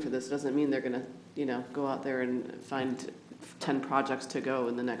authorization for this doesn't mean they're going to, you know, go out there and find 10 projects to go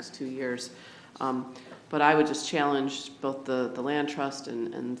in the next 2 years. But I would just challenge both the land trust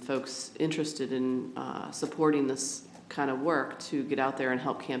and folks interested in supporting this kind of work to get out there and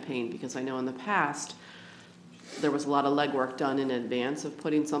help campaign, because I know in the past there was a lot of legwork done in advance of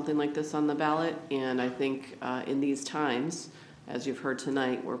putting something like this on the ballot, and I think in these times, as you've heard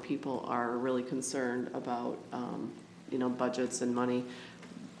tonight, where people are really concerned about you know, budgets and money,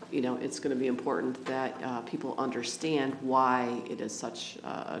 you know, it's going to be important that people understand why it is such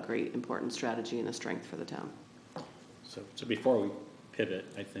a great, important strategy and a strength for the town. So before we pivot,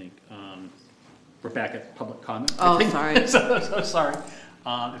 I think. We're back at public comment. Oh, I think. sorry. so sorry.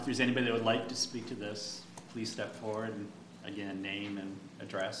 If there's anybody that would like to speak to this, please step forward and, again, name and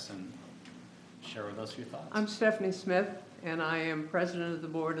address and share with us your thoughts. I'm Stephanie Smith, and I am president of the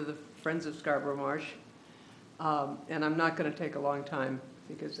board of the Friends of Scarborough Marsh. And I'm not going to take a long time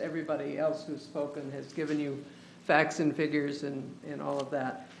because everybody else who's spoken has given you facts and figures and all of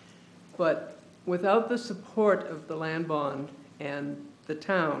that. But without the support of the land bond and the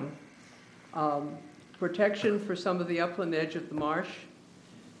town, protection for some of the upland edge of the marsh,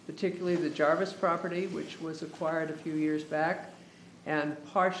 particularly the Jarvis property, which was acquired a few years back, and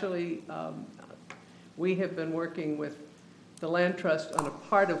partially we have been working with the Land Trust on a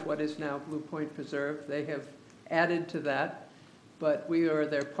part of what is now Blue Point Preserve. They have added to that, but we are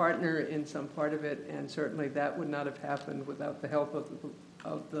their partner in some part of it, and certainly that would not have happened without the help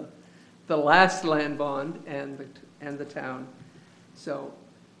of the last land bond and the town. So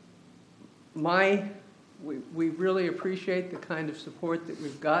we really appreciate the kind of support that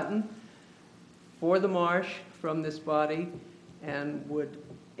we've gotten for the marsh from this body, and would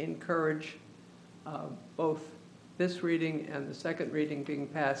encourage both this reading and the second reading being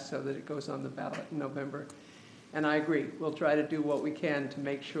passed so that it goes on the ballot in November. And I agree, we'll try to do what we can to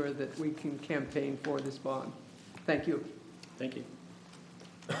make sure that we can campaign for this bond. Thank you. Thank you.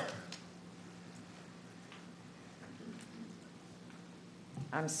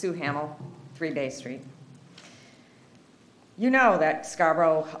 I'm Sue Hamill, 3 Bay Street. You know that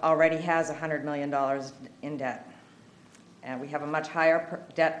Scarborough already has $100 million in debt. And we have a much higher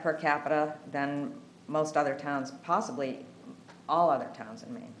debt per capita than most other towns, possibly all other towns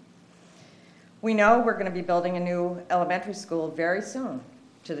in Maine. We know we're going to be building a new elementary school very soon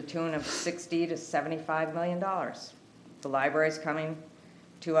to the tune of $60 to $75 million. The library's coming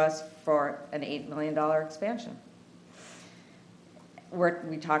to us for an $8 million expansion.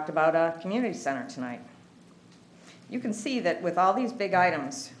 We talked about a community center tonight. You can see that with all these big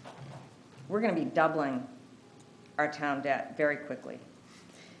items, we're going to be doubling our town debt very quickly.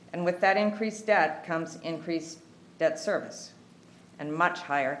 And with that increased debt comes increased debt service and much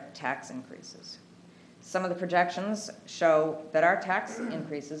higher tax increases. Some of the projections show that our tax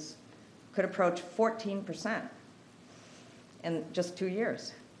increases could approach 14% in just 2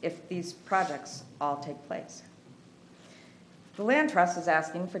 years if these projects all take place. The Land Trust is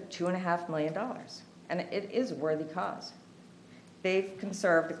asking for $2.5 million, and it is a worthy cause. They've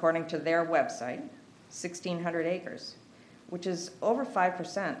conserved, according to their website, 1,600 acres, which is over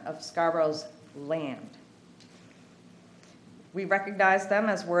 5% of Scarborough's land. We recognize them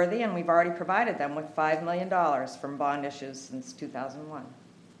as worthy, and we've already provided them with $5 million from bond issues since 2001.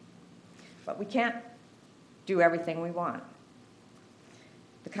 But we can't do everything we want.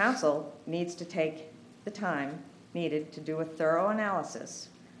 The council needs to take the time needed to do a thorough analysis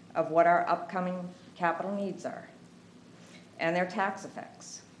of what our upcoming capital needs are and their tax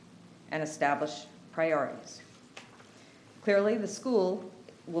effects, and establish priorities. Clearly, the school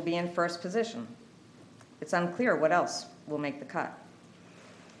will be in first position. It's unclear what else will make the cut.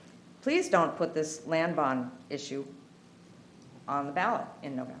 Please don't put this land bond issue on the ballot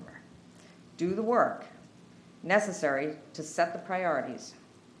in November. Do the work necessary to set the priorities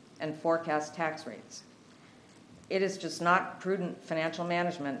and forecast tax rates. It is just not prudent financial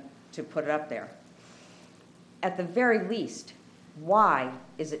management to put it up there. At the very least, why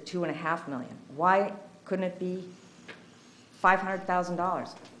is it $2.5 million? Why couldn't it be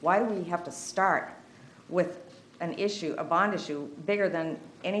 $500,000? Why do we have to start with an issue, a bond issue, bigger than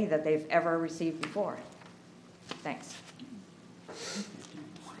any that they've ever received before? Thanks.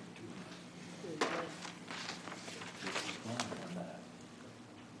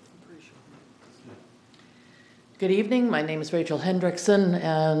 Good evening. My name is Rachel Hendrickson,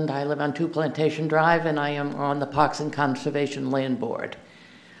 and I live on 2 Plantation Drive, and I am on the Parks and Conservation Land Board.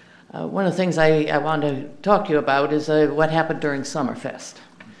 One of the things I want to talk to you about is what happened during Summerfest.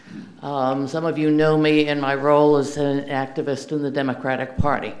 Some of you know me in my role as an activist in the Democratic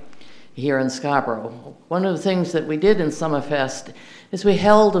Party here in Scarborough. One of the things that we did in Summerfest is we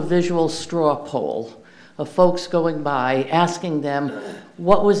held a visual straw poll of folks going by, asking them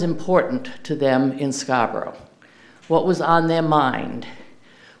what was important to them in Scarborough. What was on their mind?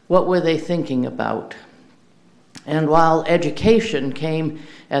 What were they thinking about? And while education came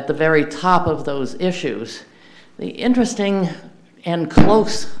at the very top of those issues, the interesting and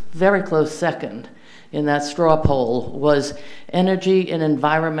close, very close second in that straw poll was energy and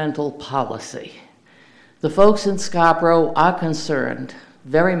environmental policy. The folks in Scarborough are concerned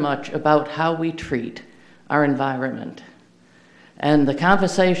very much about how we treat our environment. And the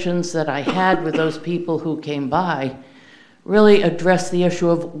conversations that I had with those people who came by really address the issue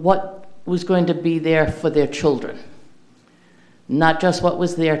of what was going to be there for their children. Not just what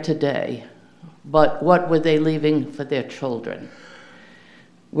was there today, but what were they leaving for their children.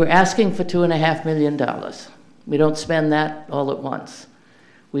 We're asking for $2.5 million. We don't spend that all at once.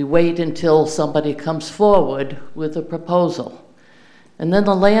 We wait until somebody comes forward with a proposal. And then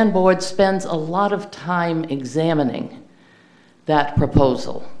the land board spends a lot of time examining that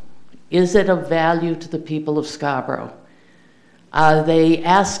proposal. Is it of value to the people of Scarborough? Are they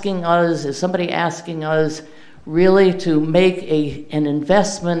asking us, is somebody asking us really to make an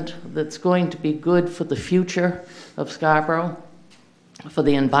investment that's going to be good for the future of Scarborough, for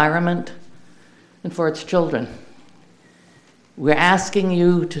the environment, and for its children? We're asking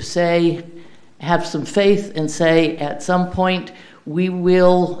you to say, have some faith and say, at some point, we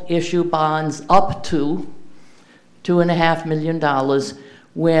will issue bonds up to $2.5 million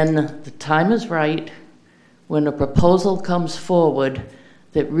when the time is right, when a proposal comes forward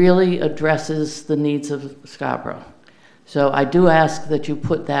that really addresses the needs of Scarborough. So I do ask that you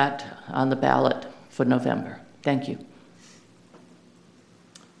put that on the ballot for November. Thank you.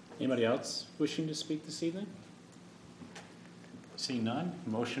 Anybody else wishing to speak this evening? Seeing none,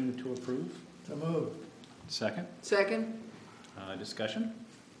 motion to approve? So moved. Second? Second? Discussion?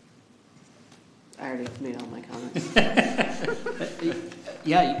 I already made all my comments.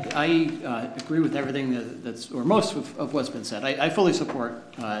 Yeah, I agree with everything that's, or most of what's been said. I fully support,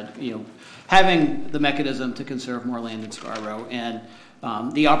 having the mechanism to conserve more land in Scarborough, and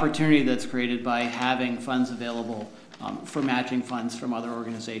the opportunity that's created by having funds available for matching funds from other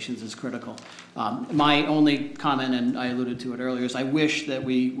organizations is critical. My only comment, and I alluded to it earlier, is I wish that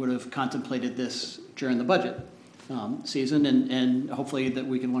we would have contemplated this during the budget season, and hopefully that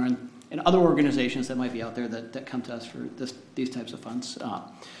we can learn, and other organizations that might be out there that come to us for these types of funds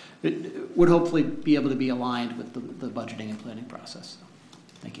it would hopefully be able to be aligned with the budgeting and planning process.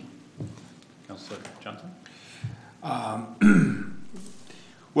 Thank you. Councilor Johnson?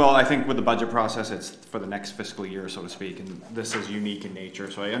 Well, I think with the budget process, it's for the next fiscal year, so to speak, and this is unique in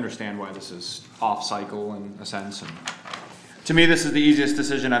nature, so I understand why this is off-cycle in a sense. And to me, this is the easiest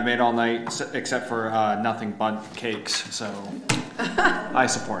decision I've made all night, except for nothing but cakes, so I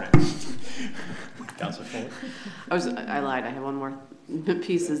support it. Councilor Fuller? I lied. I have one more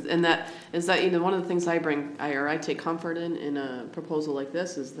piece, and that is that one of the things I take comfort in a proposal like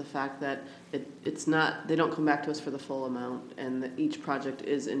this is the fact that it's not, they don't come back to us for the full amount, and that each project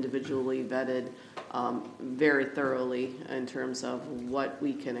is individually vetted very thoroughly in terms of what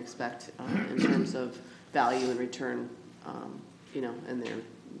we can expect in terms of value and return, and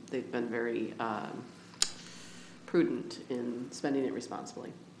they've been very prudent in spending it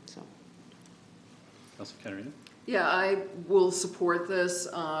responsibly. So. Councilor Caterina? Yeah, I will support this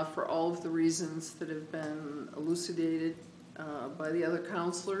for all of the reasons that have been elucidated by the other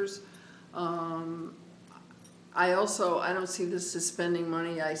councilors. I don't see this as spending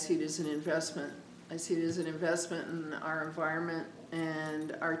money. I see it as an investment. I see it as an investment in our environment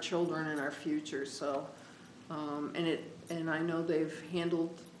and our children and our future. So, and I know they've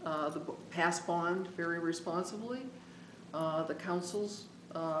handled the past bond very responsibly. The councils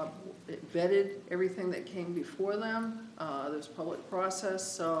vetted everything that came before them. There's public process,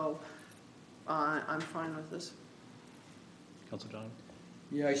 so I'm fine with this. Councilor Donovan?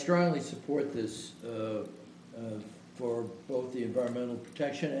 Yeah, I strongly support this for both the environmental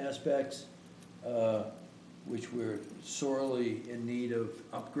protection aspects, which we're sorely in need of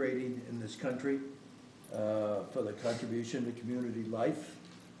upgrading in this country, for the contribution to community life,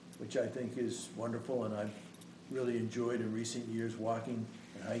 which I think is wonderful, and I've really enjoyed in recent years walking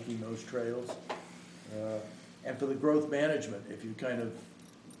and hiking those trails. And for the growth management, if you kind of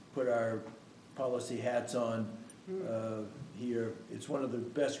put our policy hats on here, it's one of the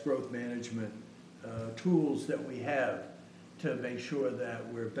best growth management tools that we have to make sure that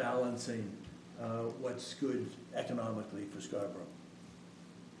we're balancing what's good economically for Scarborough.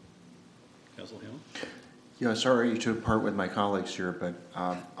 Councilor Hill? Yeah, sorry to part with my colleagues here, but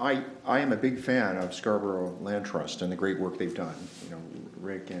I am a big fan of Scarborough Land Trust and the great work they've done.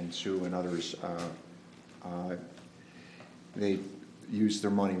 Rick and Sue and others, they used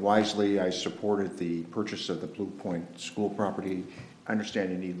their money wisely. I supported the purchase of the Blue Point School property. I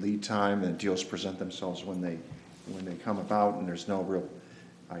understand you need lead time, and deals present themselves when they come about, and there's no real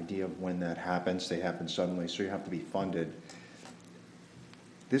idea of when that happens. They happen suddenly, so you have to be funded.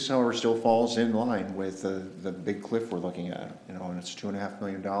 This, however, still falls in line with the big cliff we're looking at, and it's $2.5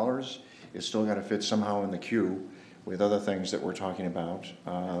 million. It's still got to fit somehow in the queue with other things that we're talking about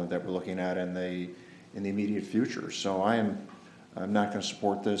that we're looking at in the immediate future. So I'm not going to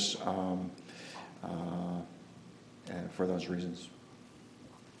support this, for those reasons.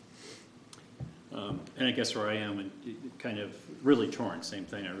 And I guess where I am, and kind of really torn, same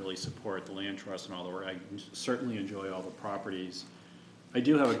thing. I really support the land trust and all the work. I certainly enjoy all the properties. I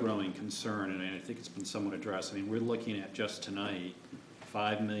do have a growing concern, and I think it's been somewhat addressed. I mean, we're looking at just tonight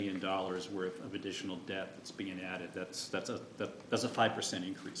 $5 million worth of additional debt that's being added. That's a 5%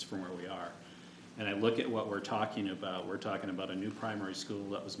 increase from where we are. And I look at what we're talking about. We're talking about a new primary school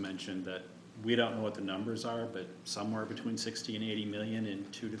that was mentioned that we don't know what the numbers are, but somewhere between 60 and 80 million in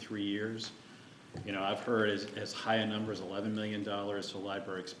 2 to 3 years. You know, I've heard as high a number as $11 million for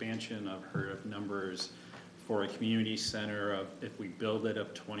library expansion. I've heard of numbers for a community center of, if we build it,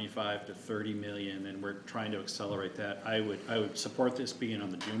 of 25 to 30 million, and we're trying to accelerate that. I would support this being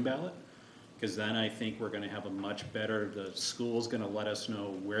on the June ballot, because then I think we're going to have a much better, the school's going to let us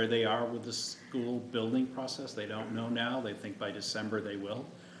know where they are with the school building process. They don't know now. They think by December they will.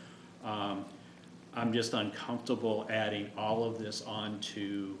 I'm just uncomfortable adding all of this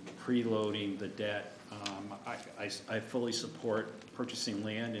onto preloading the debt. I fully support purchasing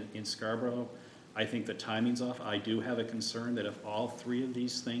land in Scarborough. I think the timing's off. I do have a concern that if all 3 of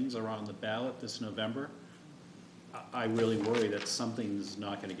these things are on the ballot this November, I really worry that something's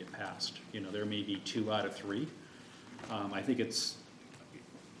not going to get passed. You know, there may be 2 out of 3. I think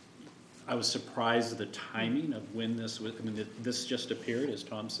I was surprised at the timing of when this was. I mean, this just appeared, as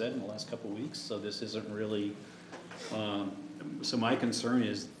Tom said, in the last couple of weeks, so this isn't really. So my concern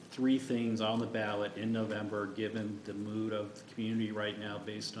is 3 things on the ballot in November, given the mood of the community right now,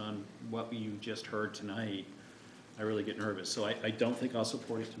 based on what you just heard tonight. I really get nervous. So I don't think I'll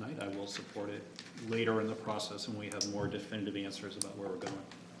support it tonight. I will support it later in the process when we have more definitive answers about where we're going.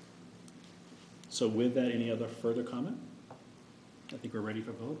 So with that, any other further comment? I think we're ready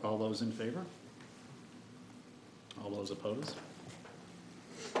for vote. All those in favor? All those opposed?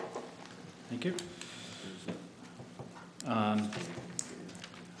 Thank you.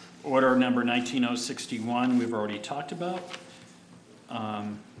 Order number 19061 we've already talked about.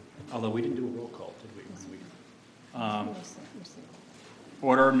 Although we didn't do a roll call, did we?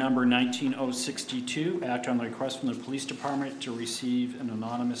 Order number 19062, act on the request from the police department to receive an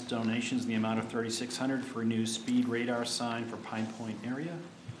anonymous donations in the amount of $3,600 for a new speed radar sign for Pine Point area.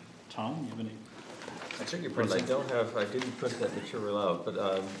 Tom, you have any? I checked your print. I didn't print that material out,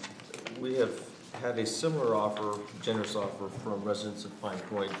 but we have had a similar offer, generous offer from residents of Pine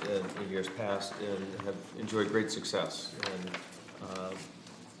Point in years past, and have enjoyed great success. And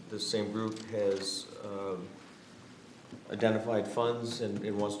this same group has identified funds and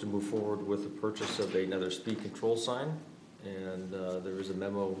wants to move forward with the purchase of another speed control sign. And there is a a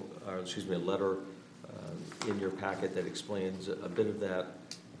letter in your packet that explains a bit of that.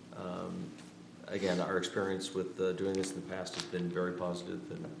 Again, our experience with doing this in the past has been very positive,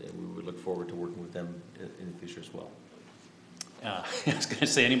 and we would look forward to working with them in the future as well. I was going to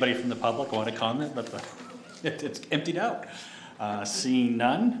say, anybody from the public want to comment, but it's emptied out. Seeing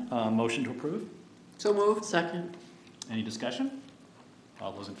none, motion to approve? So moved. Second. Any discussion?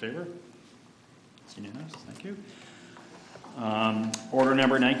 All those in favor? It's unanimous. Thank you. Order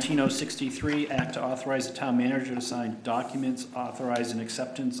number 19063, act to authorize the town manager to sign documents authorizing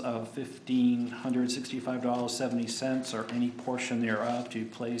acceptance of $1,565.70 or any portion thereof to be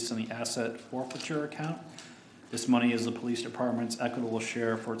placed in the asset forfeiture account. This money is the police department's equitable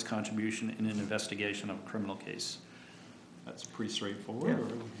share for its contribution in an investigation of a criminal case. That's pretty straightforward. Yeah.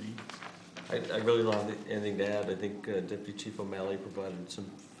 I really don't have anything to add. I think Deputy Chief O'Malley provided some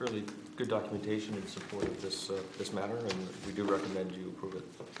fairly good documentation in support of this matter, and we do recommend you approve it.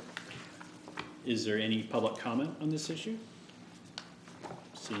 Is there any public comment on this issue?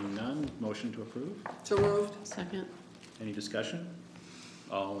 Seeing none, motion to approve? So moved. Second. Any discussion?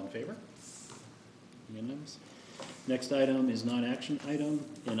 All in favor? Unanimous. Next item is non-action item,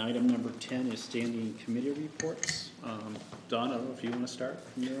 and item number 10 is standing committee reports. Don, I don't know if you want to start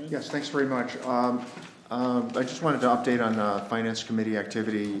from your end? Yes, thanks very much. I just wanted to update on Finance Committee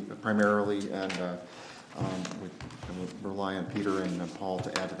activity primarily, and we rely on Peter and Paul to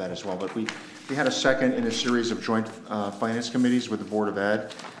add to that as well. But we had a second in a series of joint Finance Committees with the Board of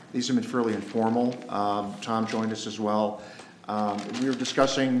Ed. These have been fairly informal. Tom joined us as well. We were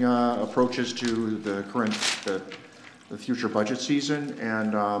discussing approaches to the future budget season,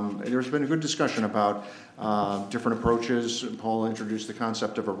 and there's been a good discussion about different approaches. Paul introduced the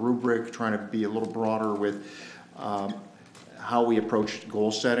concept of a rubric, trying to be a little broader with how we approach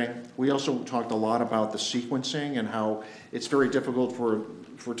goal setting. We also talked a lot about the sequencing and how it's very difficult for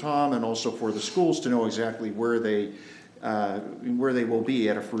Tom and also for the schools to know exactly where they where they will be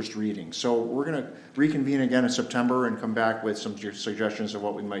at a first reading. So we're going to reconvene again in September and come back with some suggestions of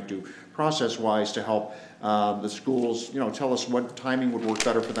what we might do process-wise to help the schools, tell us what timing would work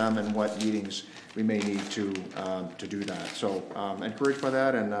better for them and what meetings we may need to do that. So encouraged by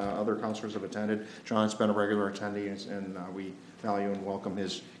that, and other counselors have attended. John's been a regular attendee, and we value and welcome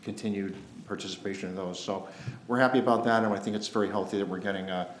his continued participation in those. So we're happy about that, and I think it's very healthy that we're getting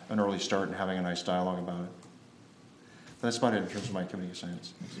an early start and having a nice dialogue about it. That's about it in terms of my committee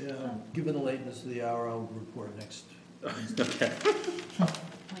assignments. Yeah, given the lateness of the hour, I'll report next. Okay.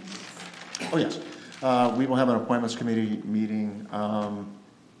 Oh, yes. We will have an appointments committee meeting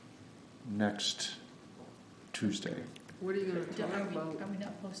next Tuesday. What are you going to talk about? Are we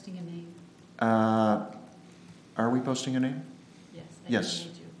not posting a name? Are we posting a name? Yes. Yes.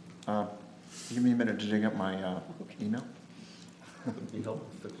 Give me a minute to dig up my email. Would it be helpful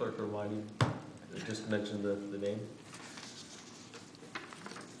if the clerk reminded you, just mention the name?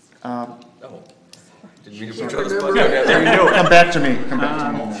 Didn't mean to put you on the spot. There you go. Come back to me. Come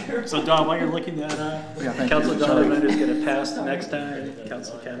back to me. So Don, while you're looking that up, Councilor Donovan is going to pass the next time.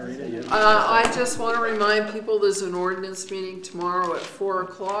 Councilor Caterina, I just want to remind people there's an ordinance meeting tomorrow at 4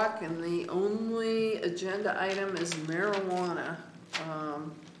 o'clock, and the only agenda item is marijuana.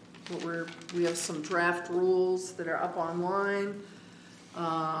 We have some draft rules that are up online.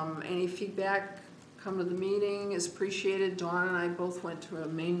 Any feedback, come to the meeting, is appreciated. Dawn and I both went to a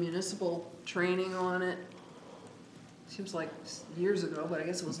Maine municipal training on it. Seems like years ago, but I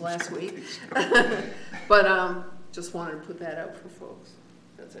guess it was last week. But just wanted to put that out for folks.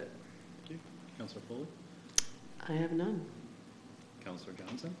 That's it. Thank you. Councilor Foley? I have none. Councilor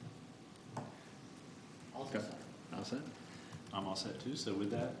Johnson? All set. All set? I'm all set too, so with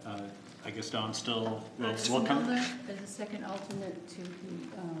that, I guess Don still As will come. a second alternate to the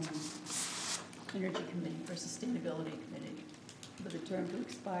Energy Committee for Sustainability Committee, with a term to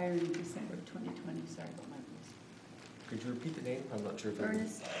expire in December of 2020. Sorry about my voice. Could you repeat the name? I'm not sure if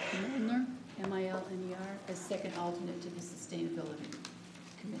Ernest Milner, M-I-L-N-E-R, as second alternate to the Sustainability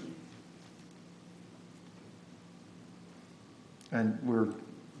Committee. And we're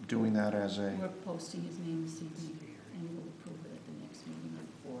doing that as a... We're posting his name this evening, and we'll approve it at the next meeting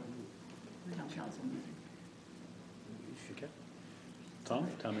or town council meeting. Town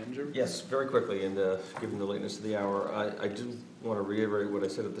manager? Yes, very quickly, and given the lateness of the hour, I do want to reiterate what I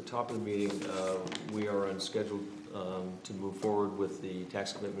said at the top of the meeting. We are on schedule to move forward with the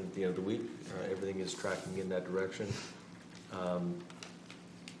tax commitment at the end of the week. Everything is tracking in that direction.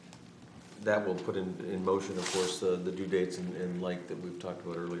 That will put in motion, of course, the due dates and like that we've talked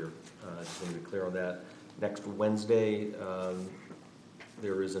about earlier. Just want to be clear on that. Next Wednesday,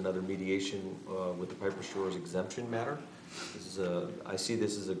 there is another mediation with the Piper Shores exemption matter. I see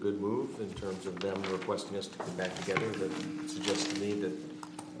this as a good move in terms of them requesting us to come back together. That suggests to me that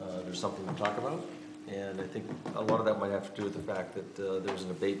there's something to talk about. And I think a lot of that might have to do with the fact that there was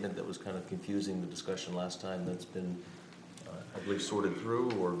an abatement that was kind of confusing the discussion last time. That's been, I believe, sorted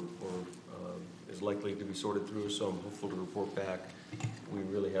through or is likely to be sorted through. So I'm hopeful to report back. We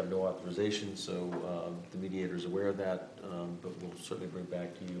really have no authorization, so the mediator is aware of that, but we'll certainly bring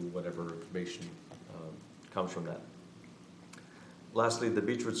back to you whatever information comes from that. Lastly, the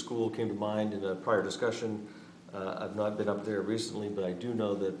Beechwood School came to mind in a prior discussion. I've not been up there recently, but I do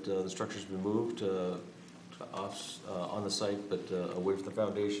know that the structure's been moved on the site, but away from the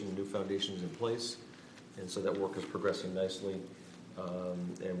foundation. New foundation is in place, and so that work is progressing nicely.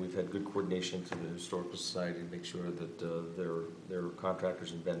 And we've had good coordination through the Historical Society to make sure that their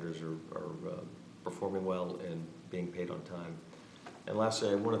contractors and vendors are performing well and being paid on time. And lastly,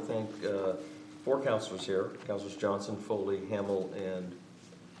 I want to thank 4 counselors here, Councilors Johnson, Foley, Hamill, and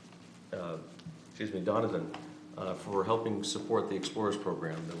Donovan, for helping support the Explorers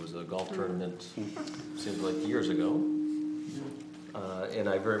program. There was a golf tournament, seems like years ago, and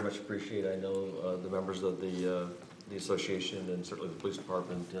I very much appreciate, I know the members of the association and certainly the police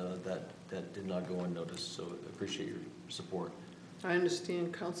department, that did not go unnoticed, so I appreciate your support. I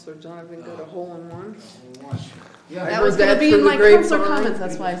understand Councilor Donovan got a hole-in-one. Yeah, that was going to be in my councilor comments,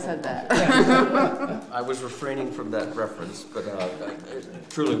 that's why I said that. I was refraining from that reference, but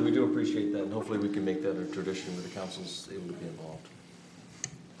truly we do appreciate that, and hopefully we can make that a tradition where the council's able to be involved.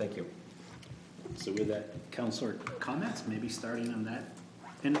 Thank you. So with that, councilor comments, maybe starting on that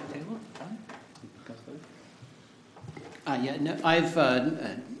end of the table. I've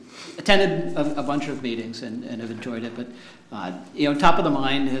attended a bunch of meetings and have enjoyed it, but top of the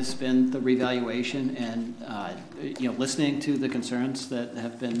mind has been the revaluation and listening to the concerns that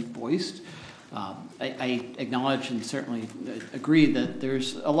have been voiced. I acknowledge and certainly agree that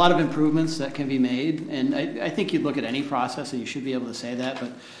there's a lot of improvements that can be made, and I think you'd look at any process and you should be able to say that,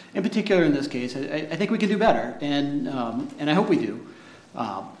 but in particular in this case, I think we can do better, and I hope we do.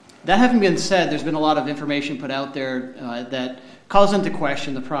 That having been said, there's been a lot of information put out there that calls into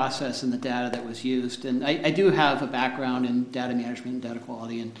question the process and the data that was used, and I do have a background in data management and data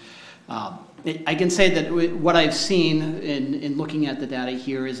quality, and I can say that what I've seen in looking at the data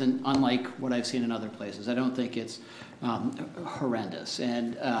here isn't unlike what I've seen in other places. I don't think it's horrendous.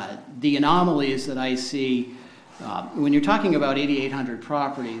 And the anomalies that I see, when you're talking about 8,800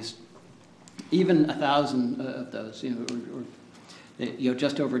 properties, even 1,000 of those, or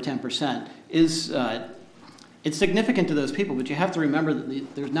just over 10%, is it's significant to those people. But you have to remember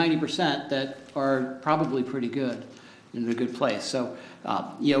that there's 90% that are probably pretty good, in a good place. So,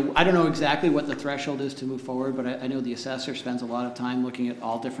 I don't know exactly what the threshold is to move forward, but I know the assessor spends a lot of time looking at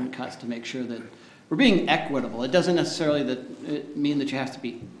all different cuts to make sure that we're being equitable. It doesn't necessarily mean that you have to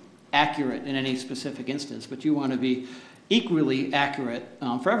be accurate in any specific instance, but you want to be equally accurate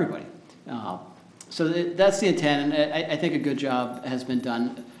for everybody. So that's the intent, and I think a good job has been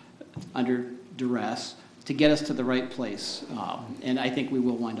done under duress to get us to the right place, and I think we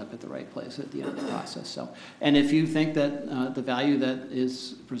will wind up at the right place at the end of the process. So, and if you think that the value that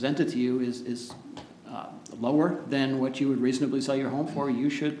is presented to you is lower than what you would reasonably sell your home for, you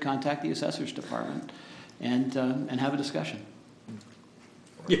should contact the assessor's department and have a discussion.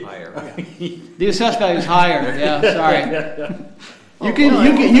 Or higher. The assessed value is higher. Yeah, sorry. You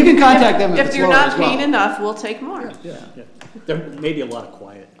can contact them if you're not paying enough. We'll take more. Yeah. There may be a lot of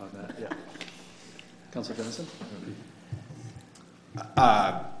quiet on that. Yeah. Councilor Dennison?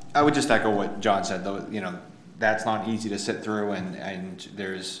 I would just echo what John said, though. That's not easy to sit through, and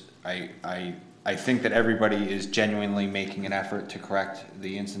there's I think that everybody is genuinely making an effort to correct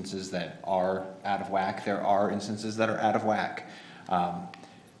the instances that are out of whack. There are instances that are out of whack.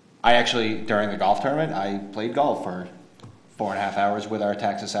 I actually, during the golf tournament, I played golf for 4.5 hours with our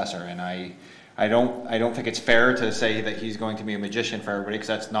tax assessor, and I don't think it's fair to say that he's going to be a magician for everybody, because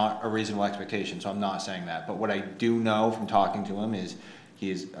that's not a reasonable expectation, so I'm not saying that. But what I do know from talking to him is he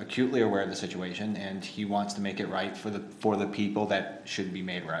is acutely aware of the situation, and he wants to make it right for the people that should be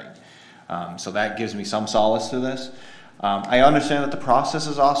made right. So that gives me some solace to this. I understand that the process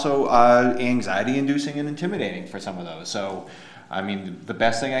is also anxiety-inducing and intimidating for some of those. So, I mean, the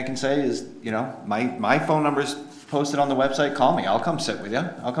best thing I can say is, my phone number's posted on the website. Call me. I'll come sit with you.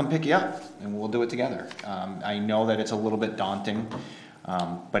 I'll come pick you up, and we'll do it together. I know that it's a little bit daunting,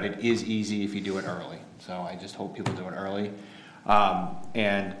 but it is easy if you do it early. So I just hope people do it early.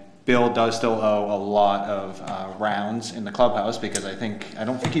 And Bill does still owe a lot of rounds in the clubhouse, because I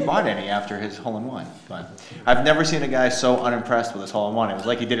don't think he bought any after his hole-in-one. But I've never seen a guy so unimpressed with his hole-in-one. It was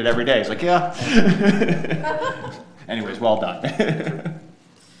like he did it every day. He's like, yeah. Anyways, well done.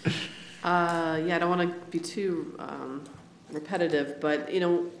 I don't want to be too repetitive, but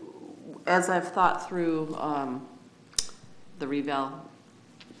as I've thought through the reval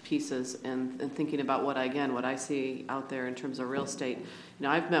pieces and thinking about what I see out there in terms of real estate,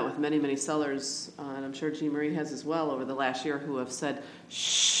 I've met with many sellers, and I'm sure Jean Marie has as well over the last year, who have said,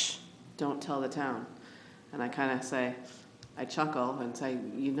 "Shh, don't tell the town." And I kind of say, I chuckle and say,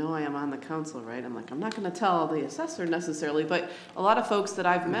 I am on the council, right? I'm like, I'm not going to tell the assessor necessarily, but a lot of folks that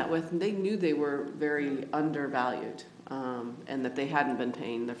I've met with, they knew they were very undervalued, and that they hadn't been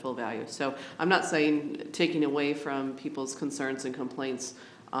paying their full value. So I'm not saying taking away from people's concerns and complaints.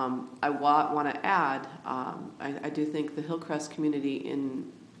 I want to add, I do think the Hillcrest community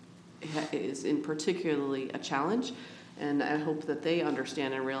is in particularly a challenge. And I hope that they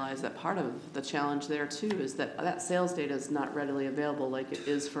understand and realize that part of the challenge there too is that sales data is not readily available like it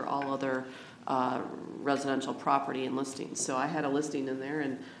is for all other residential property and listings. So I had a listing in there,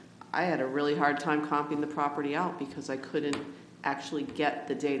 and I had a really hard time comping the property out because I couldn't actually get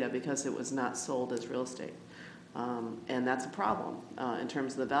the data because it was not sold as real estate. And that's a problem in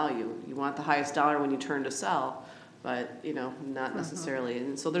terms of the value. You want the highest dollar when you turn to sell, but not necessarily.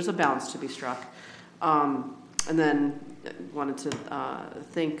 And so there's a balance to be struck. And then wanted to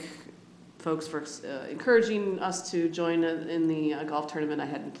thank folks for encouraging us to join in the golf tournament. I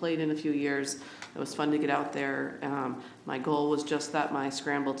hadn't played in a few years. It was fun to get out there. My goal was just that my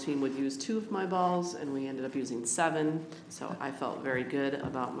scramble team would use 2 of my balls, and we ended up using 7. So I felt very good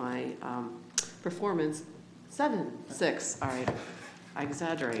about my performance. 6. All right. I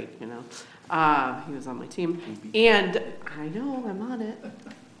exaggerate, He was on my team. And I know I'm on it.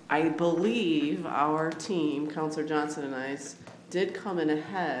 I believe our team, Councilor Johnson and I, did come in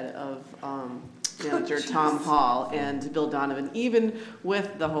ahead of manager, Tom Hall, and Bill Donovan, even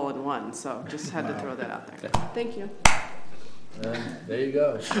with the hole-in-one. So just had to throw that out there. Thank you. There you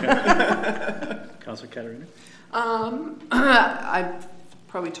go. Councilor Caterina? I've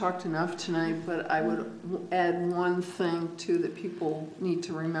probably talked enough tonight, but I would add one thing too that people need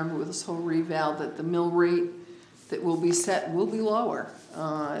to remember with this whole reval, that the mill rate that will be set will be lower.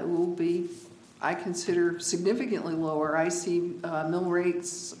 It will be, I consider, significantly lower. I see mill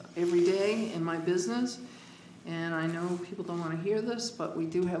rates every day in my business, and I know people don't want to hear this, but we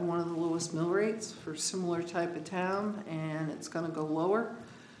do have one of the lowest mill rates for a similar type of town, and it's going to go lower.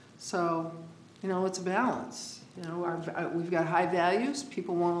 So, you know, it's a balance. You know, we've got high values.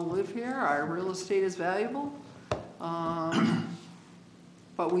 People want to live here. Our real estate is valuable.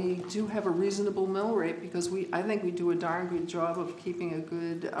 But we do have a reasonable mill rate because I think we do a darn good job of keeping a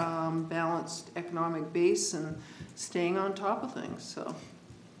good balanced economic base and staying on top of things. So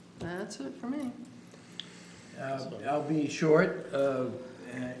that's it for me. I'll be short.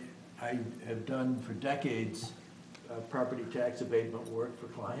 I have done for decades property tax abatement work for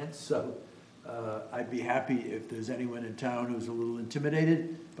clients, so I'd be happy if there's anyone in town who's a little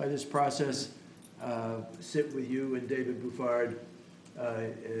intimidated by this process, sit with you and David Buffard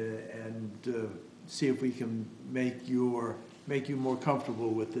and see if we can make you more comfortable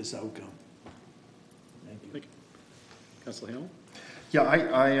with this outcome. Thank you. Councilor Hill? Yeah,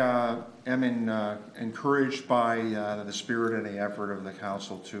 I am encouraged by the spirit and the effort of the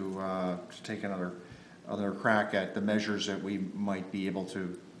council to take another crack at the measures that we might be able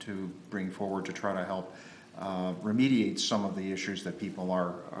to bring forward to try to help remediate some of the issues that people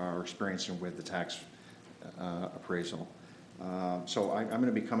are experiencing with the tax appraisal. So I'm going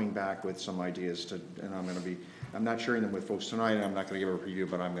to be coming back with some ideas and I'm not sharing them with folks tonight, and I'm not going to give a preview,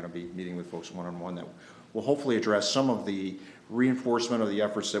 but I'm going to be meeting with folks one-on-one that will hopefully address some of the reinforcement of the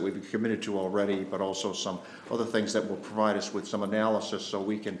efforts that we've committed to already, but also some other things that will provide us with some analysis so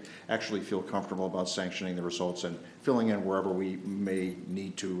we can actually feel comfortable about sanctioning the results and filling in wherever we may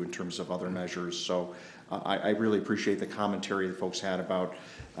need to in terms of other measures. So I really appreciate the commentary that folks had about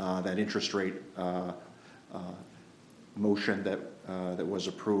that interest rate motion that was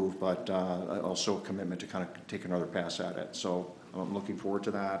approved, but also a commitment to kind of take another pass at it. So I'm looking forward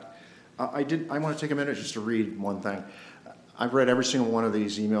to that. I want to take a minute just to read one thing. I've read every single one of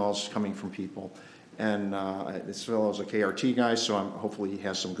these emails coming from people, and this fellow is a KRT guy, so hopefully he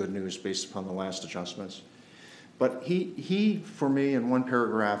has some good news based upon the last adjustments. But he, for me, in one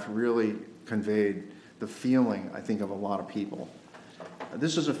paragraph, really conveyed the feeling, I think, of a lot of people.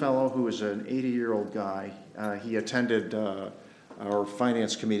 This is a fellow who is an 80-year-old guy. He attended our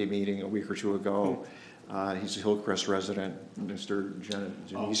finance committee meeting a week or two ago. He's a Hillcrest resident, Mr.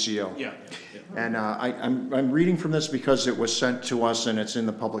 Genesio. Yeah. And I'm reading from this because it was sent to us and it's in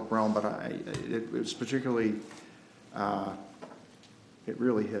the public realm, but it was particularly, it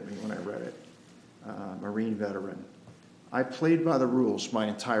really hit me when I read it. Marine veteran. I played by the rules my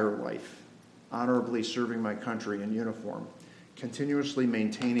entire life, honorably serving my country in uniform, continuously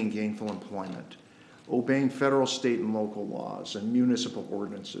maintaining gainful employment, obeying federal, state, and local laws and municipal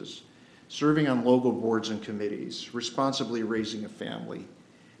ordinances, serving on local boards and committees, responsibly raising a family,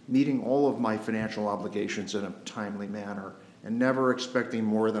 meeting all of my financial obligations in a timely manner, and never expecting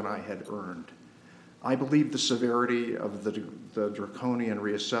more than I had earned. I believe the severity of the draconian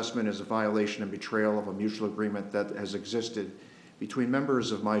reassessment is a violation and betrayal of a mutual agreement that has existed between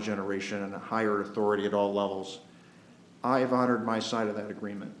members of my generation and a higher authority at all levels. I have honored my side of that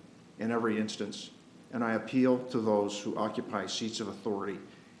agreement in every instance, and I appeal to those who occupy seats of authority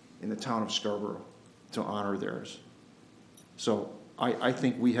in the town of Scarborough to honor theirs. So I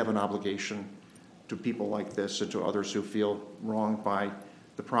think we have an obligation to people like this and to others who feel wronged by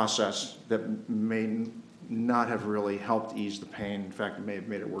the process that may not have really helped ease the pain. In fact, it may have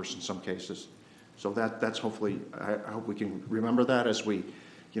made it worse in some cases. So that's hopefully, I hope we can remember that as we,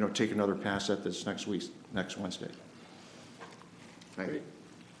 take another pass at this next Wednesday. Thank you.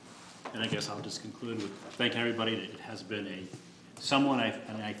 And I guess I'll just conclude with thanking everybody. It has been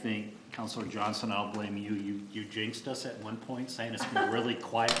and I think Councilor Johnson, I'll blame you. You jinxed us at one point, saying it's been a really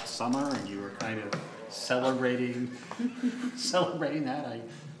quiet summer, and you were kind of celebrating that. I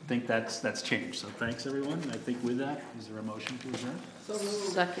think that's changed. So thanks, everyone. I think with that, is there a motion to adjourn?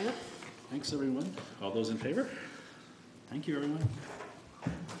 Second. Thanks, everyone. All those in favor? Thank you, everyone.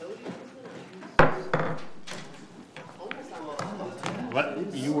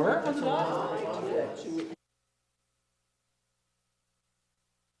 What? You were on the dot?